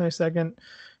 August 22nd,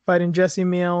 fighting Jesse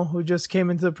Meal, who just came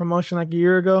into the promotion like a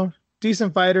year ago.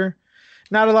 Decent fighter.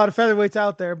 Not a lot of featherweights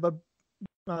out there, but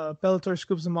Bellator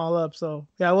scoops them all up. So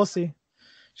yeah, we'll see.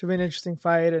 Should be an interesting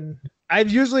fight. And I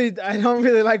don't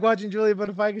really like watching Julia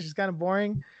Budd fight because she's kind of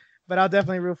boring, but I'll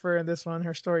definitely root for her in this one.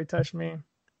 Her story touched me.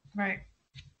 Right.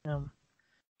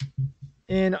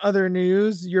 In other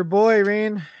news, your boy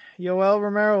Yoel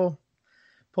Romero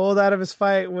pulled out of his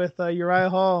fight with Uriah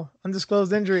Hall,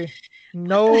 undisclosed injury.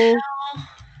 No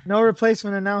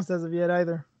replacement announced as of yet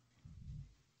either.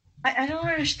 I don't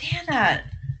understand that.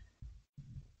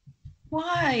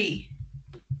 Why?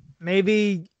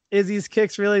 Maybe Izzy's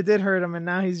kicks really did hurt him, and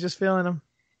now he's just feeling them.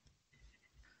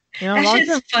 That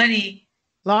shit's funny.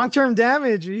 Long-term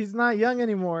damage. He's not young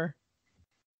anymore.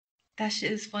 That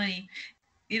shit is funny.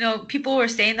 People were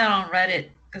saying that on Reddit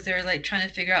because they were like trying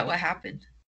to figure out what happened.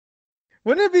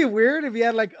 Wouldn't it be weird if he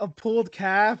had like a pulled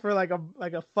calf or like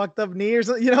a fucked up knee or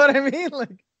something? You know what I mean?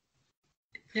 Like,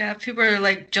 yeah, people are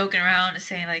like joking around and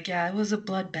saying like, yeah, it was a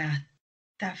bloodbath.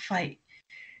 That fight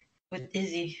with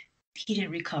Izzy, he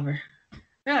didn't recover.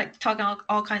 They're like talking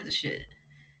all kinds of shit.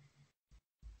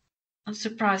 I'm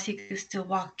surprised he could still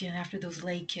walk in after those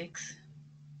leg kicks.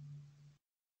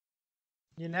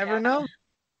 You never know.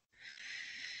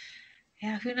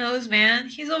 Yeah, who knows, man?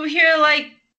 He's over here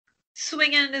like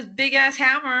swinging this big ass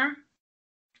hammer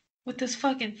with this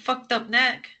fucking fucked up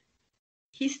neck.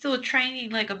 He's still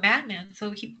training like a madman,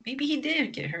 so maybe he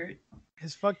did get hurt.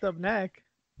 His fucked up neck.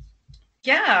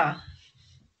 Yeah,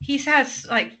 he's has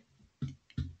like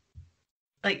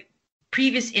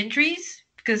previous injuries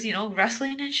because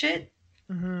wrestling and shit.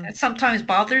 Mm-hmm. That sometimes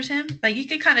bothers him. Like you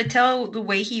can kind of tell the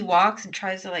way he walks and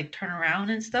tries to like turn around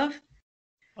and stuff.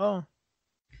 Oh,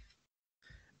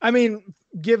 I mean,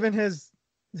 given his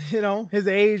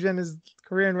age and his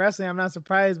career in wrestling, I'm not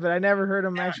surprised. But I never heard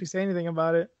him actually say anything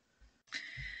about it.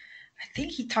 I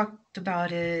think he talked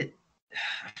about it.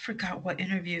 I forgot what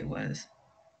interview it was,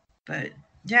 but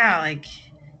yeah, like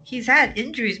he's had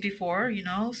injuries before,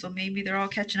 so maybe they're all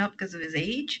catching up because of his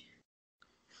age.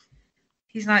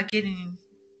 He's not getting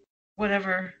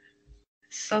whatever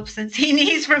substance he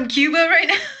needs from Cuba right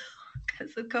now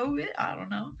because of COVID. I don't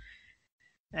know.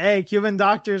 Hey, Cuban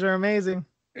doctors are amazing.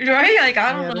 Right? Like,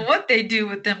 I don't Yeah. know what they do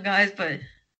with them guys, but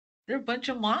they're a bunch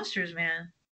of monsters,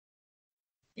 man.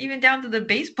 Even down to the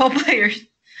baseball players.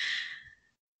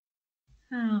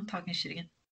 Oh, I'm talking shit again.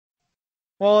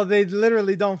 Well, they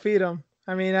literally don't feed them.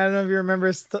 I mean, I don't know if you remember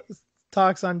his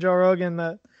talks on Joe Rogan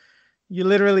that you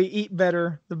literally eat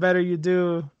better the better you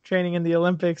do training in the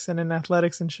Olympics and in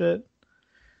athletics and shit.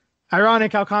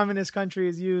 Ironic how communist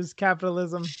countries use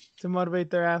capitalism to motivate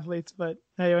their athletes, but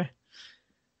anyway.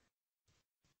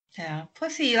 Yeah.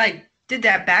 Plus, he like did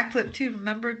that backflip too.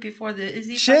 Remember before the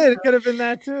Izzy fight? Shit, it could have been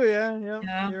that too. Yeah, yeah,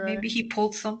 Yeah. you're right. Maybe he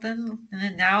pulled something, and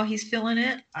then now he's feeling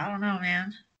it. I don't know,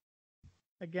 man.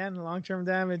 Again, long-term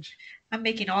damage. I'm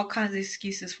making all kinds of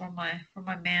excuses for my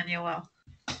man Yoel.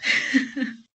 I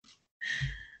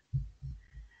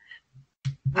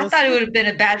We'll thought it see. would have been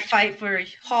a bad fight for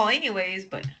Hall, anyways.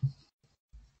 But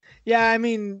Yeah, I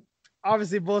mean,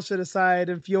 obviously, bullshit aside,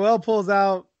 if Yoel pulls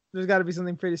out, there's got to be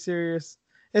something pretty serious.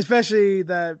 Especially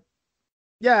that,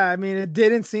 yeah, I mean, it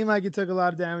didn't seem like he took a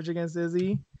lot of damage against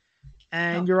Izzy,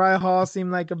 and no. Uriah Hall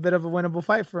seemed like a bit of a winnable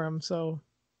fight for him. So,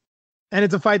 and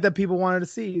it's a fight that people wanted to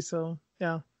see. So,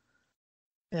 yeah,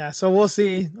 yeah. So we'll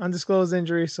see. Undisclosed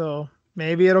injury. So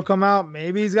maybe it'll come out.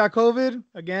 Maybe he's got COVID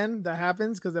again. That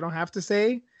happens because they don't have to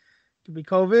say. It could be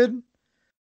COVID.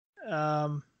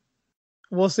 Um,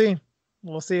 we'll see.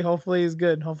 We'll see. Hopefully he's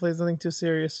good. Hopefully it's nothing too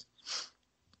serious.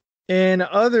 In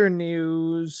other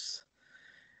news,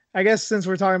 I guess since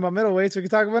we're talking about middleweights, we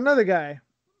could talk about another guy.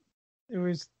 We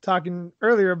was talking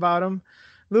earlier about him.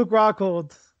 Luke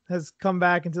Rockhold has come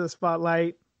back into the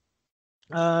spotlight.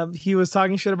 He was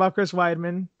talking shit about Chris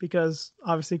Weidman because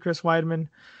obviously Chris Weidman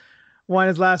won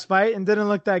his last fight and didn't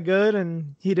look that good,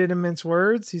 and he didn't mince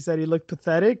words. He said he looked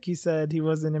pathetic. He said he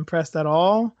wasn't impressed at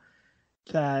all.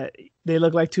 That they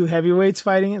look like two heavyweights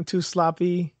fighting and two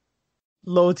sloppy,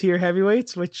 low tier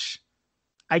heavyweights, which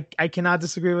I cannot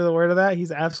disagree with a word of that. He's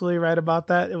absolutely right about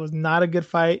that. It was not a good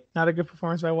fight, not a good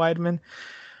performance by Weidman.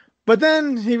 But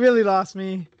then he really lost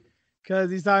me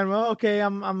because he's talking about, okay,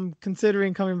 I'm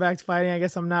considering coming back to fighting. I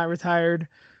guess I'm not retired,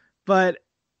 but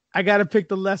I got to pick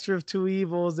the lesser of two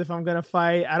evils if I'm gonna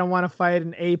fight. I don't want to fight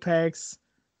in Apex,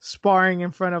 sparring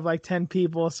in front of like 10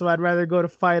 people. So I'd rather go to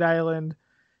Fight Island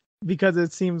because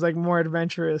it seems like more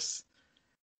adventurous,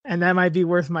 and that might be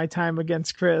worth my time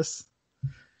against Chris.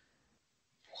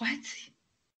 What?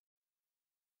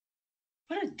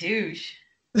 What a douche.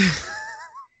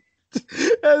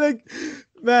 And like,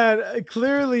 man,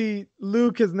 clearly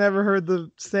Luke has never heard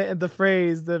the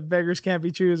phrase "the beggars can't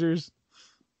be choosers."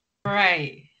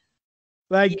 Right.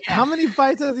 Like, Yeah. how many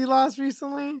fights has he lost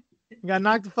recently? He got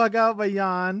knocked the fuck out by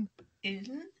Jan.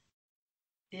 Isn't?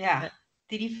 Yeah.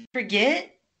 Did he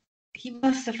forget? He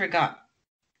must have forgot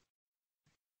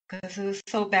because it was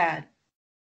so bad.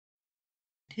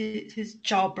 His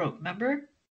jaw broke. Remember?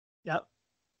 Yep,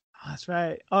 that's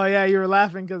right. Oh yeah, you were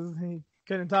laughing because he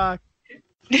couldn't talk.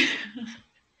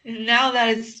 And now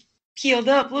that it's healed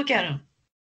up, look at him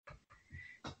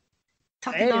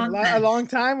talking Hey, a nonsense. long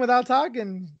time without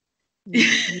talking.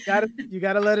 You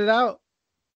gotta let it out.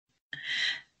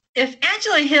 If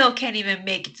Angela Hill can't even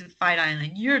make it to Fight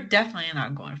Island, you're definitely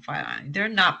not going to Fight Island. They're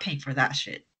not paying for that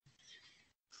shit.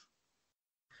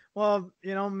 Well,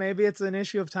 maybe it's an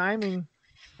issue of timing.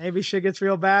 Maybe shit gets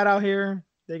real bad out here.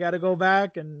 They got to go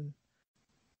back, and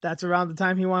that's around the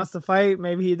time he wants to fight.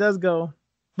 Maybe he does go.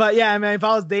 But yeah, I mean, if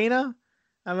I was Dana,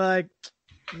 I'm like,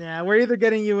 yeah, we're either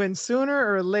getting you in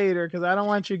sooner or later because I don't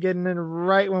want you getting in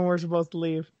right when we're supposed to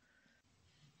leave.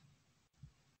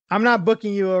 I'm not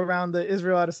booking you around the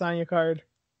Israel Adesanya card.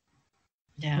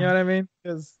 Yeah. You know what I mean?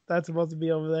 Because that's supposed to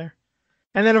be over there.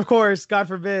 And then, of course, God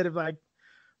forbid, if like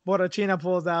Borachina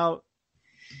pulls out,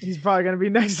 he's probably going to be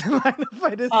next in line to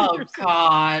fight this. Oh,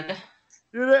 God.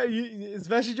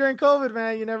 Especially during COVID,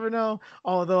 man, you never know.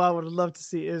 Although I would love to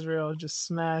see Israel just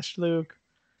smash Luke.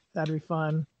 That'd be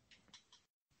fun.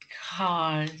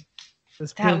 God.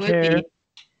 This That pink would hair.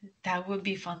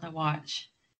 be fun to watch.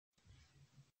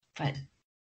 But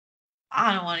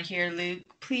I don't want to hear Luke.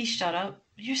 Please shut up.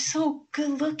 You're so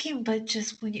good looking, but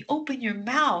just when you open your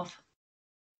mouth,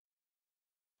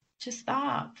 just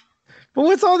stop. But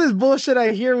what's all this bullshit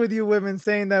I hear with you women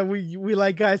saying that we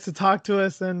like guys to talk to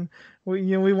us and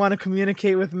we want to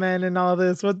communicate with men and all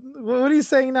this? What are you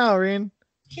saying now, Reen?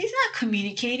 He's not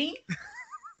communicating.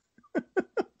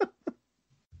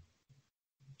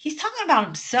 He's talking about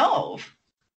himself.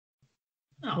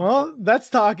 No. Well, that's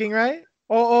talking, right?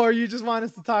 Or you just want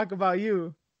us to talk about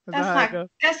you?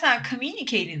 That's not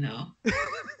communicating though.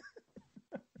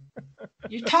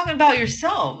 You're talking about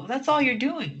yourself. That's all you're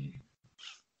doing.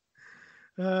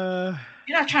 You're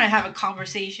not trying to have a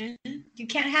conversation. You You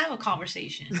can't have a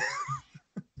conversation.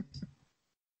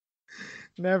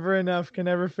 Never enough. Can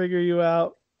never figure you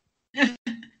out.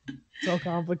 So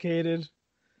complicated.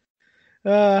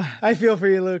 I feel for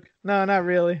you, Luke. No, not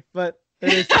really, but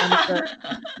it is funny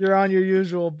that you're on your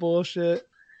usual bullshit.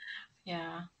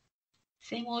 Yeah.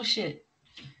 Same old shit.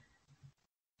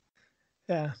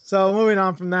 Yeah. So moving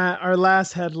on from that, our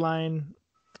last headline.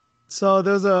 So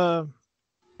there's a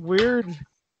weird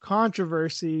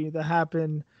controversy that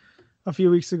happened a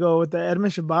few weeks ago with the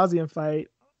Edmund Shabazian fight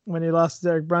when he lost to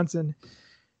Derek Brunson.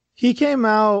 He came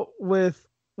out with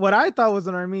what I thought was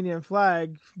an Armenian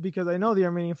flag because I know the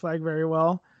Armenian flag very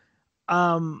well.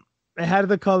 It had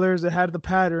the colors, it had the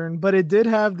pattern, but it did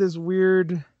have this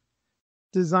weird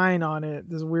design on it,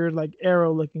 this weird like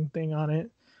arrow looking thing on it.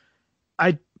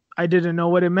 I didn't know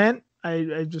what it meant.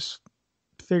 I just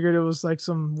figured it was like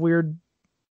some weird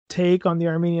take on the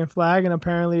Armenian flag, and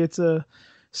apparently it's a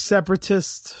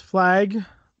separatist flag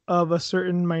of a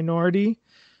certain minority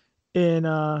in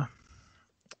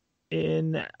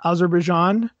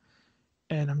Azerbaijan.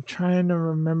 And I'm trying to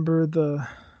remember the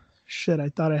shit. I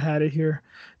thought I had it here.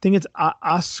 I think it's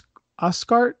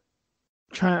Asgard.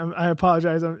 I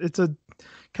apologize. It's a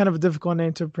kind of a difficult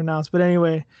name to pronounce, but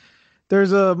anyway,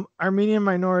 there's a Armenian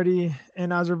minority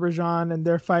in Azerbaijan, and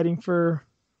they're fighting for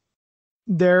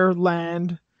their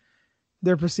land,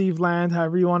 their perceived land,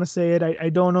 however you want to say it. I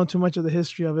don't know too much of the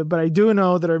history of it, but I do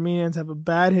know that Armenians have a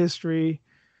bad history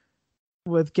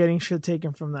with getting shit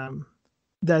taken from them.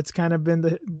 That's kind of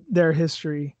been their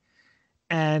history.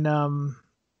 And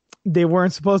they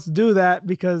weren't supposed to do that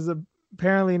because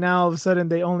apparently now all of a sudden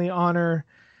they only honor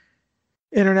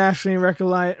internationally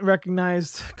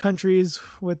recognized countries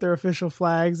with their official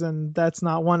flags, and that's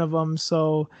not one of them.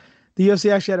 So the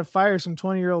UFC actually had to fire some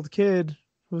 20-year-old kid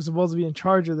who was supposed to be in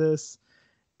charge of this,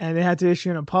 and they had to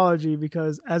issue an apology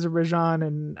because Azerbaijan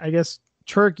and I guess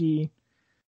Turkey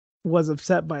was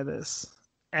upset by this.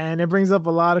 And it brings up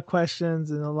a lot of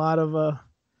questions and a lot of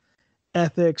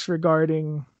ethics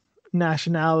regarding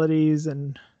nationalities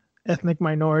and ethnic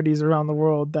minorities around the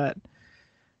world that,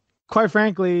 quite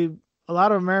frankly, a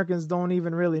lot of Americans don't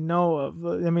even really know of.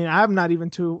 I mean, I'm not even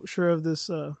too sure of this.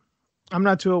 I'm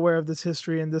not too aware of this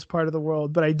history in this part of the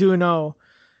world, but I do know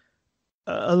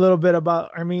a little bit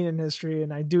about Armenian history,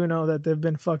 and I do know that they've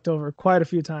been fucked over quite a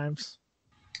few times.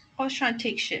 I was trying to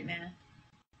take shit, man.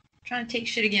 Trying to take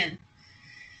shit again.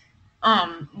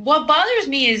 What bothers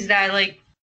me is that like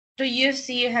the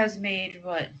UFC has made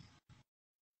what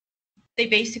they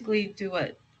basically do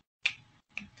what?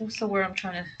 What's the word I'm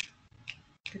trying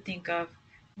to think of?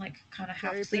 I'm like kind of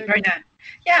half asleep right now.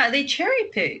 Yeah, they cherry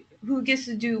pick who gets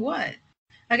to do what.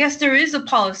 I guess there is a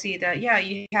policy that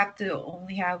you have to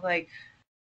only have like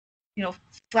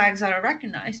flags that are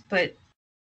recognized, but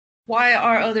why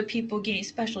are other people getting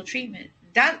special treatment?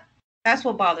 That's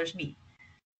what bothers me.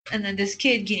 And then this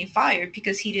kid getting fired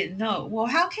because he didn't know. Well,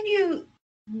 how can you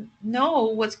know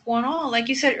what's going on? Like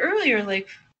you said earlier, like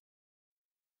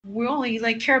we only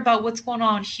like care about what's going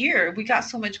on here. We got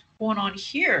so much going on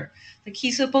here. Like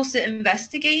he's supposed to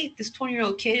investigate. This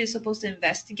 20-year-old kid is supposed to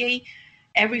investigate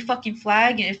every fucking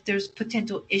flag and if there's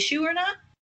potential issue or not.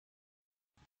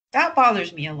 That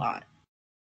bothers me a lot.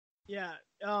 Yeah.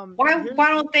 Why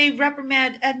don't they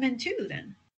reprimand Edmund too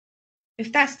then?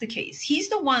 If that's the case, he's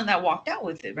the one that walked out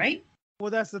with it, right?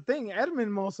 Well, that's the thing.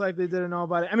 Edmund most likely didn't know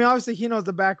about it. I mean, obviously he knows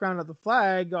the background of the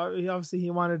flag. Obviously he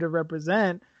wanted to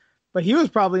represent, but he was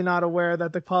probably not aware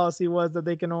that the policy was that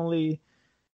they can only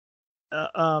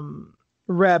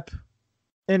rep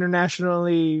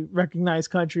internationally recognized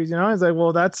countries. It's like,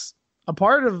 well, that's a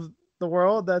part of the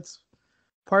world. That's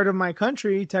part of my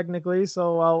country technically,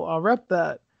 so I'll rep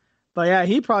that. But yeah,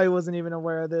 he probably wasn't even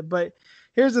aware of it. But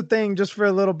here's the thing, just for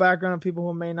a little background of people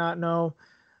who may not know.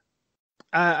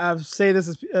 I say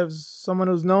this as someone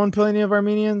who's known plenty of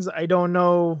Armenians. I don't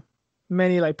know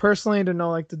many like personally to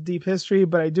know like the deep history,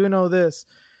 but I do know this.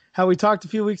 How we talked a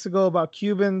few weeks ago about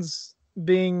Cubans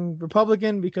being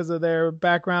Republican because of their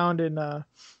background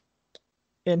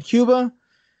in Cuba.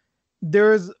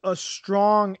 There's a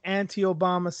strong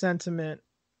anti-Obama sentiment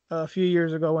a few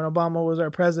years ago when Obama was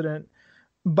our president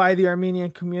by the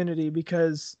Armenian community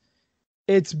because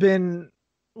it's been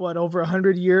over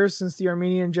 100 years since the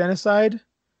Armenian genocide,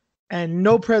 and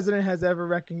no president has ever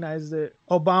recognized it.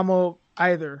 Obama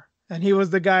either, and he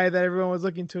was the guy that everyone was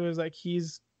looking to as like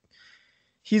he's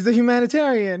the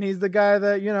humanitarian. He's the guy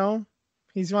that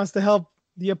he wants to help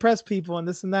the oppressed people and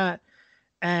this and that.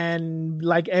 And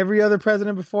like every other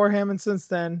president before him and since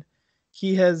then,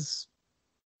 he has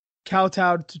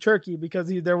kowtowed to Turkey because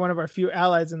they're one of our few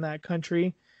allies in that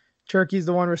country. Turkey's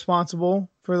the one responsible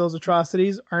for those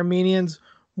atrocities. Armenians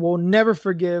will never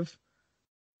forgive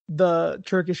the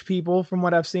Turkish people, from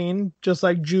what I've seen, just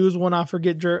like Jews will not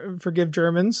forgive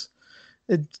Germans.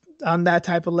 It's on that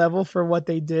type of level for what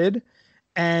they did.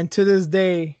 And to this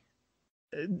day,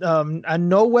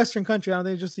 no Western country, I don't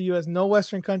think it's just the U.S., no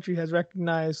Western country has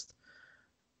recognized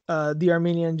the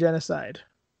Armenian genocide.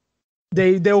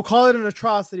 They will call it an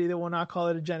atrocity. They will not call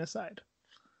it a genocide.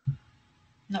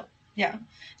 No, yeah.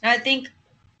 And I think,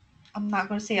 I'm not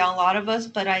going to say a lot of us,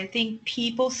 but I think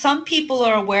some people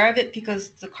are aware of it because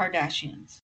the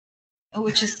Kardashians,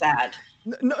 which is sad.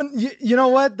 No, you know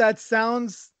what? That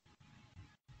sounds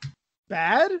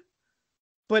bad,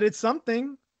 but it's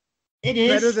something. It is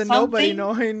better than something. Nobody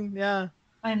knowing. Yeah,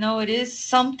 I know it is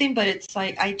something, but it's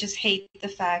like, I just hate the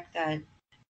fact that,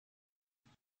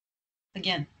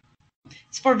 again,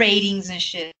 it's for ratings and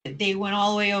shit. They went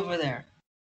all the way over there.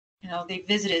 They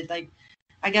visited, like,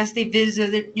 I guess they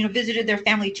visited their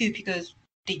family too, because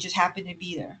they just happened to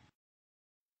be there.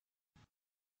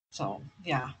 So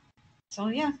yeah,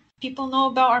 people know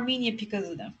about Armenia because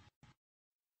of them,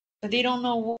 but they don't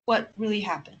know what really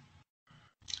happened.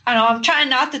 I know, I'm trying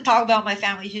not to talk about my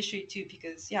family history too,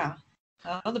 because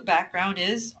the background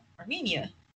is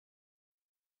Armenia.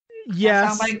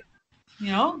 Yes. That's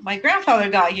how my grandfather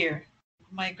got here.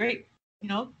 My great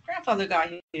grandfather got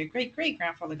here. Great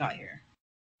grandfather got here.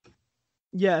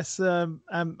 Yes,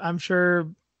 I'm sure.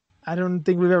 I don't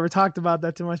think we've ever talked about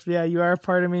that too much, but yeah, you are a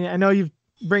part of me. I know you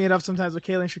bring it up sometimes with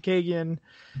Kaylin Shirkagian.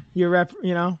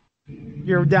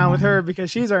 You're down with her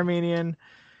because she's Armenian.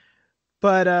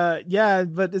 But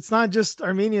but it's not just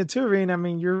Armenia too, Reen. I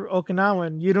mean, you're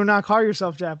Okinawan. You do not call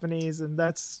yourself Japanese, and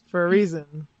that's for a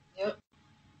reason.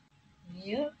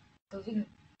 Yep.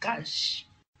 Gosh,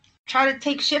 try to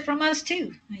take shit from us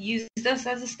too, and use us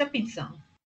as a stepping stone.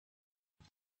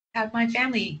 Had my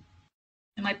family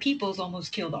and my peoples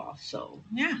almost killed off. So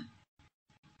yeah.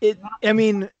 I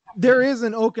mean, there is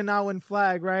an Okinawan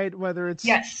flag, right? Whether it's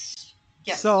yes.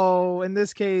 So in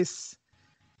this case,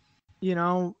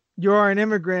 you're an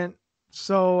immigrant,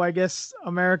 so I guess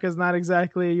America's not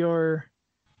exactly your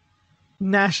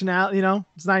nationality.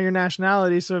 It's not your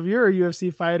nationality. So if you're a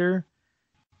UFC fighter,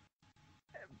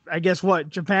 I guess what,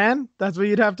 Japan? That's what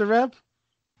you'd have to rep?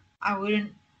 I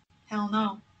wouldn't. Hell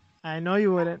no. I know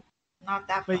you wouldn't. Not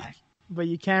that flag. But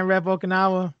you can't rep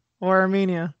Okinawa or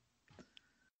Armenia.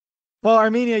 Well,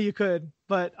 Armenia you could,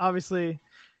 but obviously.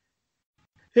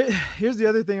 Here's the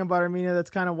other thing about Armenia that's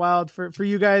kind of wild for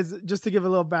you guys, just to give a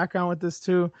little background with this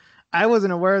too. I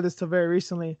wasn't aware of this till very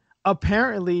recently.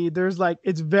 Apparently,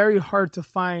 it's very hard to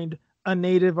find a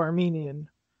native Armenian.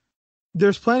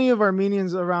 There's plenty of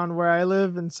Armenians around where I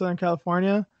live in Southern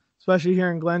California, especially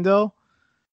here in Glendale,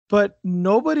 but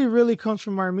nobody really comes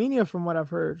from Armenia from what I've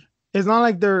heard. It's not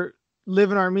like they're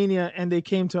live in Armenia and they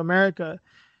came to America.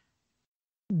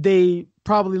 They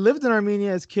probably lived in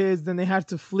Armenia as kids, then they had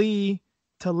to flee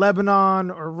to Lebanon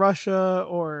or Russia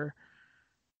or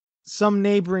some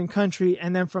neighboring country,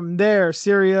 and then from there,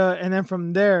 Syria, and then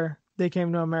from there, they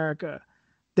came to America.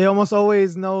 They almost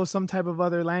always know some type of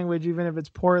other language, even if it's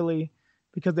poorly,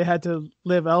 because they had to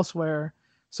live elsewhere.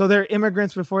 So they're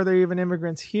immigrants before they're even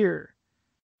immigrants here.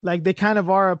 Like, they kind of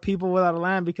are a people without a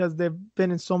land because they've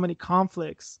been in so many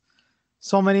conflicts.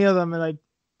 So many of them are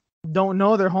don't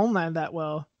know their homeland that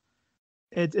well.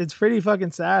 It's pretty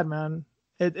fucking sad, man.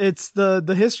 It's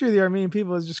the history of the Armenian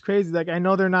people is just crazy. Like, I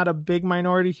know they're not a big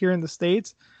minority here in the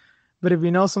States, but if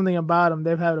you know something about them,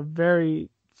 they've had a very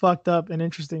fucked up and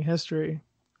interesting history.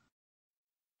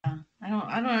 I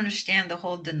don't understand the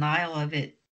whole denial of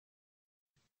it.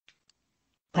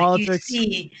 Politics.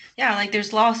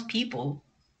 There's lost people.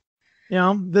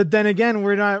 Then again,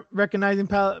 we're not recognizing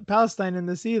Palestine in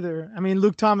this either. I mean,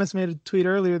 Luke Thomas made a tweet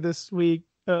earlier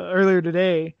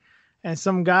today, and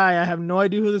some guy, I have no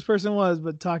idea who this person was,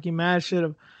 but talking mad shit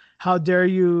of how dare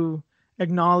you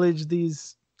acknowledge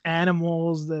these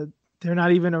animals, that they're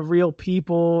not even a real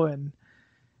people, and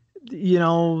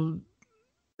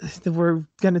we're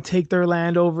going to take their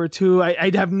land over too.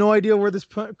 I have no idea where this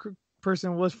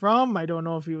person was from. I don't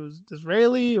know if he was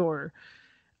Israeli or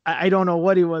I don't know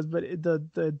what he was, but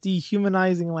the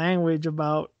dehumanizing language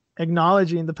about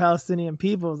acknowledging the Palestinian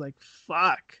people is like,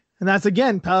 fuck. And that's,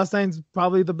 again, Palestine's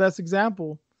probably the best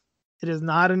example. It is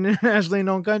not an internationally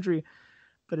known country,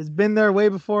 but it's been there way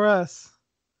before us.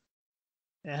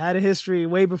 It had a history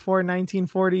way before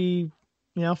 1940,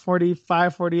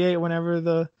 45, 48, whenever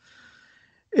the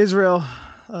Israel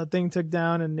thing took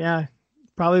down. And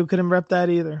probably couldn't rep that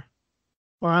either.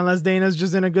 Or unless Dana's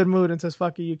just in a good mood and says,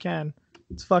 fuck it, you can.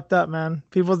 It's fucked up, man.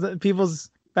 People's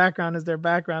background is their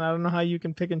background. I don't know how you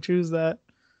can pick and choose that.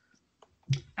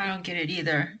 I don't get it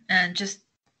either. And just,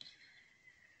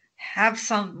 have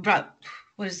some,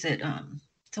 what is it?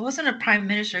 So it wasn't a prime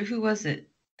minister. Who was it?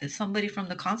 Did somebody from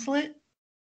the consulate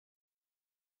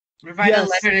write a Yes.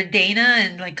 letter to Dana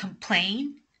and like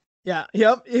complain? Yeah.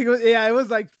 Yep. It was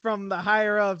like from the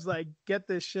higher ups, like, get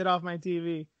this shit off my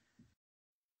TV.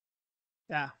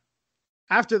 Yeah.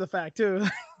 After the fact too.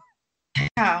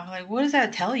 Yeah, like what does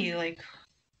that tell you? Like,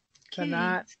 okay.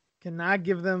 cannot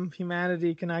give them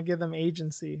humanity, cannot give them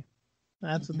agency.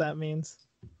 That's what that means.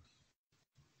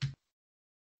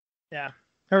 Yeah.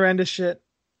 Horrendous shit.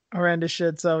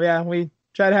 So yeah, we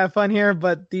try to have fun here,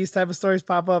 but these type of stories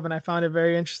pop up, and I found it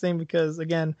very interesting because,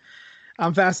 again,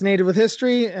 I'm fascinated with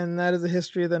history, and that is a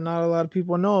history that not a lot of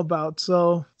people know about.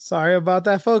 So sorry about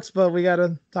that, folks, but we got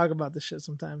to talk about this shit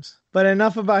sometimes. But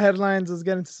enough about headlines. Let's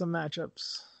get into some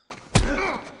matchups.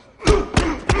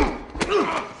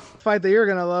 Fight that you're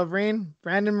going to love, Reen.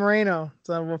 Brandon Moreno.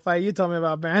 So what fight you told me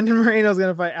about. Brandon Moreno is going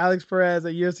to fight Alex Perez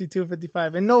at UFC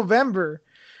 255 in November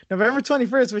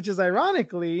 21st, which is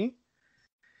ironically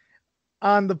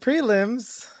on the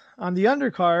prelims, on the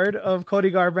undercard of Cody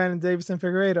Garbrandt and Davison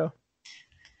Figueiredo.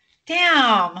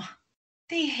 Damn.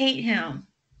 They hate him.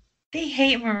 They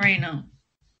hate Moreno.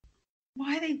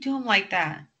 Why they do him like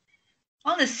that?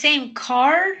 On the same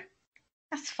card?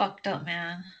 That's fucked up,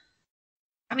 man.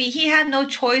 I mean, he had no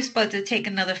choice but to take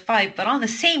another fight, but on the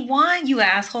same one, you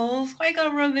assholes. Why you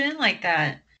gotta rub it in like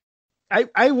that?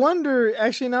 I wonder,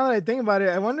 actually, now that I think about it,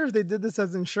 I wonder if they did this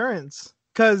as insurance.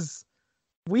 Because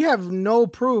we have no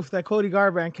proof that Cody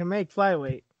Garbrandt can make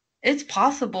flyweight. It's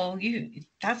possible.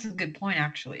 That's a good point,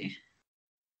 actually.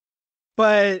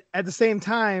 But at the same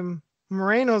time,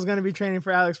 Moreno is going to be training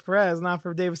for Alex Perez, not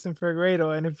for Davison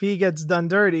Figueiredo. And if he gets done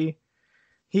dirty,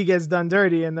 he gets done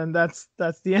dirty. And then that's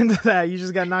the end of that. You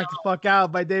just got knocked the fuck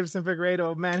out by Davison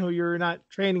Figueiredo, a man who you're not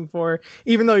training for,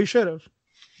 even though you should have.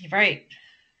 You're right.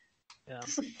 Yeah.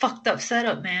 This is a fucked up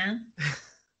setup, man.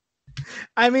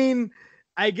 I mean,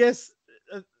 I guess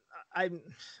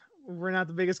we're not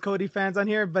the biggest Cody fans on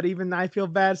here, but even I feel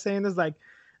bad saying this. Like,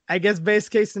 I guess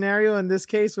best case scenario in this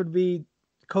case would be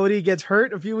Cody gets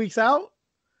hurt a few weeks out.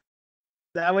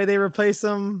 That way they replace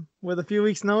him with a few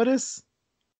weeks notice.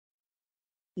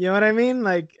 You know what I mean?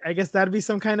 Like, I guess that'd be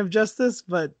some kind of justice,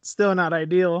 but still not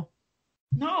ideal.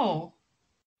 No.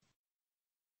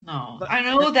 But, I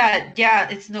know that, yeah,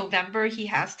 it's November. He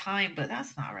has time, but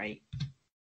that's not right.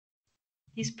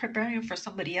 He's preparing for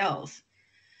somebody else.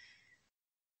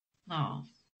 No.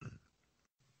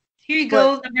 Here you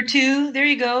go, number 2. There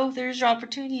you go. There's your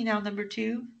opportunity now, number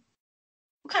 2.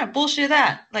 What kind of bullshit is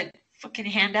that? Like, fucking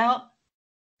handout?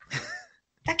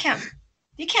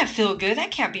 You can't feel good. That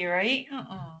can't be right.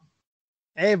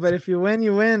 Hey, but if you win,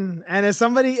 you win. And if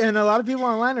somebody, and a lot of people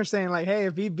online are saying, like, hey,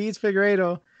 if he beats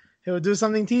Figueiredo, he'll do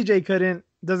something TJ couldn't.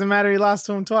 Doesn't matter, he lost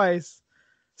to him twice.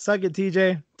 Suck it,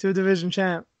 TJ. 2-division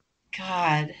champ.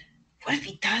 God. What if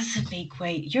he doesn't make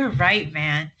weight? You're right,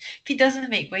 man. If he doesn't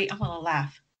make weight, I'm going to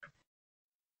laugh.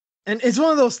 And it's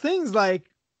one of those things like,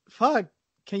 fuck,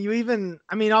 can you even,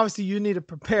 I mean, obviously you need to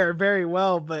prepare very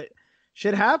well, but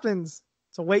shit happens.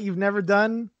 It's a weight you've never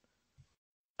done.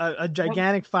 A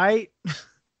gigantic fight.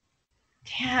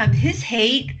 Damn, his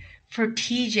hate for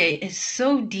TJ is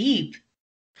so deep.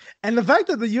 And the fact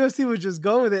that the UFC would just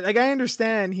go with it, like, I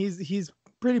understand he's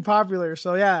pretty popular.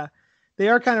 So yeah, they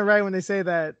are kind of right when they say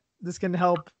that this can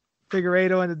help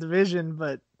Figueiredo in the division.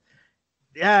 But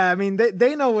yeah, I mean,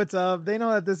 they know what's up. They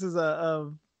know that this is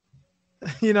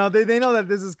they know that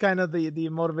this is kind of the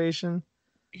motivation.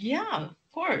 Yeah,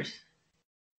 of course.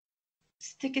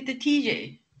 Stick it to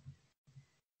TJ.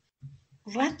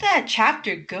 Let that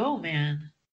chapter go,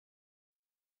 man.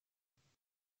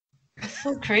 It's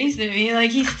so crazy to me.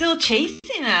 Like, he's still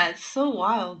chasing that. It's so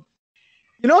wild.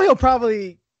 You know, he'll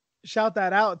probably shout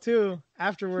that out too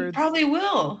afterwards. He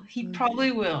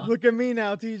probably will. Look at me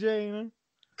now, TJ. You know?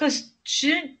 Because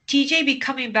shouldn't TJ be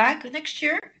coming back next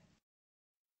year?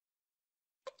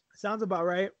 Sounds about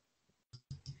right.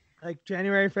 Like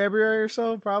January, February or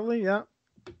so, probably. Yeah.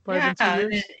 Probably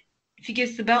 2 years. If he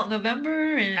gets the belt in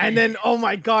November, and then, oh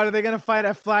my God, are they gonna fight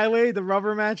at flyweight, the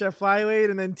rubber match at flyweight,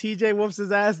 and then TJ whoops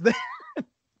his ass there?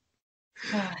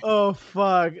 Oh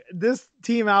fuck, this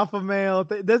Team Alpha Male.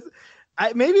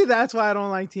 Maybe that's why I don't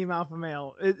like Team Alpha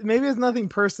Male. Maybe it's nothing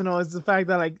personal. It's the fact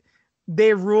that, like,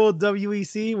 they ruled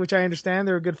WEC, which I understand,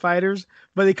 they were good fighters,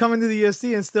 but they come into the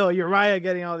UFC and still Uriah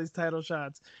getting all these title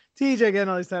shots, TJ getting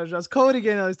all these title shots, Cody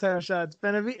getting all these title shots,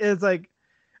 Benavidez. It's like,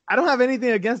 I don't have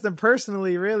anything against them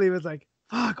personally, really. It was like,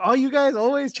 fuck, all you guys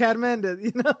always Chad Mendes,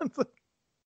 you know? It's like,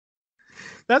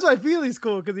 that's why I feel he's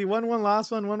cool, because he won one,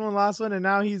 lost one, and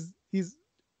now he's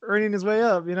earning his way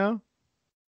up, you know?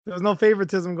 There was no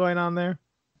favoritism going on there.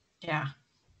 Yeah.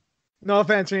 No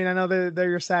offense, Reen. I know they're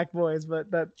your sack boys,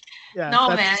 but No,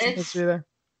 that's man, some history there.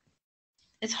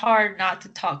 it's hard not to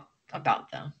talk about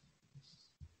them.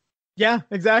 Yeah,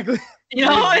 exactly. You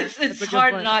know, it's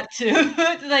hard not to.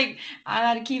 Like, I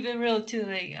gotta keep it real too.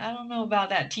 Like, I don't know about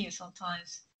that team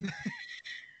sometimes.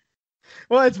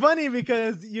 Well, it's funny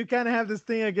because you kind of have this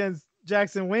thing against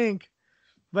Jackson Wink,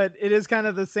 but it is kind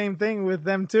of the same thing with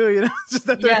them too. You know, it's just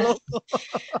that they're local.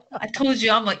 I told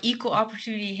you I'm an equal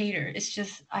opportunity hater. It's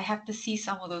just I have to see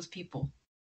some of those people.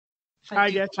 If I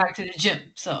get back to the gym,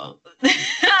 so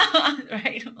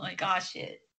right, I'm like, oh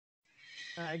shit.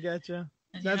 I get you.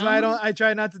 That's why I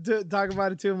try not to talk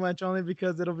about it too much, only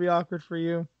because it'll be awkward for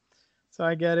you. So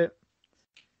I get it.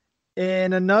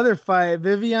 In another fight,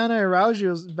 Viviana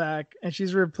Araújo's back, and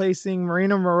she's replacing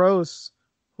Marina Moroz,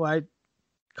 who I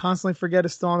constantly forget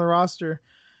is still on the roster.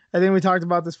 I think we talked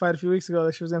about this fight a few weeks ago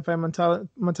that she was going to fight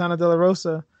Montana De La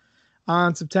Rosa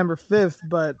on September 5th,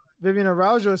 but Vivian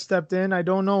Araujo stepped in. I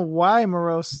don't know why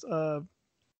Moroz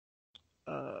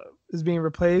is being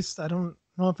replaced. I don't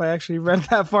know if I actually read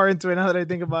that far into it now that I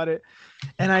think about it.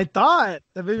 And I thought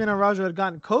that Vivian Araujo had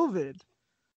gotten COVID.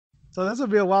 So this would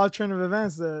be a wild turn of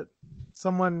events that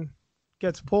someone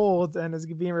gets pulled and is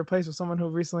being replaced with someone who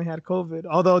recently had COVID.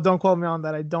 Although don't quote me on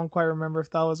that. I don't quite remember if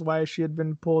that was why she had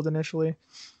been pulled initially.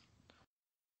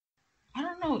 I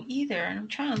don't know either. I'm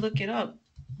trying to look it up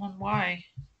on why.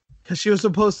 Because she was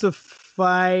supposed to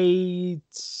fight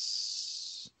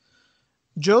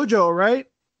JoJo, right?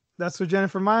 That's what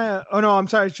Jennifer Maia. Oh no, I'm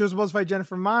sorry. She was supposed to fight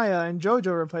Jennifer Maia, and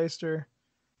JoJo replaced her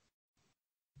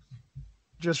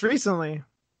just recently.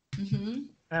 Mm-hmm.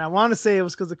 And I want to say it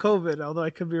was because of COVID, although I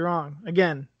could be wrong.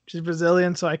 Again, she's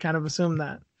Brazilian, so I kind of assumed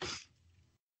that.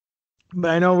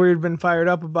 But I know we've been fired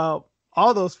up about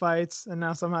all those fights, and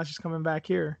now somehow she's coming back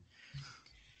here.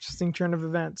 Interesting turn of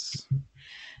events.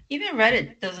 Even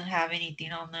Reddit doesn't have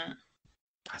anything on that.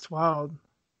 That's wild.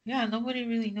 Yeah, nobody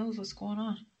really knows what's going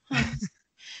on.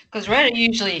 Because Reddit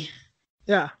usually...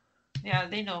 Yeah,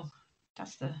 they know.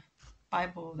 That's the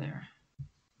Bible there.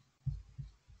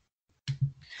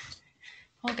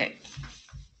 Okay.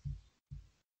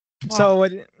 Wow. So what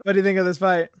do you think of this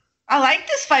fight? I like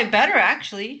this fight better,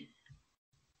 actually.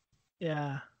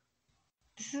 Yeah.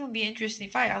 This is going to be an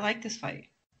interesting fight. I like this fight.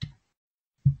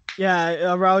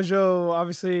 Yeah, Araujo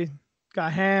obviously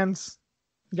got hands,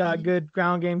 got good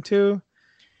ground game too.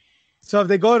 So if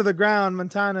they go to the ground,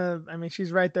 Montana, I mean,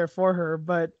 she's right there for her.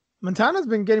 But Montana's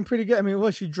been getting pretty good. I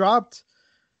mean, she dropped,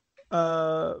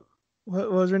 what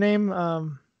was her name?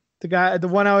 The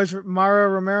one I always, Mara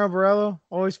Romero Borello,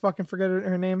 always fucking forget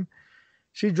her name.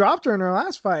 She dropped her in her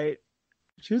last fight.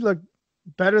 She looked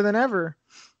better than ever.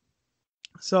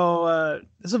 So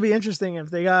this will be interesting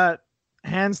if they got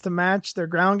hands to match their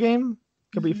ground game.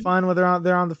 Could be fun whether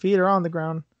they're on the feet or on the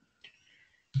ground.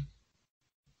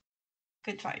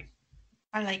 Good fight.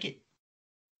 I like it.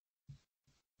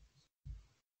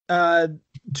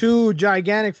 Two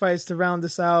gigantic fights to round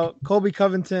this out. Colby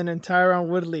Covington and Tyron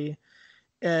Woodley.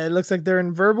 It looks like they're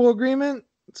in verbal agreement.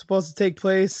 It's supposed to take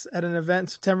place at an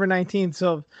event September 19th.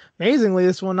 So amazingly,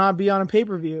 this will not be on a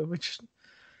pay-per-view, which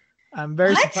I'm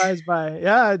very surprised by.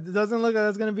 Yeah, it doesn't look like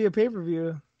it's going to be a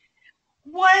pay-per-view.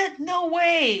 What? No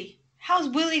way. How's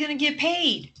Willie going to get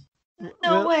paid?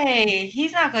 No way.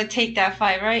 He's not going to take that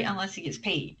fight, right? Unless he gets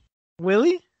paid.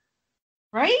 Willie?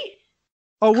 Right?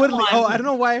 Oh, Woodley. Oh, I don't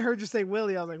know why I heard you say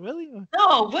Willie. I was like, Willie?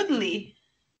 No, Woodley.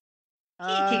 He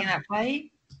ain't taking that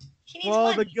fight.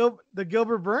 Well, the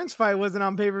Gilbert Burns fight wasn't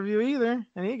on pay-per-view either,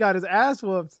 and he got his ass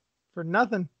whooped for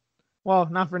nothing. Well,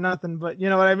 not for nothing, but you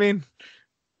know what I mean.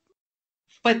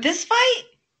 But this fight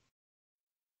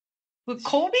with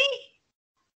Colby?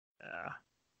 Yeah.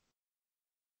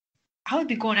 I would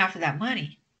be going after that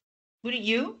money. Wouldn't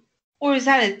you? Or is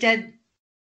that a dead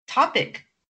topic?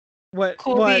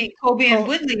 Colby and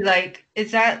Woodley, like,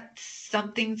 is that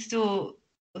something still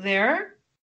there?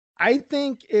 I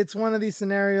think it's one of these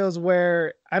scenarios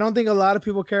where I don't think a lot of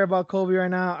people care about Colby right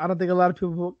now. I don't think a lot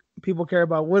of people care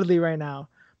about Woodley right now.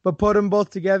 But put them both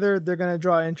together, they're going to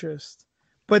draw interest.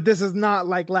 But this is not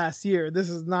like last year. This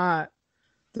is not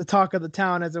the talk of the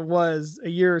town as it was a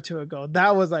year or two ago.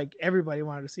 That was like everybody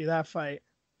wanted to see that fight.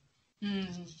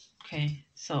 Okay,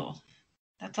 so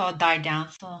that's all died down.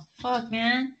 So fuck,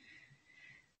 man.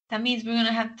 That means we're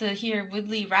gonna have to hear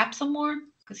Woodley rap some more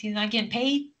because he's not getting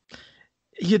paid.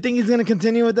 You think he's gonna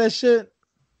continue with that shit?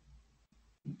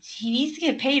 He needs to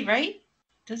get paid, right?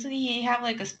 Doesn't he have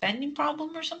like a spending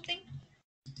problem or something?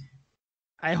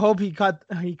 I hope he cut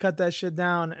that shit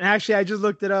down. And actually, I just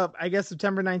looked it up. I guess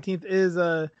September 19th is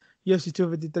UFC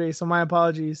 253. So my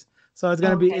apologies. So it's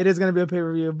gonna be a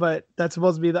pay-per-view, but that's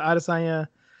supposed to be the Adesanya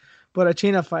but a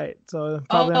China fight. So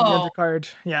probably on the undercard.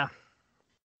 Yeah.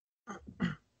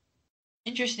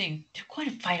 Interesting. They're going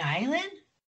to Fight Island?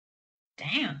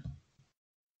 Damn.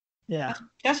 Yeah.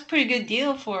 That's a pretty good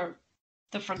deal for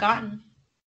the Forgotten.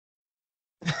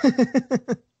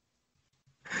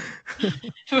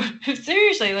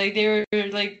 Seriously, like they were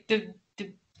like the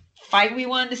fight we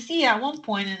wanted to see at one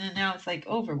point, and then now it's like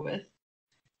over with.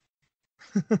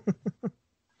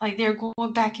 Like they're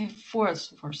going back and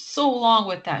forth for so long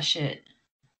with that shit.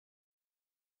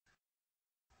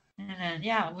 And then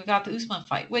yeah, we got the Usman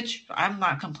fight, which I'm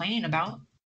not complaining about.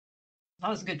 That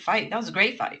was a good fight. That was a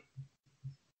great fight.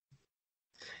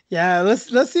 Yeah,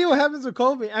 let's see what happens with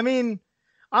Colby. I mean,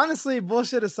 honestly,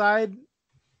 bullshit aside,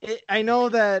 I know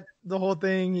that the whole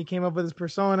thing, he came up with his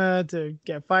persona to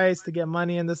get fights, to get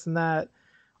money, and this and that.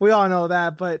 We all know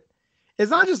that, but it's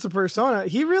not just a persona.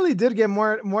 He really did get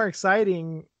more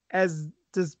exciting as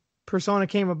this persona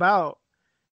came about.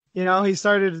 You know, he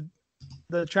started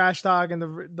the trash talk and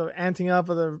the anting up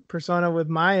of the persona with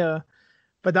Maya.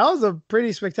 But that was a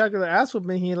pretty spectacular ass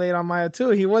whooping he laid on Maya too.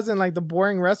 He wasn't like the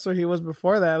boring wrestler he was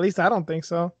before that. At least I don't think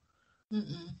so.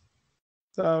 Mm-mm.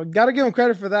 So gotta give him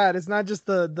credit for that. It's not just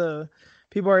the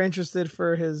people are interested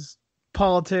for his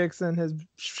politics and his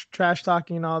trash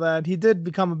talking and all that. He did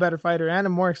become a better fighter and a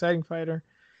more exciting fighter.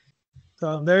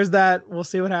 So there's that. We'll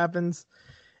see what happens.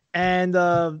 And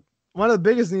one of the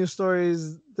biggest news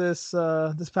stories this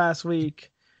past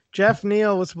week, Jeff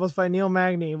Neal was supposed to fight Neil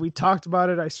Magny. We talked about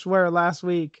it, I swear, last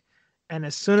week. And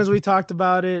as soon as we talked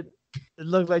about it, it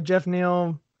looked like Jeff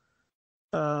Neal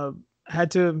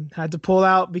had to pull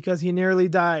out because he nearly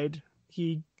died.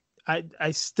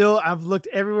 I've looked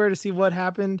everywhere to see what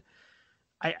happened.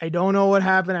 I don't know what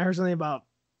happened. I heard something about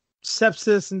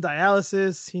sepsis and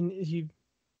dialysis. He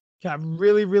got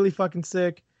really, really fucking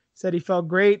sick. Said he felt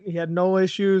great. He had no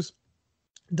issues.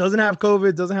 Doesn't have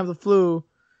COVID, doesn't have the flu,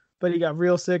 but he got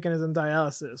real sick and is in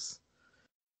dialysis.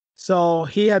 So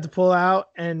he had to pull out,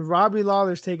 and Robbie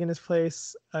Lawler's taking his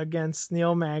place against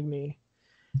Neil Magny.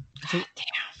 Damn.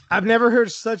 I've never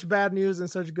heard such bad news and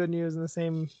such good news in the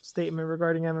same statement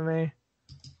regarding MMA.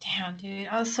 Damn, dude.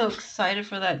 I was so excited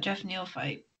for that Jeff Neal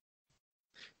fight.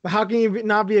 But how can you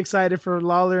not be excited for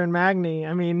Lawler and Magny?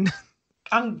 I mean,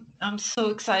 I'm so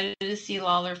excited to see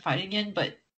Lawler fight again,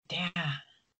 but damn.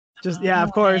 Just yeah,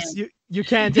 of course, you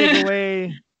can't take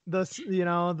away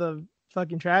the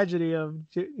fucking tragedy of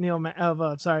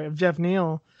Jeff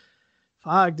Neal.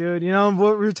 Fuck, dude. You know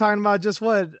what we were talking about? Just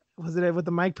what was it with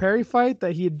the Mike Perry fight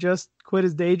that he had just quit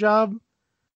his day job?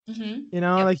 Mm-hmm. You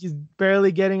know, like he's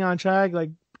barely getting on track,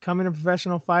 like becoming a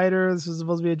professional fighter. This was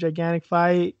supposed to be a gigantic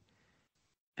fight,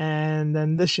 and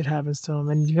then this shit happens to him,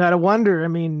 and you gotta wonder. I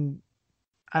mean,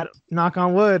 knock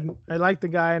on wood, I like the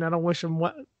guy, and I don't wish him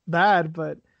bad,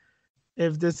 but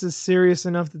if this is serious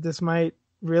enough that this might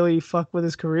really fuck with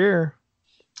his career.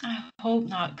 I hope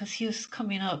not, because he was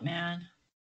coming up, man.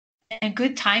 And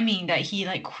good timing that he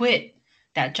like quit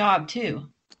that job too.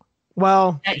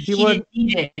 Well, he didn't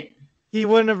need it. He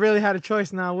wouldn't have really had a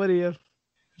choice now, would he?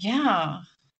 Yeah.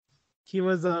 He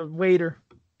was a waiter.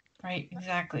 Right,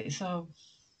 exactly. So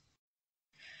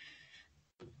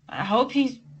I hope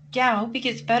he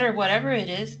gets better, whatever it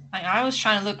is. I was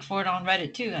trying to look for it on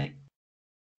Reddit too. Like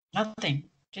nothing.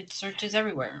 It searches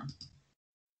everywhere.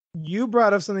 You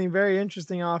brought up something very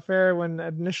interesting off air when I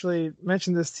initially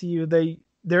mentioned this to you.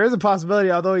 There is a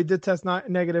possibility, although he did test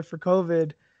negative for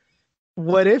COVID.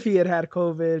 What if he had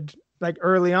COVID like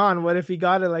early on? What if he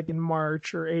got it like in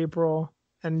March or April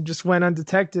and just went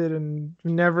undetected? And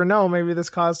you never know. Maybe this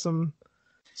caused some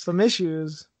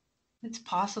issues. It's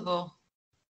possible.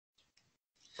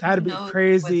 That'd be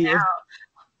crazy.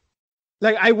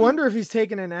 Like, I wonder if he's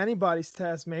taking an antibodies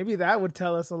test. Maybe that would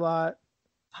tell us a lot.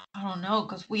 I don't know,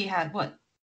 because we had,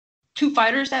 2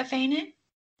 fighters that fainted?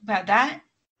 We had that?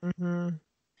 Mm-hmm.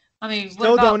 I mean,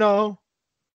 still don't know.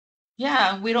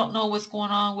 Yeah, we don't know what's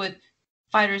going on with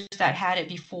fighters that had it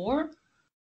before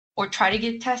or try to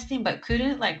get testing but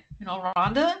couldn't, like,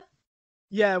 Ronda.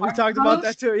 Yeah, we talked about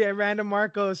that too. Yeah, Randa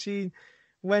Marcos, she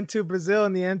went to Brazil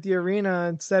in the empty arena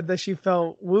and said that she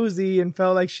felt woozy and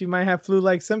felt like she might have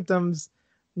flu-like symptoms.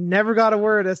 Never got a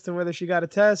word as to whether she got a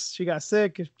test, she got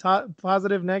sick,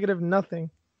 positive, negative, nothing.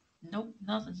 Nope,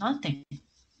 nothing.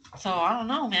 So I don't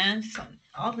know, man.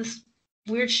 All this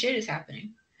weird shit is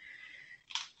happening.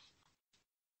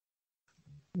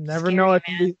 Never know.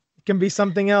 It can be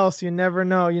something else. You never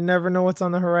know. You never know what's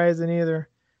on the horizon either.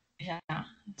 Yeah.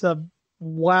 It's a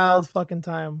wild fucking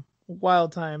time.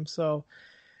 Wild time. So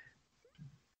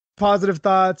positive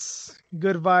thoughts,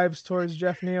 good vibes towards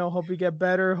Jeff Neal. Hope you get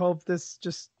better. Hope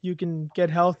you can get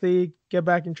healthy, get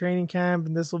back in training camp,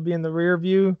 and this will be in the rear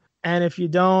view. And if you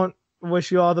don't,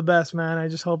 wish you all the best, man. I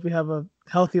just hope you have a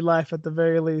healthy life at the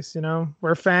very least. You know,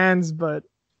 we're fans, but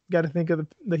got to think of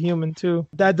the human too.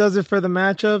 That does it for the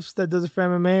matchups. That does it for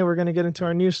MMA. We're going to get into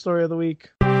our news story of the week.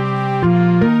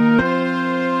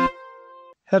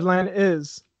 Headline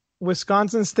is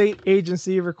Wisconsin State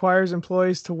Agency requires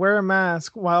employees to wear a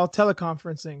mask while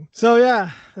teleconferencing. So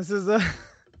yeah, this is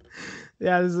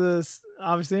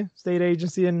obviously state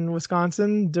agency in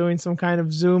Wisconsin doing some kind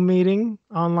of Zoom meeting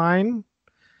online,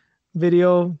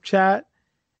 video chat,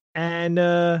 and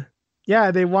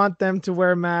they want them to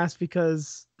wear masks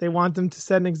because they want them to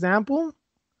set an example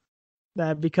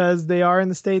that because they are in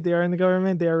the state, they are in the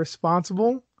government, they are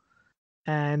responsible,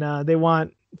 and they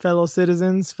want fellow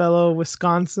citizens, fellow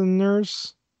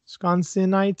Wisconsinites,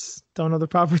 don't know the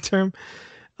proper term,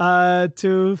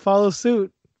 to follow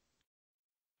suit.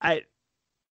 I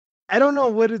don't know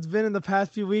what it's been in the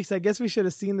past few weeks. I guess we should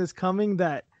have seen this coming.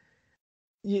 That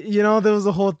there was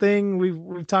a whole thing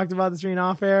we've talked about this being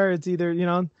off air. It's either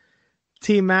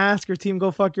team mask or team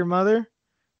go fuck your mother,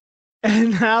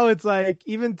 and now it's like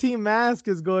even team mask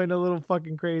is going a little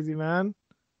fucking crazy, man.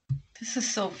 This is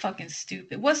so fucking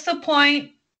stupid. What's the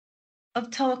point of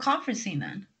teleconferencing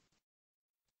then?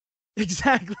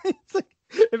 Exactly. It's like,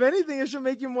 if anything, it should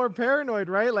make you more paranoid,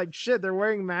 right? Like, shit, they're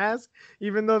wearing masks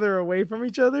even though they're away from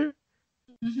each other.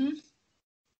 Mm-hmm.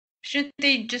 Shouldn't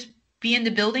they just be in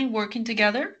the building working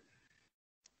together?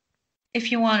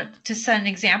 If you want to set an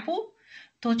example,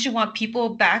 don't you want people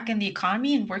back in the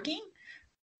economy and working?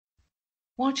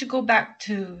 Why don't you go back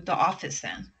to the office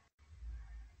then?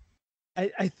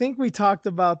 I think we talked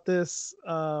about this.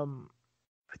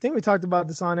 I think we talked about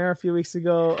this on air a few weeks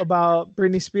ago about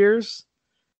Britney Spears.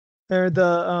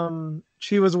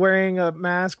 She was wearing a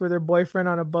mask with her boyfriend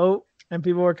on a boat, and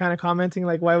people were kind of commenting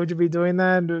like, "Why would you be doing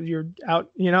that? You're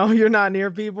out, you're not near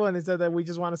people." And they said that we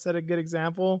just want to set a good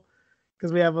example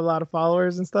because we have a lot of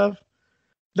followers and stuff.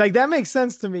 Like that makes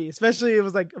sense to me, especially it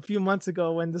was like a few months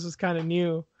ago when this was kind of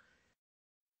new.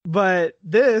 But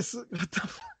this,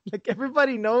 like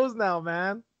everybody knows now,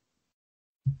 man.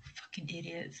 Fucking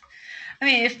idiots. I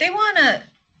mean, if they want to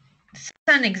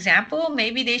set an example,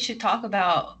 maybe they should talk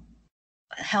about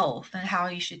health and how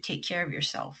you should take care of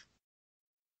yourself.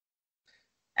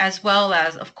 As well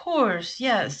as, of course,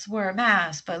 yes, wear a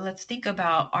mask, but let's think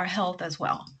about our health as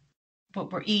well.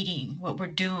 What we're eating, what we're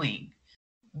doing.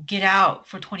 Get out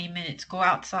for 20 minutes. Go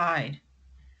outside.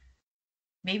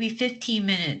 Maybe 15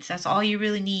 minutes. That's all you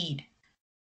really need.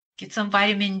 Get some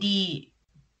vitamin D.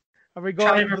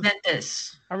 Try to prevent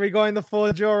this. Are we going the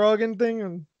full Joe Rogan thing?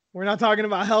 And we're not talking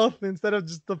about health instead of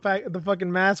just the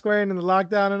fucking mask wearing and the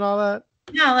lockdown and all that?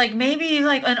 Yeah, like maybe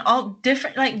like an all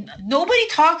different, like nobody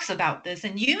talks about this.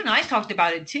 And you and I talked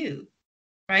about it too,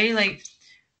 right? Like,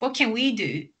 what can we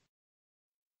do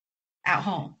at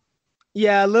home?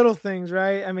 Yeah, little things,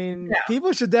 right? I mean,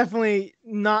 people should definitely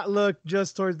not look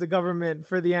just towards the government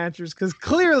for the answers because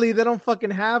clearly they don't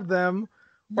fucking have them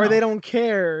or they don't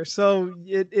care. So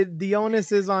the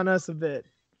onus is on us a bit.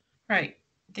 Right.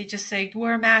 They just say,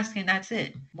 wear a mask and that's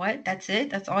it. What? That's it?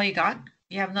 That's all you got?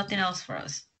 You have nothing else for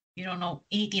us. You don't know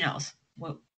anything else.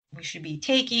 What we should be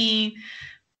taking,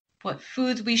 what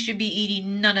foods we should be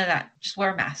eating, none of that. Just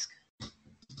wear a mask.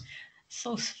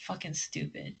 So fucking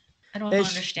stupid. I don't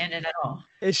understand it at all.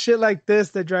 It's shit like this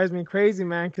that drives me crazy,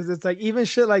 man, because it's like even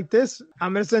shit like this,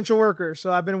 I'm an essential worker,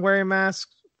 so I've been wearing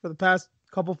masks for the past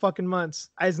couple fucking months.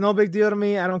 It's no big deal to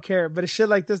me. I don't care. But it's shit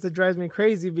like this that drives me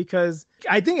crazy because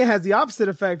I think it has the opposite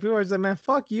effect. People are just like, man,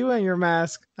 fuck you and your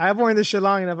mask. I've worn this shit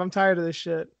long enough. I'm tired of this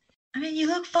shit. I mean, you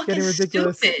look fucking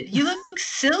stupid. You look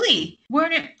silly.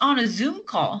 Wearing it on a Zoom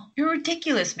call. You're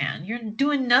ridiculous, man. You're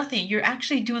doing nothing. You're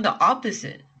actually doing the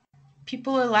opposite.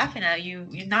 People are laughing at you.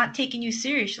 You're not taking you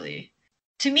seriously.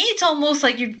 To me, it's almost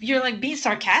like you're like being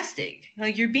sarcastic.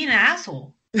 Like you're being an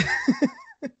asshole.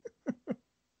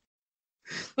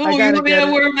 Oh, you want me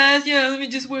to wear a mask? Yeah, let me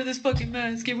just wear this fucking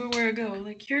mask everywhere I go.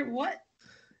 Like, you're what?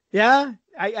 Yeah,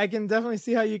 I can definitely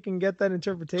see how you can get that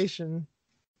interpretation.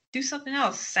 Do something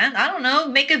else. I don't know.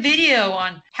 Make a video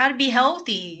on how to be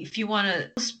healthy if you want to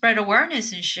spread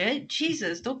awareness and shit.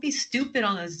 Jesus, don't be stupid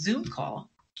on a Zoom call.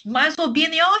 You might as well be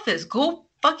in the office. Go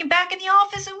fucking back in the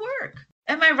office and work.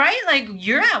 Am I right? Like,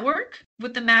 you're at work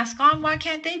with the mask on. Why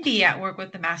can't they be at work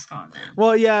with the mask on then?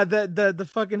 Well, yeah, the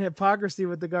fucking hypocrisy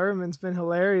with the government's been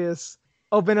hilarious.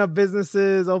 Open up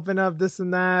businesses, open up this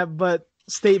and that, but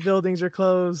state buildings are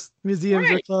closed, museums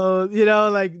are closed.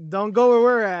 Like, don't go where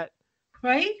we're at.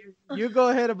 Right? You go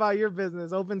ahead about your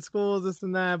business. Open schools, this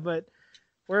and that, but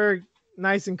we're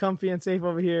nice and comfy and safe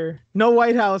over here. No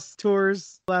White House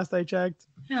tours, last I checked.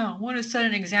 Yeah, want to set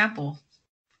an example.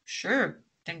 Sure.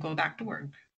 Then go back to work.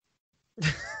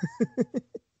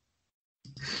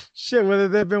 Shit, whether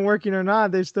they've been working or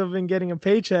not, they've still been getting a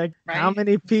paycheck. Right? How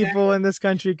many people in this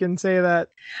country can say that?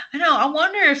 I know. I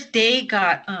wonder if they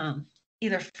got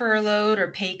either furloughed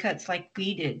or pay cuts like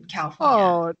we did in California.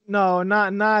 Oh no,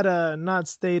 not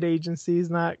state agencies,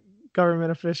 not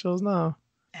government officials, no.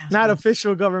 Not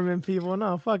official government people,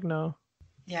 no, fuck no.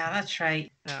 Yeah, that's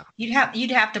right. Yeah.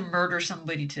 You'd have to murder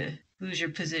somebody to lose your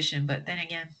position, but then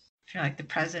again, if you're like the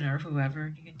president or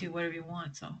whoever, you can do whatever you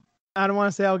want. So I don't want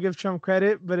to say I'll give Trump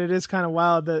credit, but it is kind of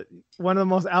wild that one of the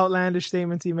most outlandish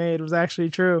statements he made was actually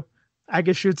true. I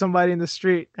could shoot somebody in the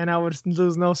street and I would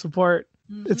lose no support.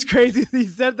 Mm-hmm. It's crazy he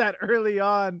said that early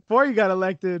on before he got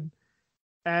elected,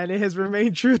 and it has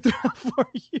remained true throughout 4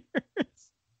 years.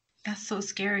 That's so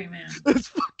scary, man. It's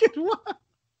fucking wild.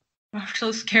 That's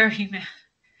so scary, man.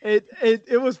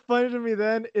 It was funny to me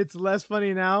then. It's less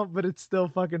funny now, but it's still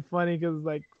fucking funny because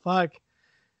like, fuck.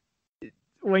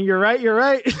 When you're right, you're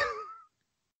right.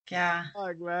 Yeah.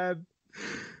 Fuck, man.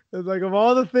 It's like, of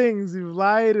all the things, you've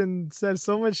lied and said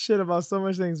so much shit about so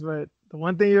much things, but the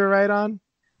one thing you're right on,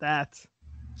 that.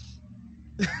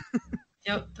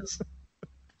 Yep, those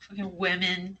fucking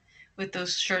women with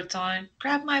those shirts on.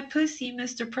 Grab my pussy,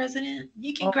 Mr. President.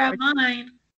 You can grab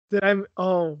mine.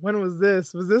 When was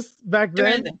this? Was this back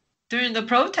then? During the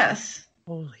protests.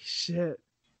 Holy shit.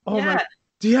 Oh yeah. My.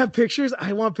 Do you have pictures?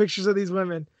 I want pictures of these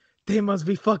women. They must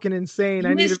be fucking insane.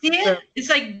 I need to see it. It's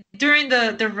like during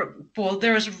there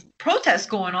was protests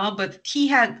going on, but he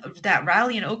had that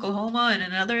rally in Oklahoma and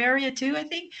another area too, I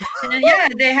think. And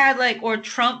then they had or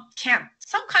Trump camp,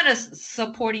 some kind of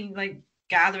supporting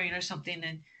gathering or something,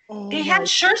 and they had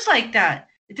shirts like that.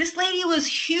 This lady was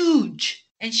huge,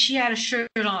 and she had a shirt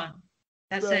on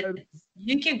that said,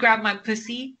 "You can grab my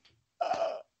pussy."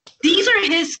 These are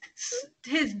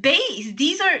his base.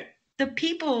 These are the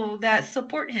people that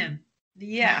support him.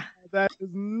 Yeah. That is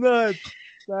nuts.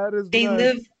 They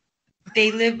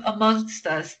live amongst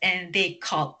us, and they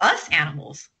call us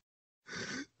animals.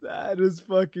 That is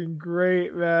fucking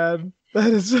great, man. That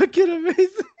is fucking amazing.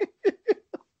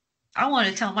 I want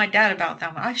to tell my dad about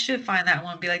that one. I should find that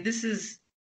one and be like, this is...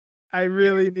 I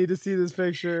really need to see this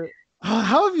picture.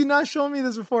 How have you not shown me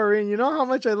this before, Rain? You know how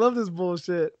much I love this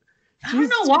bullshit. I don't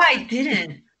know why I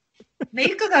didn't.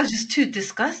 Maybe because I was just too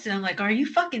disgusted. I'm like, are you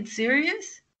fucking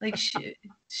serious? Like,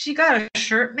 she got a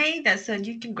shirt made that said,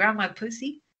 "You can grab my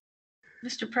pussy,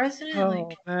 Mr. President." Oh,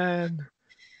 man.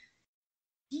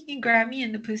 You can grab me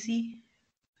in the pussy.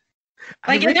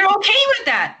 They're okay with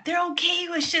that. They're okay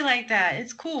with shit like that.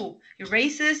 It's cool. You're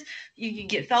racist. You can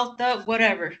get felt up,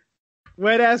 whatever.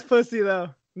 Wet ass pussy,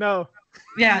 though. No.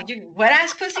 Yeah, wet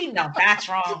ass pussy? No, that's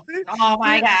wrong. Oh,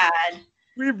 my God.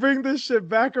 We bring this shit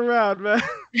back around, man.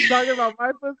 Talking about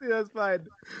my pussy, that's fine.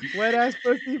 Wet ass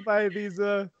pussy by these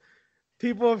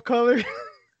people of color.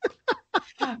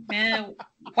 Oh, man,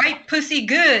 white pussy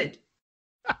good.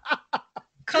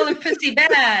 Color pussy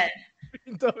bad.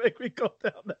 Don't make me go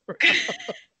down that road.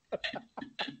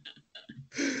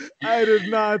 I did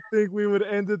not think we would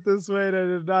end it this way, and I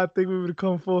did not think we would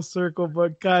come full circle,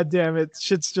 but god damn it,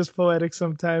 shit's just poetic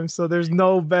sometimes, so there's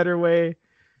no better way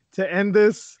to end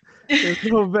this. There's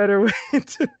no better way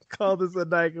to call this a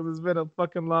night because it's been a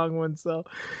fucking long one. So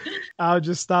I'll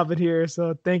just stop it here.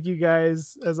 So thank you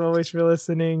guys, as always, for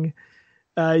listening.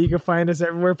 You can find us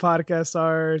everywhere podcasts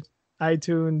are,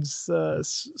 iTunes,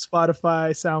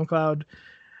 Spotify, SoundCloud,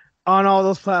 on all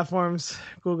those platforms.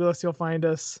 Google us, you'll find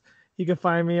us. You can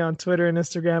find me on Twitter and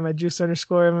Instagram at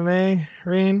Juice_MMA.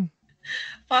 Reen?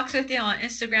 Fox with you on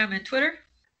Instagram and Twitter.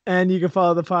 And you can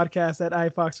follow the podcast at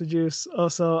iFoxWithJuice,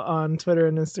 also on Twitter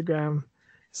and Instagram.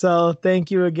 So thank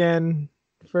you again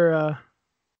for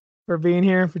being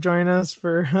here, for joining us,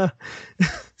 for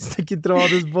sticking through all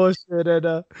this bullshit.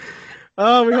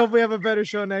 And we hope we have a better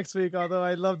show next week. Although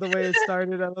I love the way it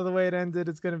started, I love the way it ended.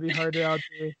 It's gonna be harder out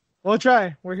there. We'll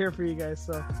try. We're here for you guys.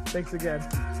 So thanks again.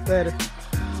 Later.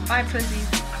 Bye, pussies.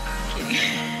 Kidding.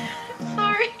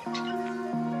 Sorry.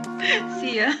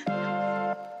 See ya.